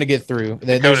ones are going to get through.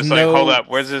 Dakota's like, hold up,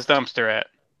 where's this dumpster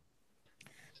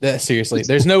at? Seriously,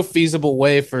 there's no feasible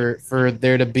way for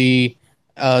there to be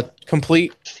a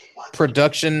complete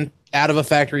production out of a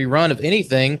factory run of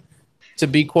anything to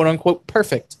be quote unquote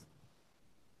perfect.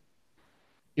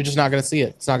 You're just not going to see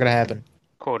it. It's not going to happen.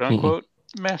 Quote unquote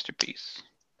masterpiece.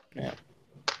 Yeah.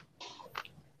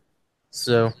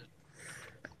 So,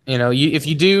 if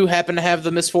you do happen to have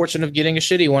the misfortune of getting a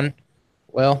shitty one,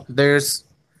 well, there's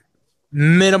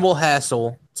minimal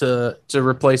hassle to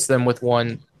replace them with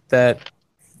one that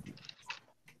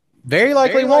very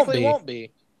likely won't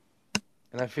be.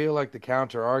 And I feel like the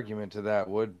counter argument to that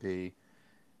would be,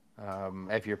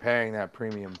 if you're paying that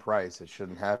premium price, it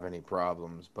shouldn't have any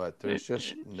problems. But there's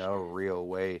just no real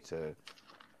way to.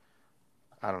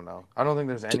 I don't know. I don't think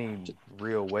there's any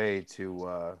real way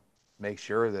to make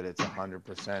sure that it's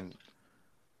 100%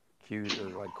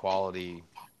 quality.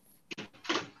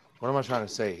 What am I trying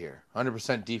to say here?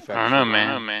 100% defect. I don't know,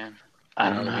 man. I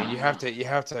don't know. I mean, you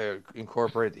have to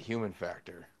incorporate the human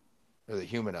factor or the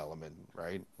human element,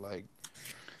 right? Like,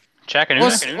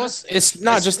 it's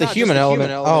not just the human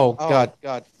element. Oh God,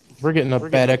 we're getting a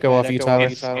bad echo off you,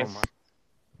 Tyler.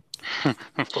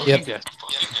 Yep.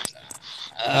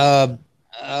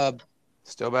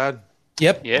 Still bad?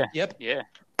 Yep. Yeah.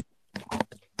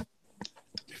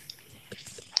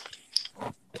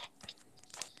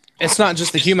 It's not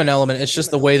just the human element. It's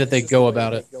just the way that they go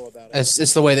about it.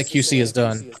 It's the way that QC is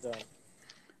done.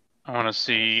 I want to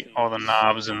see all the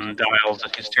knobs and dials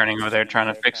that he's turning over there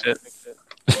trying to fix it.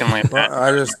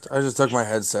 I just took my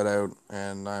headset out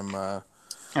and I'm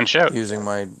using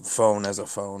my phone as a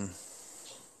phone.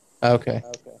 Okay.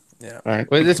 Yeah. All right.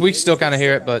 Well, we still kind of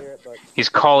hear it, but he's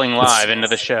calling live into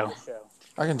the show.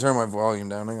 I can turn my volume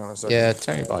down. Hang on a second. Yeah,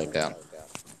 turn your volume down.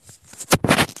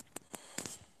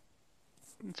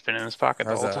 It's been in his pocket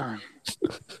the whole time.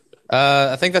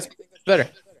 I think that's better.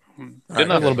 Good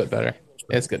enough. A little bit better.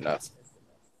 It's good enough.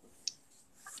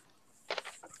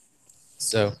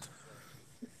 So,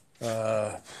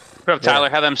 Tyler,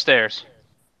 how them stairs?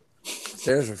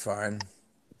 Stairs are fine.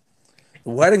 The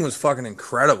wedding was fucking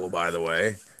incredible, by the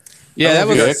way. Yeah, that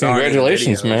was good.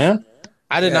 Congratulations, man.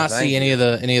 I did not see any of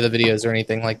the videos or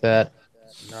anything like that.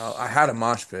 No, I had a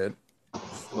mosh pit.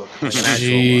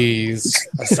 Jeez.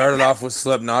 I started off with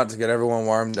Slipknot to get everyone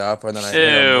warmed up, and then I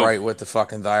hit them right with the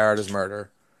fucking Thy Art Is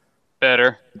Murder.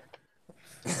 Better.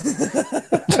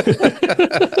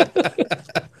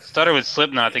 Started with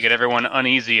Slipknot to get everyone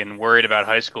uneasy and worried about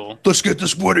high school. Let's get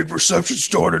this wedding reception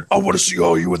started. I want to see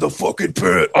all you in the fucking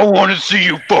pit. I want to see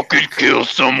you fucking kill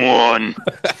someone.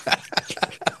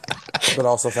 But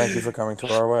also, thank you for coming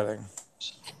to our wedding.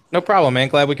 No problem, man.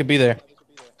 Glad we could be there.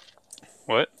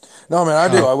 What? No, man, I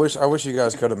do. I wish you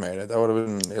guys could have made it. That would have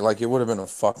been it would have been a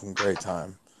fucking great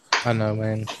time. I know,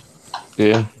 man.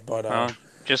 Yeah. But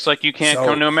just like you can't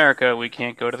come to America, we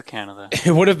can't go to the Canada.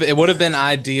 It would have been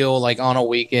ideal, like on a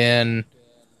weekend,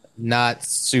 not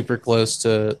super close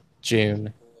to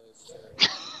June.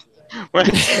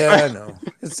 Yeah, I know.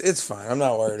 It's fine. I'm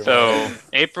not worried about it. So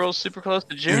April's super close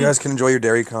to June. You guys can enjoy your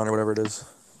Dairy Con or whatever it is.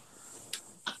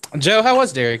 Joe, how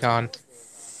was Dairy Con?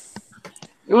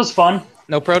 It was fun.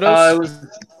 No protos? It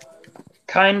was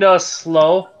kind of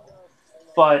slow,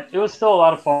 but it was still a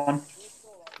lot of fun.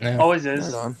 Yeah. Always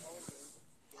is. Right on.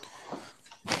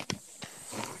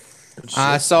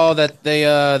 I saw that they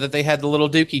had the little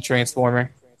Dookie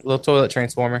transformer, little toilet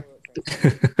transformer.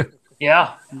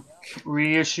 Yeah,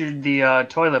 reissued the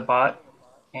toilet bot,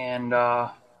 and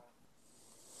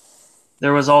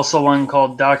there was also one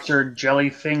called Dr.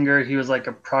 Jellyfinger. He was like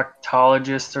a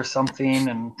proctologist or something,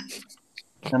 and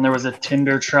then there was a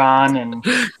Tindertron and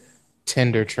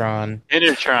Tindertron.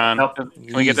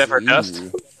 Can we get that for dust?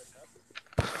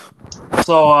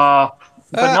 So,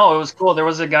 but no, it was cool. There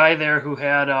was a guy there who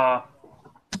had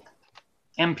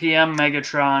MPM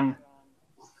Megatron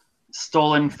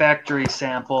stolen factory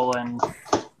sample, and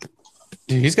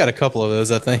dude, he's got a couple of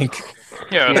those, I think.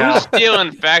 Yeah, who's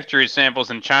stealing factory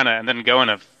samples in China and then going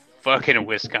to fucking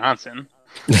Wisconsin?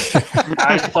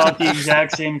 I thought the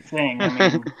exact same thing. I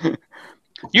mean,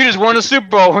 You just won a Super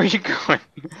Bowl. Where you going?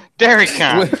 Dairy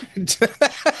Con.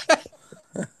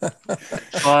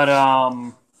 But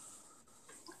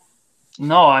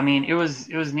no, I mean it was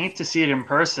neat to see it in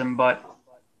person, but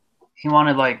he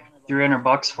wanted like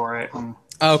 $300 for it. And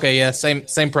Okay, yeah,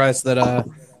 same price that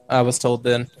I was told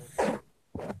then.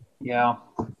 yeah,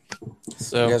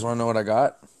 So You guys want to know what I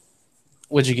got?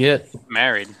 what'd you get?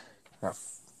 Married.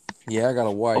 Yeah, I got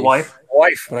a wife. a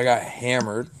wife. But I got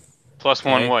hammered. Plus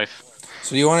one Okay. wife.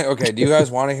 So do you want to? Okay, do you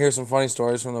guys want to hear some funny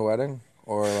stories from the wedding,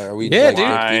 or like, are we? Yeah, like, dude.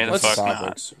 deep Why into the some fuck not?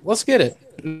 topics? Let's get it.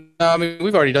 No, I mean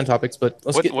we've already done topics, but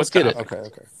let's What get it. topic?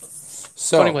 Okay.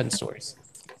 So Funny wedding stories.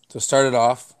 to start it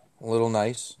off, a little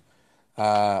nice.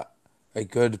 A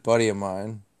good buddy of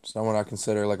mine, someone I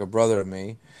consider like a brother to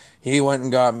me, he went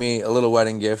and got me a little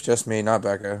wedding gift. Just me, not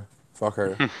Becca. Fuck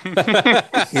her.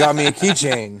 He got me a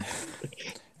keychain.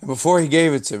 And before he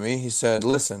gave it to me, he said,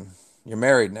 "Listen, you're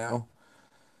married now.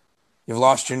 You've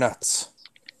lost your nuts."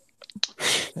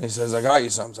 And he says, "I got you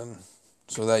something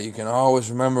so that you can always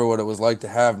remember what it was like to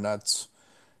have nuts."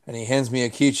 And he hands me a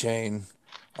keychain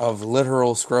of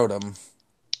literal scrotum.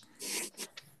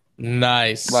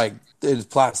 Nice. Like, it's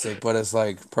plastic, but it's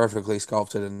like perfectly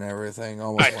sculpted and everything.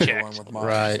 Almost I like the checked. one with mine.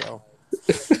 Right. So.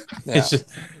 Yeah. It's just,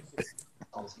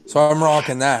 So I'm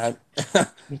rocking that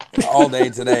all day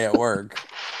today at work.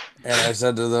 And I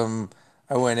said to them,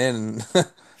 I went in,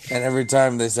 and every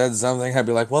time they said something, I'd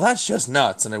be like, "Well, that's just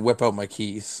nuts," and I'd whip out my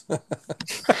keys. That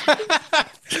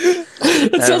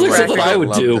sounds like something I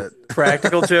would do.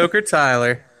 practical joker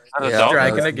Tyler. That's Yeah, adult.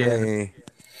 Striking that's again. me.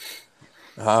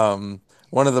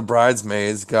 One of the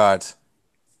bridesmaids got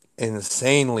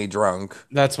insanely drunk.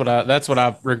 That's what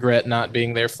I regret not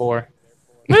being there for.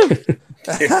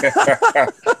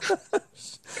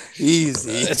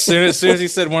 Easy. As soon as he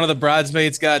said one of the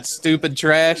bridesmaids got stupid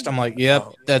trashed, I'm like, yep,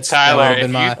 that's Tyler, that if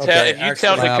would've you, been tell, my if you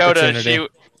tell my Dakota opportunity.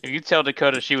 if you tell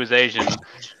Dakota she was Asian,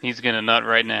 he's gonna nut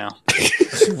right now.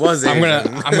 She was I'm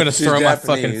Asian. gonna She's throw my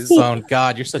fucking Japanese. phone.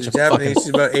 God, you're such She's a Japanese. fucking She's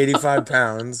about 85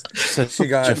 pounds. She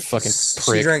got a fucking She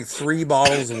prick. drank 3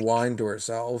 bottles of wine to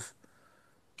herself.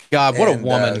 God, what a And,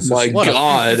 woman! so My she- What a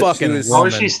God. fucking She was- How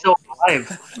woman! is she still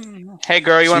alive? Hey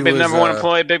girl, you want to be She the was, number one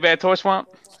employee at Big Bad Toy Swamp?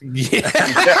 Yeah.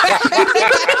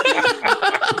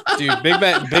 Dude, Big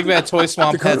Bad Toy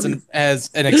Swamp has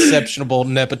an exceptional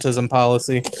nepotism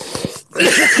policy.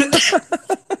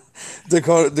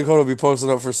 Dakota will be posting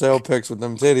up for sale pics with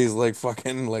them titties like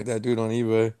fucking like that dude on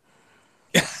eBay.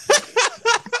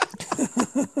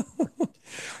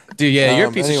 Dude, yeah, you're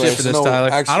a piece Anyway, of shit for so this, no,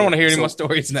 Tyler. I actually, don't want to hear any so- more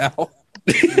stories now.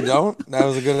 You don't? That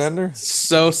was a good ender?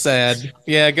 So sad.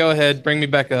 Yeah, go ahead. Bring me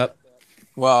back up.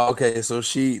 Well, okay, so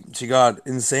she got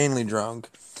insanely drunk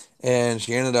and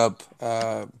she ended up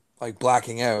like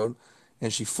blacking out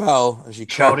and she fell and she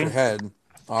cracked her Shouting? head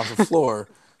off the floor.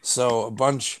 So a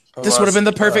bunch of This would have us, been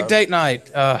the perfect date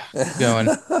night. Going.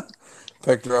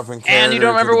 picked her up and carried And you her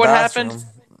don't to remember the what bathroom.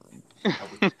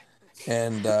 happened?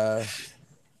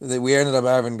 And we ended up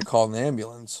having to call an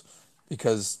ambulance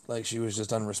because like she was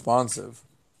just unresponsive.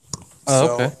 Oh,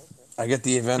 So okay. I get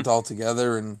the event all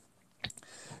together and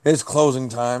it's closing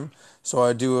time. So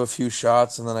I do a few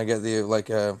shots and then I get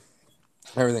the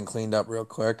everything cleaned up real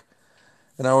quick.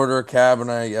 And I order a cab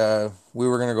and we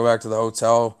were gonna go back to the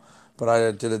hotel, but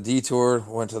I did a detour,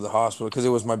 went to the hospital because it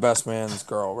was my best man's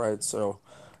girl, right? So,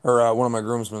 or one of my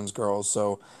groomsmen's girls.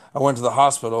 So I went to the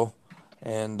hospital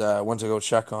and went to go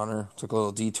check on her. Took a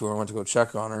little detour, went to go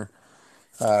check on her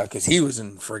because he was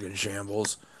in friggin'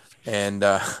 shambles. And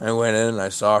I went in and I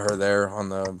saw her there on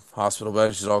the hospital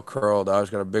bed. She's all curled up. She's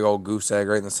got a big old goose egg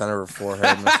right in the center of her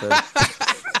forehead. And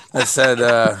I said,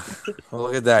 well,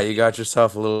 look at that. You got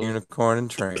yourself a little unicorn in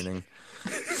training.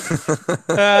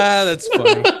 That's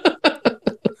funny.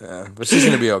 Yeah, but she's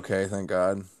going to be okay, thank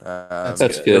God. That's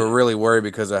They good. were really worried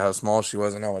because of how small she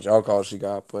was and how much alcohol she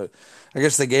got. But I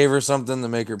guess they gave her something to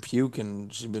make her puke,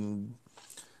 and she'd been...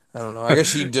 I don't know. I guess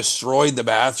she destroyed the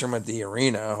bathroom at the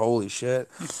arena. Holy shit.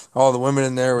 All the women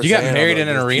in there were You got saying married how in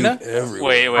an there's arena? puke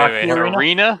everywhere. Wait,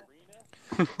 arena?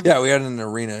 Yeah, we had an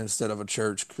arena instead of a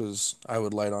church because I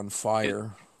would light on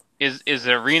fire. Is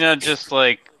arena just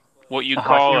like what you A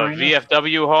call a hockey arena?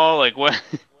 VFW hall? Like what?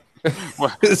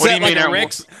 what Is do that you like mean? a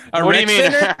rec What do you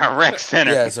mean center? a rec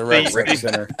center? Yeah, it's a rec They-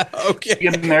 center. Okay.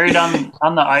 You get married on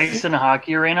the ice in a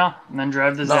hockey arena and then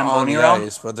drive the Not on Zamboni the around?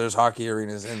 ice, but there's hockey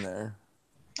arenas in there.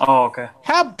 Oh, okay.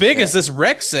 How big is this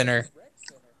rec center?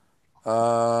 We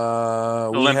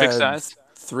Olympic had size?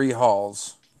 3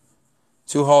 halls.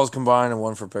 2 halls combined and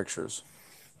 1 for pictures.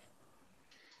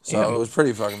 So it was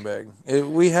pretty fucking big.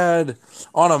 We had,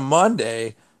 on a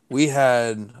Monday, we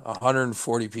had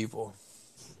 140 people.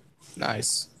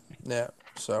 Nice. Yeah,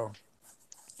 so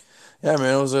Yeah,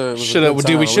 man, it was a Should good have, time. dude.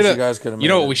 I We wish should you guys could have. have You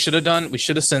know made what it. we should have done? We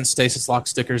should have sent Stasis Lock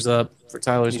stickers up for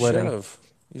Tyler's You wedding. should have.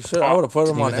 You should. I would have put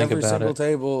them Didn't on even think every about single it.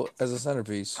 table as a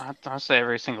centerpiece. I'll say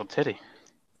every single titty.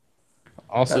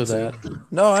 Also That's that.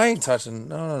 No, I ain't touching.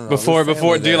 No. Before, There's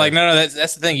family dude, there. like no,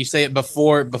 that's the thing. You say it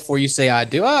before you say I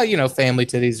do. Oh, you know, family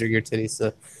titties are your titties.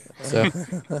 So,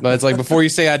 but it's like before you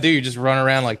say I do, you just run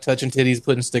around like touching titties,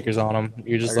 putting stickers on them.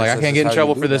 You're just like, I can't get in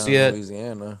trouble for this yet.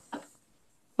 Louisiana.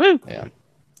 Woo! Yeah.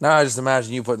 Now I just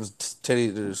imagine you putting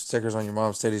stickers on your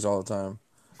mom's titties all the time.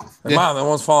 Like, Yeah. Mom, that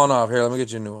one's falling off. Here, let me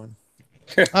get you a new one.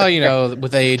 Oh, you know,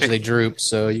 with age they droop,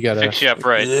 so you gotta Fix you up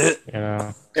right. You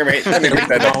know. Here, mate, let me look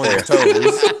that Down up with for you.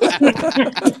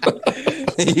 your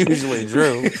toes. They usually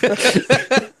droop.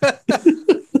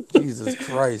 Jesus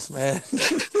Christ, man.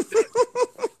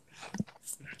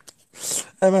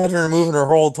 I imagine her moving her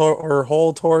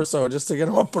whole torso just to get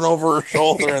him up and over her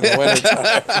shoulder in the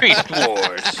wintertime. Beast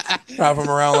Wars. Wrap him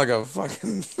around like a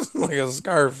fucking like a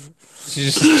scarf. She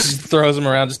just throws them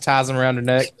around, just ties them around her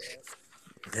neck.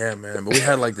 Yeah, man. But we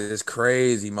had like this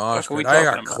crazy mosh What are we pit. I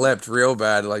got talking about? clipped real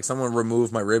bad. Like someone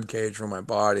removed my rib cage from my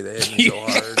body. They hit me so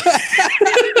hard.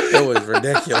 It was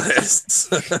ridiculous.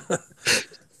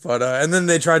 But and then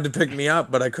they tried to pick me up,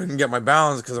 but I couldn't get my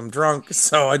balance because I'm drunk.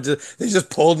 So they just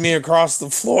pulled me across the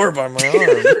floor by my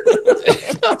arm.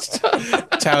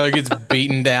 Tyler gets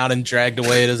beaten down and dragged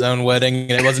away at his own wedding,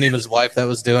 and it wasn't even his wife that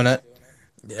was doing it.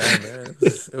 Yeah, man.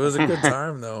 It was a good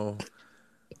time though.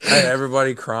 I had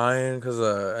everybody crying because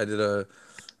I did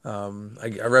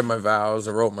I read my vows.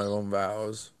 I wrote my own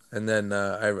vows, and then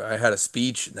I had a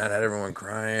speech and that had everyone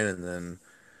crying, and then.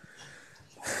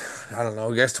 I don't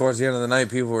know. I guess towards the end of the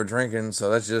night, people were drinking, so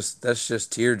that's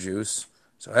just tear juice.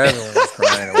 So everyone was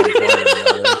crying at one point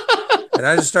or another. And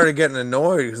I just started getting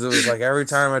annoyed because it was like every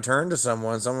time I turned to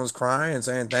someone was crying and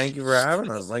saying thank you for having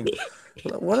us. Like,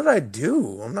 what did I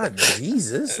do? I'm not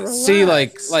Jesus. Relax. See,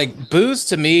 like booze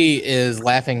to me is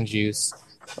laughing juice.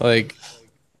 Like,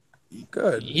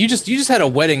 good. You just had a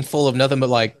wedding full of nothing but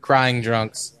like crying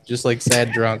drunks, just like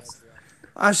sad drunks.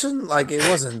 I shouldn't it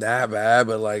wasn't that bad,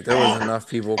 but like there was enough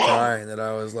people crying that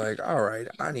I was like, all right,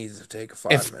 I need to take a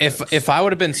 5 minutes. If I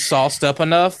would have been sauced up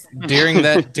enough during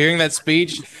that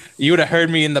speech, you would have heard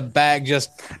me in the back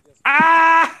just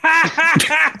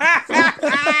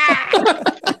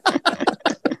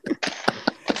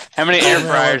How many air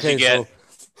fryers Okay, you get?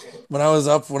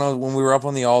 so when we were up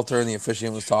on the altar and the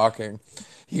officiant was talking,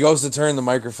 he goes to turn the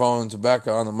microphone to Becca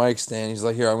on the mic stand. He's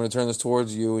like, "Here, I'm going to turn this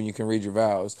towards you, and you can read your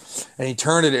vows." And he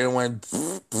turned it and it went.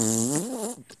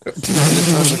 The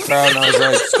crowd, and I was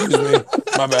like, "Excuse me,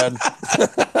 my bad."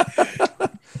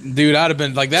 Dude, I'd have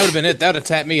been like, that would have been it. That would have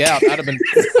tapped me out. I'd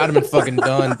have been fucking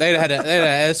done. They'd had to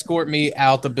escort me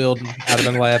out the building. I'd have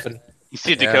been laughing. You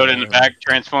see Dakota in the back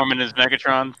transforming his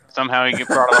Megatron. Somehow he get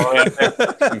brought all the way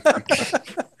up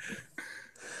there.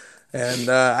 And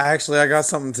I got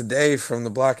something today from the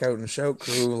Blackout and Shout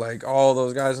crew. Like all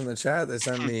those guys in the chat, they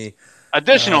sent me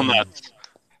additional nuts.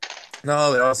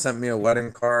 No, they all sent me a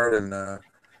wedding card and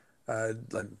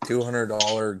like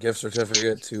 $200 gift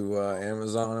certificate to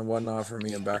Amazon and whatnot for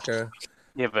me and Becca.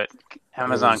 Yeah, but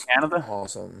Amazon Canada?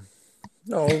 Awesome.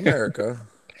 No, America.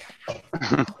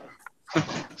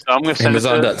 So I'm going to send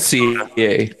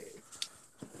Amazon.ca.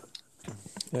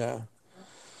 Yeah.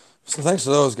 So thanks to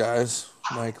those guys,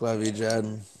 Mike, Levy, Jed,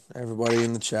 and everybody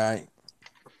in the chat.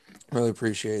 Really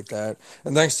appreciate that.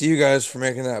 And thanks to you guys for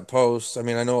making that post. I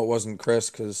mean, I know it wasn't Chris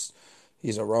because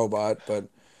he's a robot, but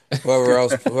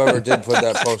whoever did put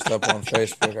that post up on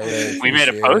Facebook, I really We made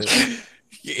a post?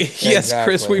 Yes, Exactly.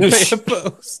 Chris, we made a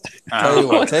post. Tell you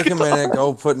what, take a minute,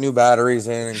 go put new batteries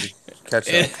in and catch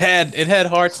up. It had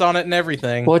hearts on it and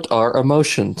everything. What are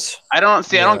emotions? I don't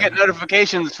get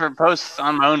notifications for posts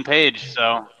on my own page,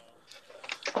 so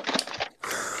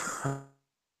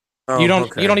You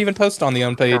don't even post on the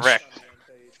own page. correct.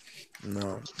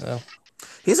 No. Oh.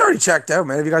 He's already checked out,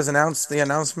 man. Have you guys announced the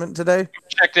announcement today?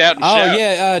 Checked out and Oh shout.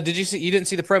 yeah, did you see? You didn't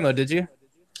see the promo, did you?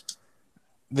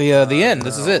 The end.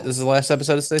 This is it. This is the last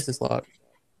episode of Stasis Lock.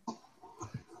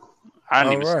 I All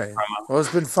didn't even see right. the promo. Well,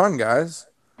 it's been fun, guys.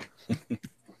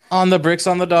 On the Bricks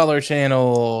on the Dollar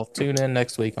channel. Tune in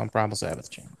next week on Primal Sabbath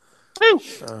channel. Oh,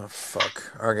 fuck.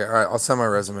 Okay, all right. I'll send my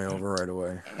resume over right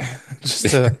away. Just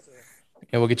to,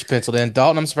 yeah, we'll get you penciled in.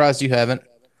 Dalton, I'm surprised you haven't.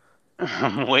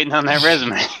 I'm waiting on that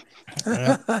resume.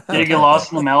 Did you get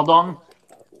lost in the mail, Dalton?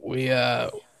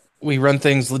 We run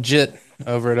things legit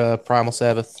over at Primal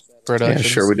Sabbath Productions.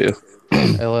 Yeah, sure we do.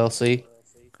 LLC.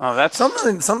 Oh, that's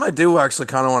Something I do actually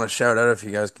kind of want to shout out, if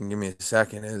you guys can give me a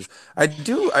second, is I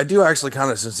do actually kind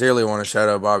of sincerely want to shout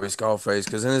out Bobby Skullface,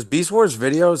 because in his Beast Wars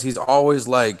videos, he's always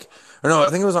like Or no,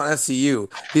 I think it was on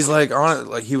SCU. He's like on it,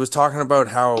 like he was talking about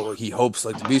how he hopes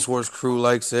like the Beast Wars crew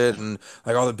likes it and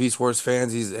like all the Beast Wars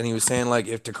fans. And he was saying like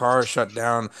if Takara shut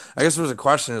down, I guess there was a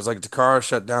question. It was like Takara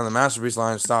shut down the Masterpiece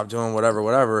line, stopped doing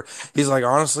whatever. He's like,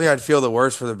 honestly, I'd feel the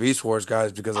worst for the Beast Wars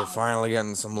guys because they're finally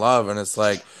getting some love, and it's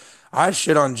like. I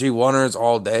shit on G1ers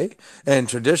all day, and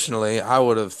traditionally, I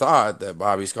would have thought that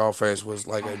Bobby Skullface was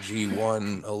like a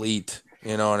G1 elite.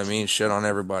 You know what I mean? Shit on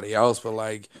everybody else, but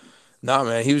like. Nah,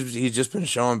 man, he's just been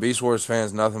showing Beast Wars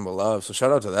fans nothing but love. So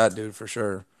shout out to that dude for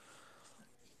sure.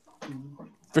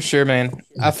 For sure, man.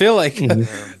 I feel like a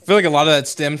lot of that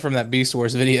stemmed from that Beast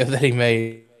Wars video that he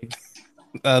made.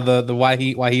 The why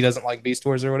he doesn't like Beast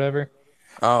Wars or whatever.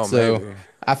 Oh, so maybe.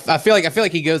 I feel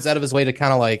like he goes out of his way to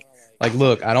kind of like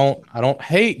look, I don't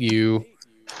hate you.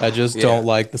 I just don't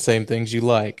like the same things you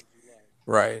like.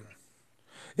 Right.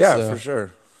 Yeah, So. for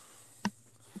sure.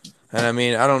 And I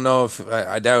mean, I don't know if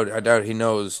I doubt he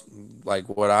knows like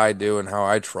what I do and how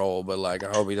I troll, but like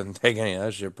I hope he doesn't take any of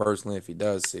that shit personally if he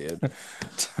does see it.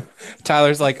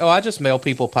 Tyler's like, oh, I just mail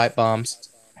people pipe bombs.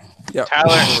 Yeah,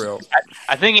 Tyler, for real.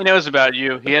 I think he knows about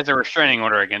you. He has a restraining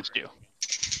order against you.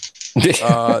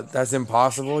 That's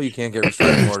impossible. You can't get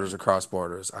restraining orders across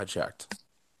borders. I checked.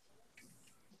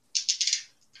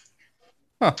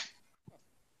 Huh.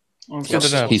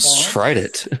 He's tried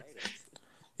it.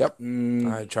 Yep.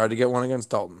 I tried to get one against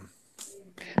Dalton.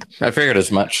 I figured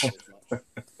as much.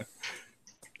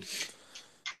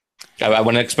 I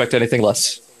wouldn't expect anything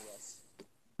less.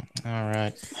 All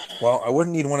right. Well, I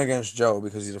wouldn't need one against Joe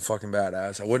because he's a fucking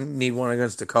badass. I wouldn't need one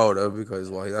against Dakota because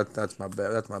that's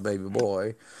my baby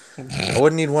boy. I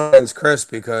wouldn't need one against Chris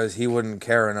because he wouldn't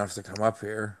care enough to come up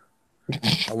here.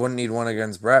 I wouldn't need one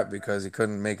against Brett because he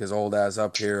couldn't make his old ass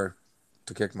up here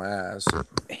to kick my ass.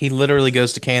 He literally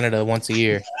goes to Canada once a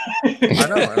year. I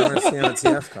know. I don't see him at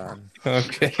TFCon.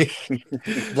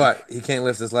 Okay. But he can't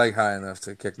lift his leg high enough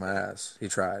to kick my ass. He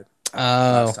tried. Oh.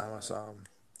 Last time I saw him.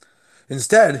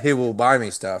 Instead, he will buy me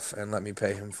stuff and let me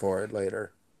pay him for it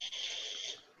later.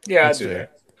 Yeah, I'd do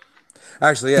that.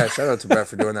 Actually, yeah, shout out to Brett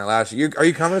for doing that last year. Are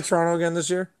you coming to Toronto again this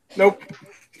year? Nope.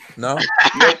 No?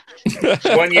 Nope.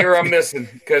 1 year I'm missing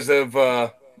because of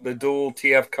the dual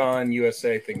TFCon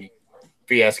USA thingy.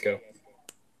 Fiasco.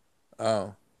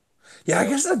 Oh. Yeah, I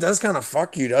guess that does kind of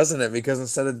fuck you, doesn't it? Because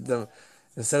instead of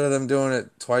them doing it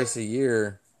twice a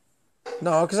year.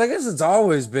 No, because I guess it's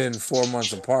always been 4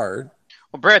 months apart.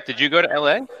 Well, Brett, did you go to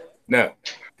LA? No,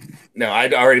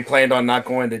 I'd already planned on not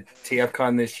going to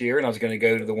TFCon this year, and I was going to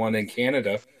go to the one in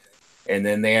Canada. And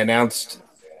then they announced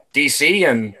DC,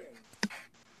 and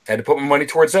had to put my money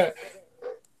towards that.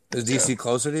 Is DC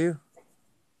closer to you?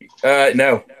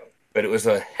 No, but it was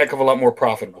a heck of a lot more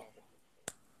profitable.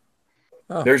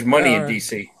 Oh, There's money yeah, in all right.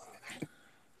 DC.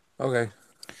 Okay.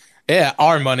 Yeah,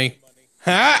 our money.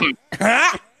 Ha!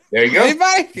 Ha! There you go.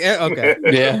 Anybody? Yeah, okay.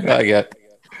 Yeah, I get.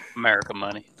 America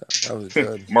money. That was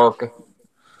good. America.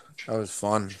 That was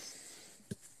fun.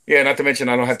 Yeah, not to mention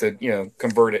I don't have to,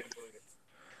 convert it.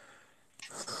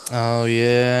 Oh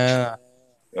yeah.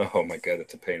 Oh my god,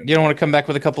 it's a pain. You don't want to come back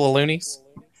with a couple of loonies?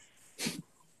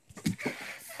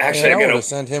 Actually, Man, I I would've got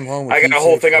sent him home with I got a P6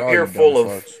 whole thing up for all here you full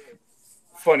dumb of fucks.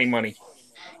 funny money.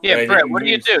 Yeah, that I Brett, didn't what do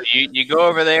you use. do? You go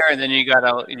over there and then you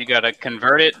gotta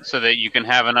convert it so that you can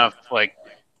have enough like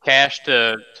cash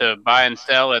to buy and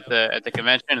sell at the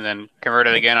convention, and then convert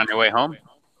it again on your way home.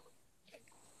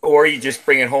 Or you just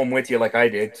bring it home with you like I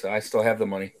did, so I still have the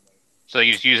money. So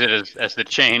you just use it as the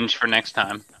change for next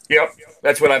time. Yep,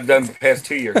 that's what I've done the past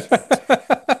 2 years.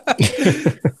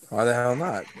 Why the hell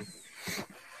not?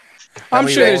 I'm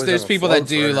mean, sure they there's always have a people float that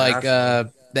do for like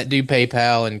international. that do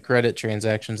PayPal and credit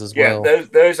transactions as Yeah, well.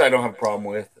 those I don't have a problem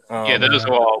with. Yeah, those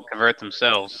will all convert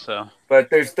themselves. So But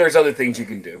there's other things you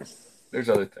can do. There's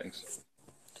other things.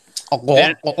 do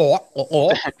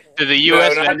the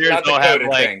U.S. No, vendors not the all have Coda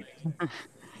like? thing.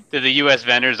 Do the U.S.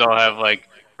 vendors all have like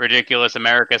ridiculous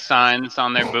America signs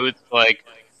on their booths? Like,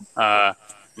 I've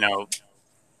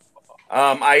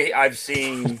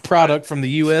seen. Product from the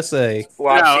USA.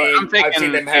 Well, No, I've I'm thinking,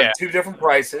 seen them have yeah. two different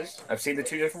prices. I've seen the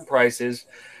two different prices.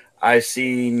 I've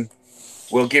seen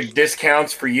we'll give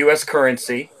discounts for U.S.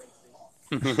 currency.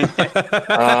 If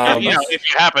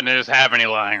you happen to just have any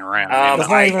lying around. That's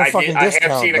not even a fucking I have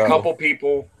discount, seen a though. couple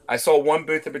people. I saw one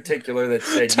booth in particular that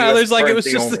said Tyler's US like it was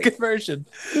currency just only. the conversion.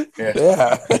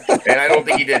 Yeah. And I don't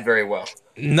think he did very well.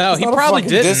 No, It's he not a probably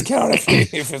fucking didn't. discount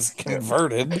if it's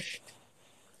converted.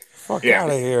 Fuck Yeah. out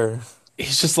of here.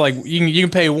 He's just like you can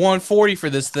pay $140 for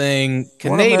this thing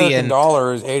 $1 American Canadian.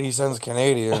 dollar is 80 cents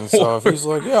Canadian. So if he's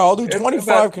like, yeah, I'll do It's 25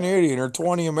 about- Canadian or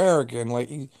 20 American, like,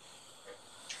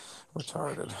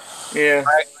 Retarded. Yeah.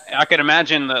 I could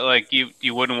imagine that like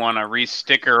you wouldn't want to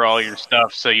re-sticker all your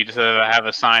stuff, so you just have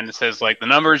a sign that says like the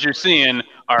numbers you're seeing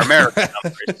are American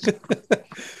numbers.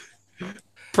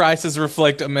 Prices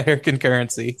reflect American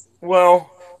currency.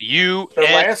 Well, the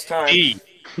last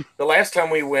time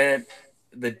we went,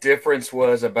 the difference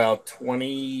was about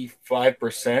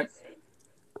 25%,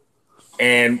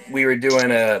 and we were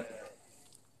doing a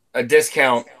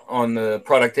discount on the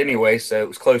product anyway, so it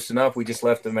was close enough. We just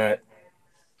left them at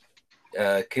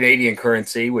Canadian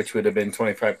currency, which would have been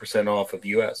 25% off of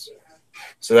US.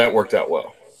 So that worked out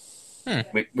well.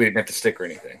 We didn't have to stick or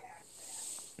anything.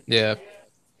 Yeah.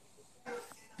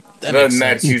 Other than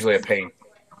that, it's usually a pain.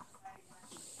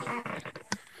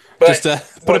 But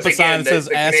just put up a sign that says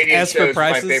ask for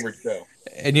prices. My favorite show.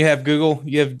 And you have Google.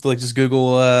 You have like just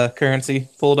Google currency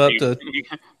pulled up to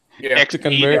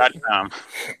convert.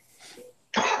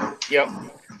 Yep.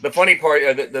 The funny part,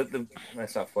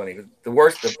 that's not funny. But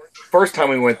the first time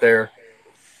we went there,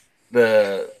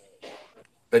 the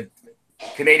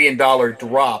Canadian dollar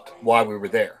dropped while we were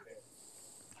there,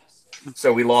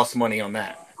 so we lost money on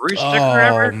that.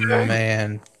 Oh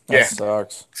man, that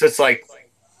sucks. So it's like,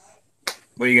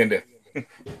 what are you gonna do?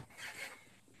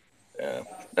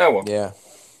 Oh well. Yeah.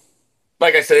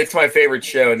 Like I said, it's my favorite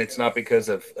show, and it's not because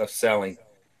of selling.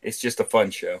 It's just a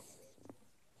fun show.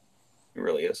 It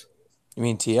really is. You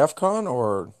mean TFCon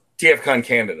or TFCon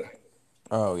Canada?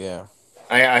 Oh yeah.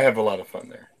 I have a lot of fun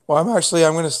there. Well, I'm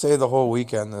going to stay the whole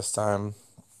weekend this time.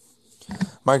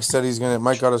 Mike said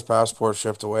Mike got his passport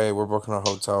shipped away. We're booking a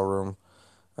hotel room.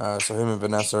 So him and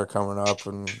Vanessa are coming up,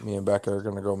 and me and Becca are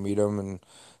going to go meet him and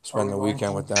spend the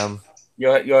weekend with them.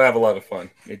 You'll have a lot of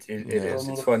fun. It is.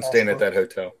 It's fun staying at that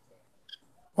hotel.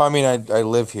 Well, I mean, I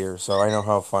live here, so I know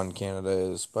how fun Canada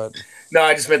is. But no,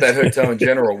 I just meant that hotel in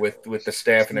general with the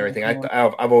staff and everything.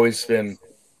 I've always been,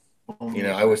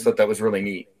 I always thought that was really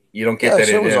neat. You don't get that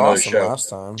in another awesome show. Last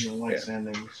time.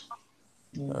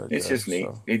 It's just neat.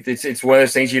 So. It's one of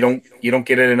those things you don't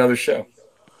get at another show.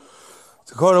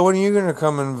 Dakota, when are you going to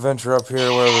come and venture up here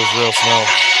where there's real snow?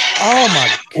 Oh my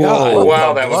god! Whoa,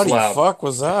 wow, that was loud. Fuck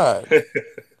was that?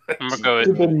 I'm gonna go.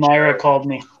 Stupid Myra called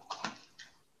me.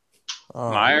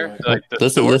 Meyer? Like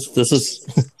this is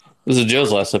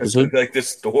Joe's last episode. Like this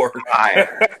store.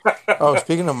 Meyer. Oh,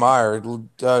 speaking of Meyer,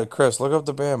 Chris, look up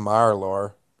the band Meyer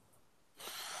lore.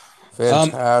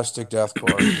 Fantastic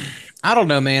deathcore. I don't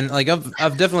know, man. Like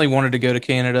I've definitely wanted to go to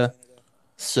Canada,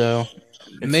 so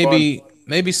maybe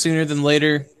sooner than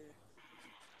later.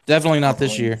 Definitely not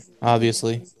this year,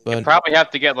 obviously. But you probably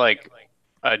have to get like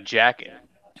a jacket.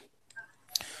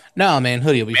 No, man,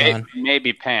 hoodie will be fine.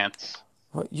 Maybe pants.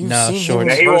 What, you've seen him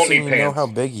in person, you know how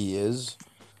big he is.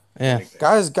 Yeah,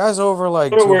 guys over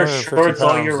like 250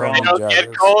 pounds. You don't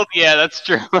get cold. Yeah, that's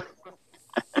true.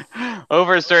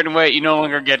 Over a certain weight, you no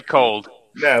longer get cold.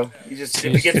 No, if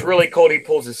it gets really cold, he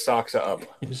pulls his socks up.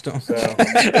 You just don't. So,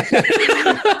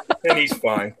 and he's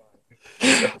fine.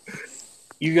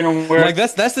 You gonna wear like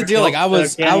that's the deal. Like I don't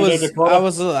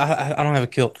have a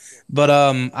kilt, but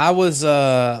I was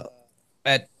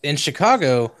in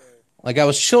Chicago. Like I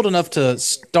was chilled enough to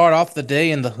start off the day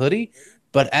in the hoodie,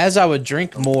 but as I would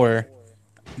drink more,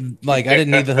 like I didn't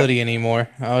need the hoodie anymore.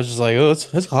 I was just like, oh,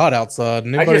 it's hot outside.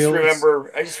 I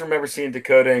just remember seeing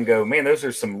Dakota and go, man, those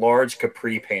are some large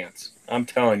capri pants. I'm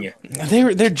telling you,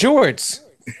 they're jorts.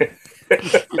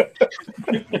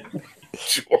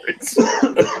 Jorts.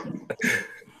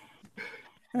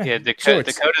 Yeah,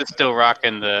 Dakota's still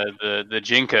rocking the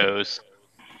Jinkos.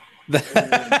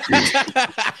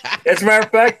 As a matter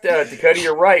of fact, Dakota,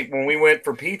 you're right. When we went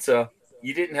for pizza,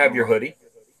 you didn't have your hoodie.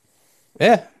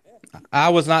 Yeah, I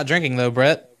was not drinking though,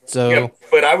 Brett. So, yeah,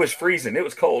 but I was freezing. It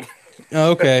was cold.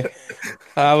 Okay,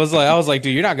 I was like,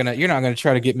 dude, you're not gonna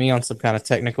try to get me on some kind of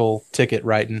technical ticket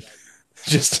writing.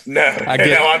 Just I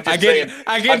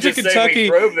get to Kentucky.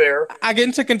 Drove there. I get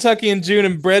into Kentucky in June,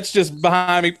 and Brett's just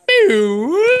behind me.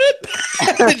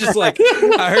 Just like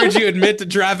I heard you admit to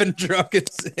driving drunk in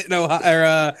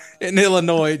Ohio, in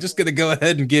Illinois. Just gonna go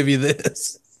ahead and give you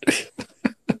this.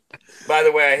 By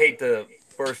the way, I hate to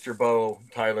burst your bubble,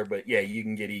 Tyler, but yeah, you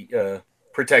can get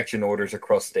protection orders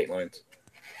across state lines.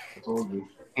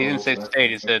 He didn't say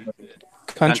state. He said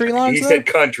country lines. He said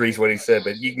countries. What he said,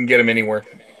 but you can get them anywhere.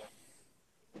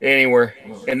 Anywhere,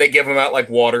 and they give them out like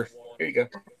water. Here you go.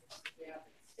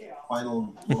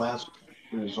 Last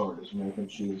resort is making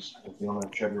cheese if they don't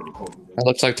have cheddar or Republican. It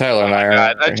looks like Tyler and I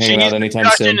are hanging out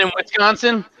anytime soon. In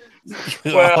Wisconsin.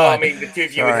 Well, I mean, the two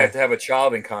of you would have to have a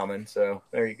child in common, so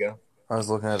there you go. I was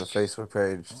looking at the Facebook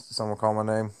page. Did someone call my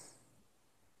name?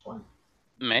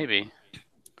 Maybe.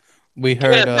 We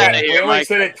heard. We only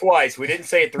said it twice. We didn't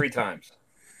say it 3 times.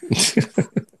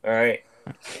 All right.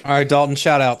 All right, Dalton,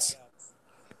 shout outs.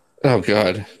 Oh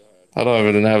God, I don't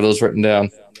even have those written down.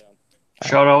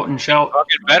 Shout out and shout.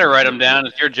 Fucking better write them down.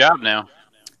 It's your job now.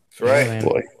 That's right. man.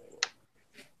 Boy.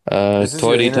 This is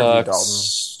Toy your interview,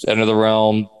 Detox, Enter the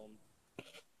Realm,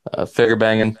 Figure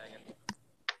Banging,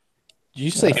 Did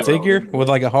you say figure with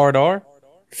like a hard R?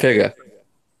 Figure,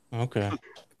 Okay.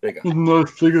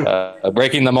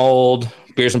 Breaking the Mold,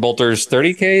 Beers and Bolters,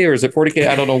 30K or is it 40K?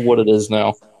 I don't know what it is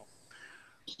now.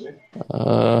 It's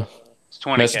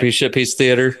 20K. Masterpiece Shitpiece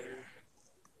Theater.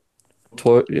 I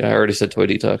already said Toy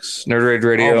Detox. Nerd Rage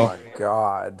Radio. Oh my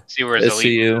god. See where his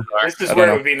elite SCU. are. This is I don't where it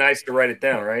know. would be nice to write it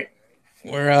down, right?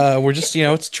 We're just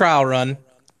it's a trial run.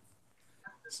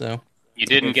 So You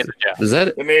didn't get the job. Is that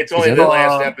it? I mean, it's only Is the that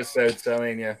last episode, so I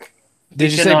mean, yeah.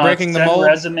 did you can, say breaking the send mold?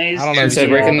 resumes I don't know. to if said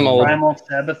you- breaking the mold. Primal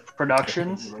Sabbath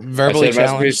Productions. Verbally I said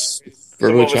challenged. Masterpiece. Some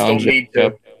Verbally of us don't challenged. need to.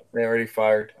 Yep. They already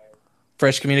fired.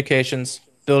 Fresh communications.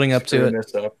 Building up to Screwing it.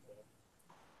 this up.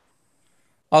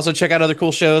 Also check out other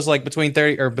cool shows like between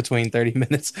 30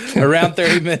 minutes. Around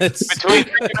 30 minutes. Between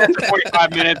 30 minutes and 45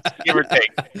 minutes, give or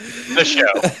take. The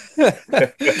show.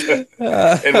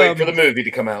 And wait for the movie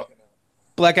to come out.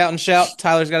 Blackout and Shout.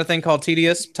 Tyler's got a thing called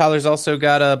Tedious. Tyler's also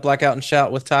got a Blackout and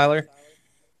Shout with Tyler.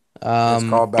 It's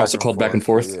called also called Back and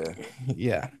Forth. Yeah.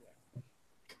 Yeah.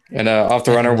 And Off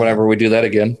the Runner whenever we do that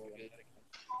again.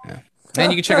 And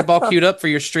you can check up All Queued Up for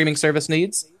your streaming service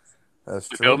needs. That's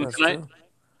You true. building That's tonight?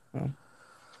 true.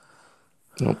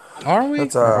 Are we?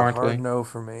 That's Or a aren't hard we? no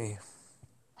for me.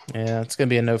 Yeah, it's gonna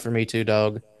be a no for me too,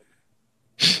 dog.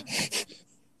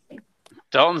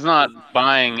 Dalton's not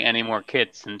buying any more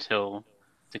kits until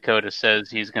Dakota says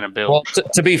he's going to build. Well,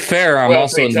 to be fair, I'm Well,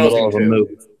 also he in the tells middle me of a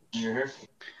to. move.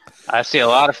 I see a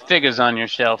lot of figures on your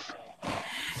shelf.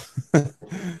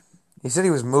 He said he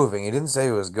was moving. He didn't say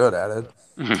he was good at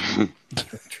it.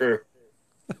 True.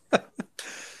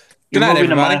 You're night, moving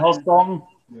to my everybody. house, Dalton?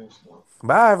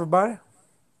 Bye, everybody.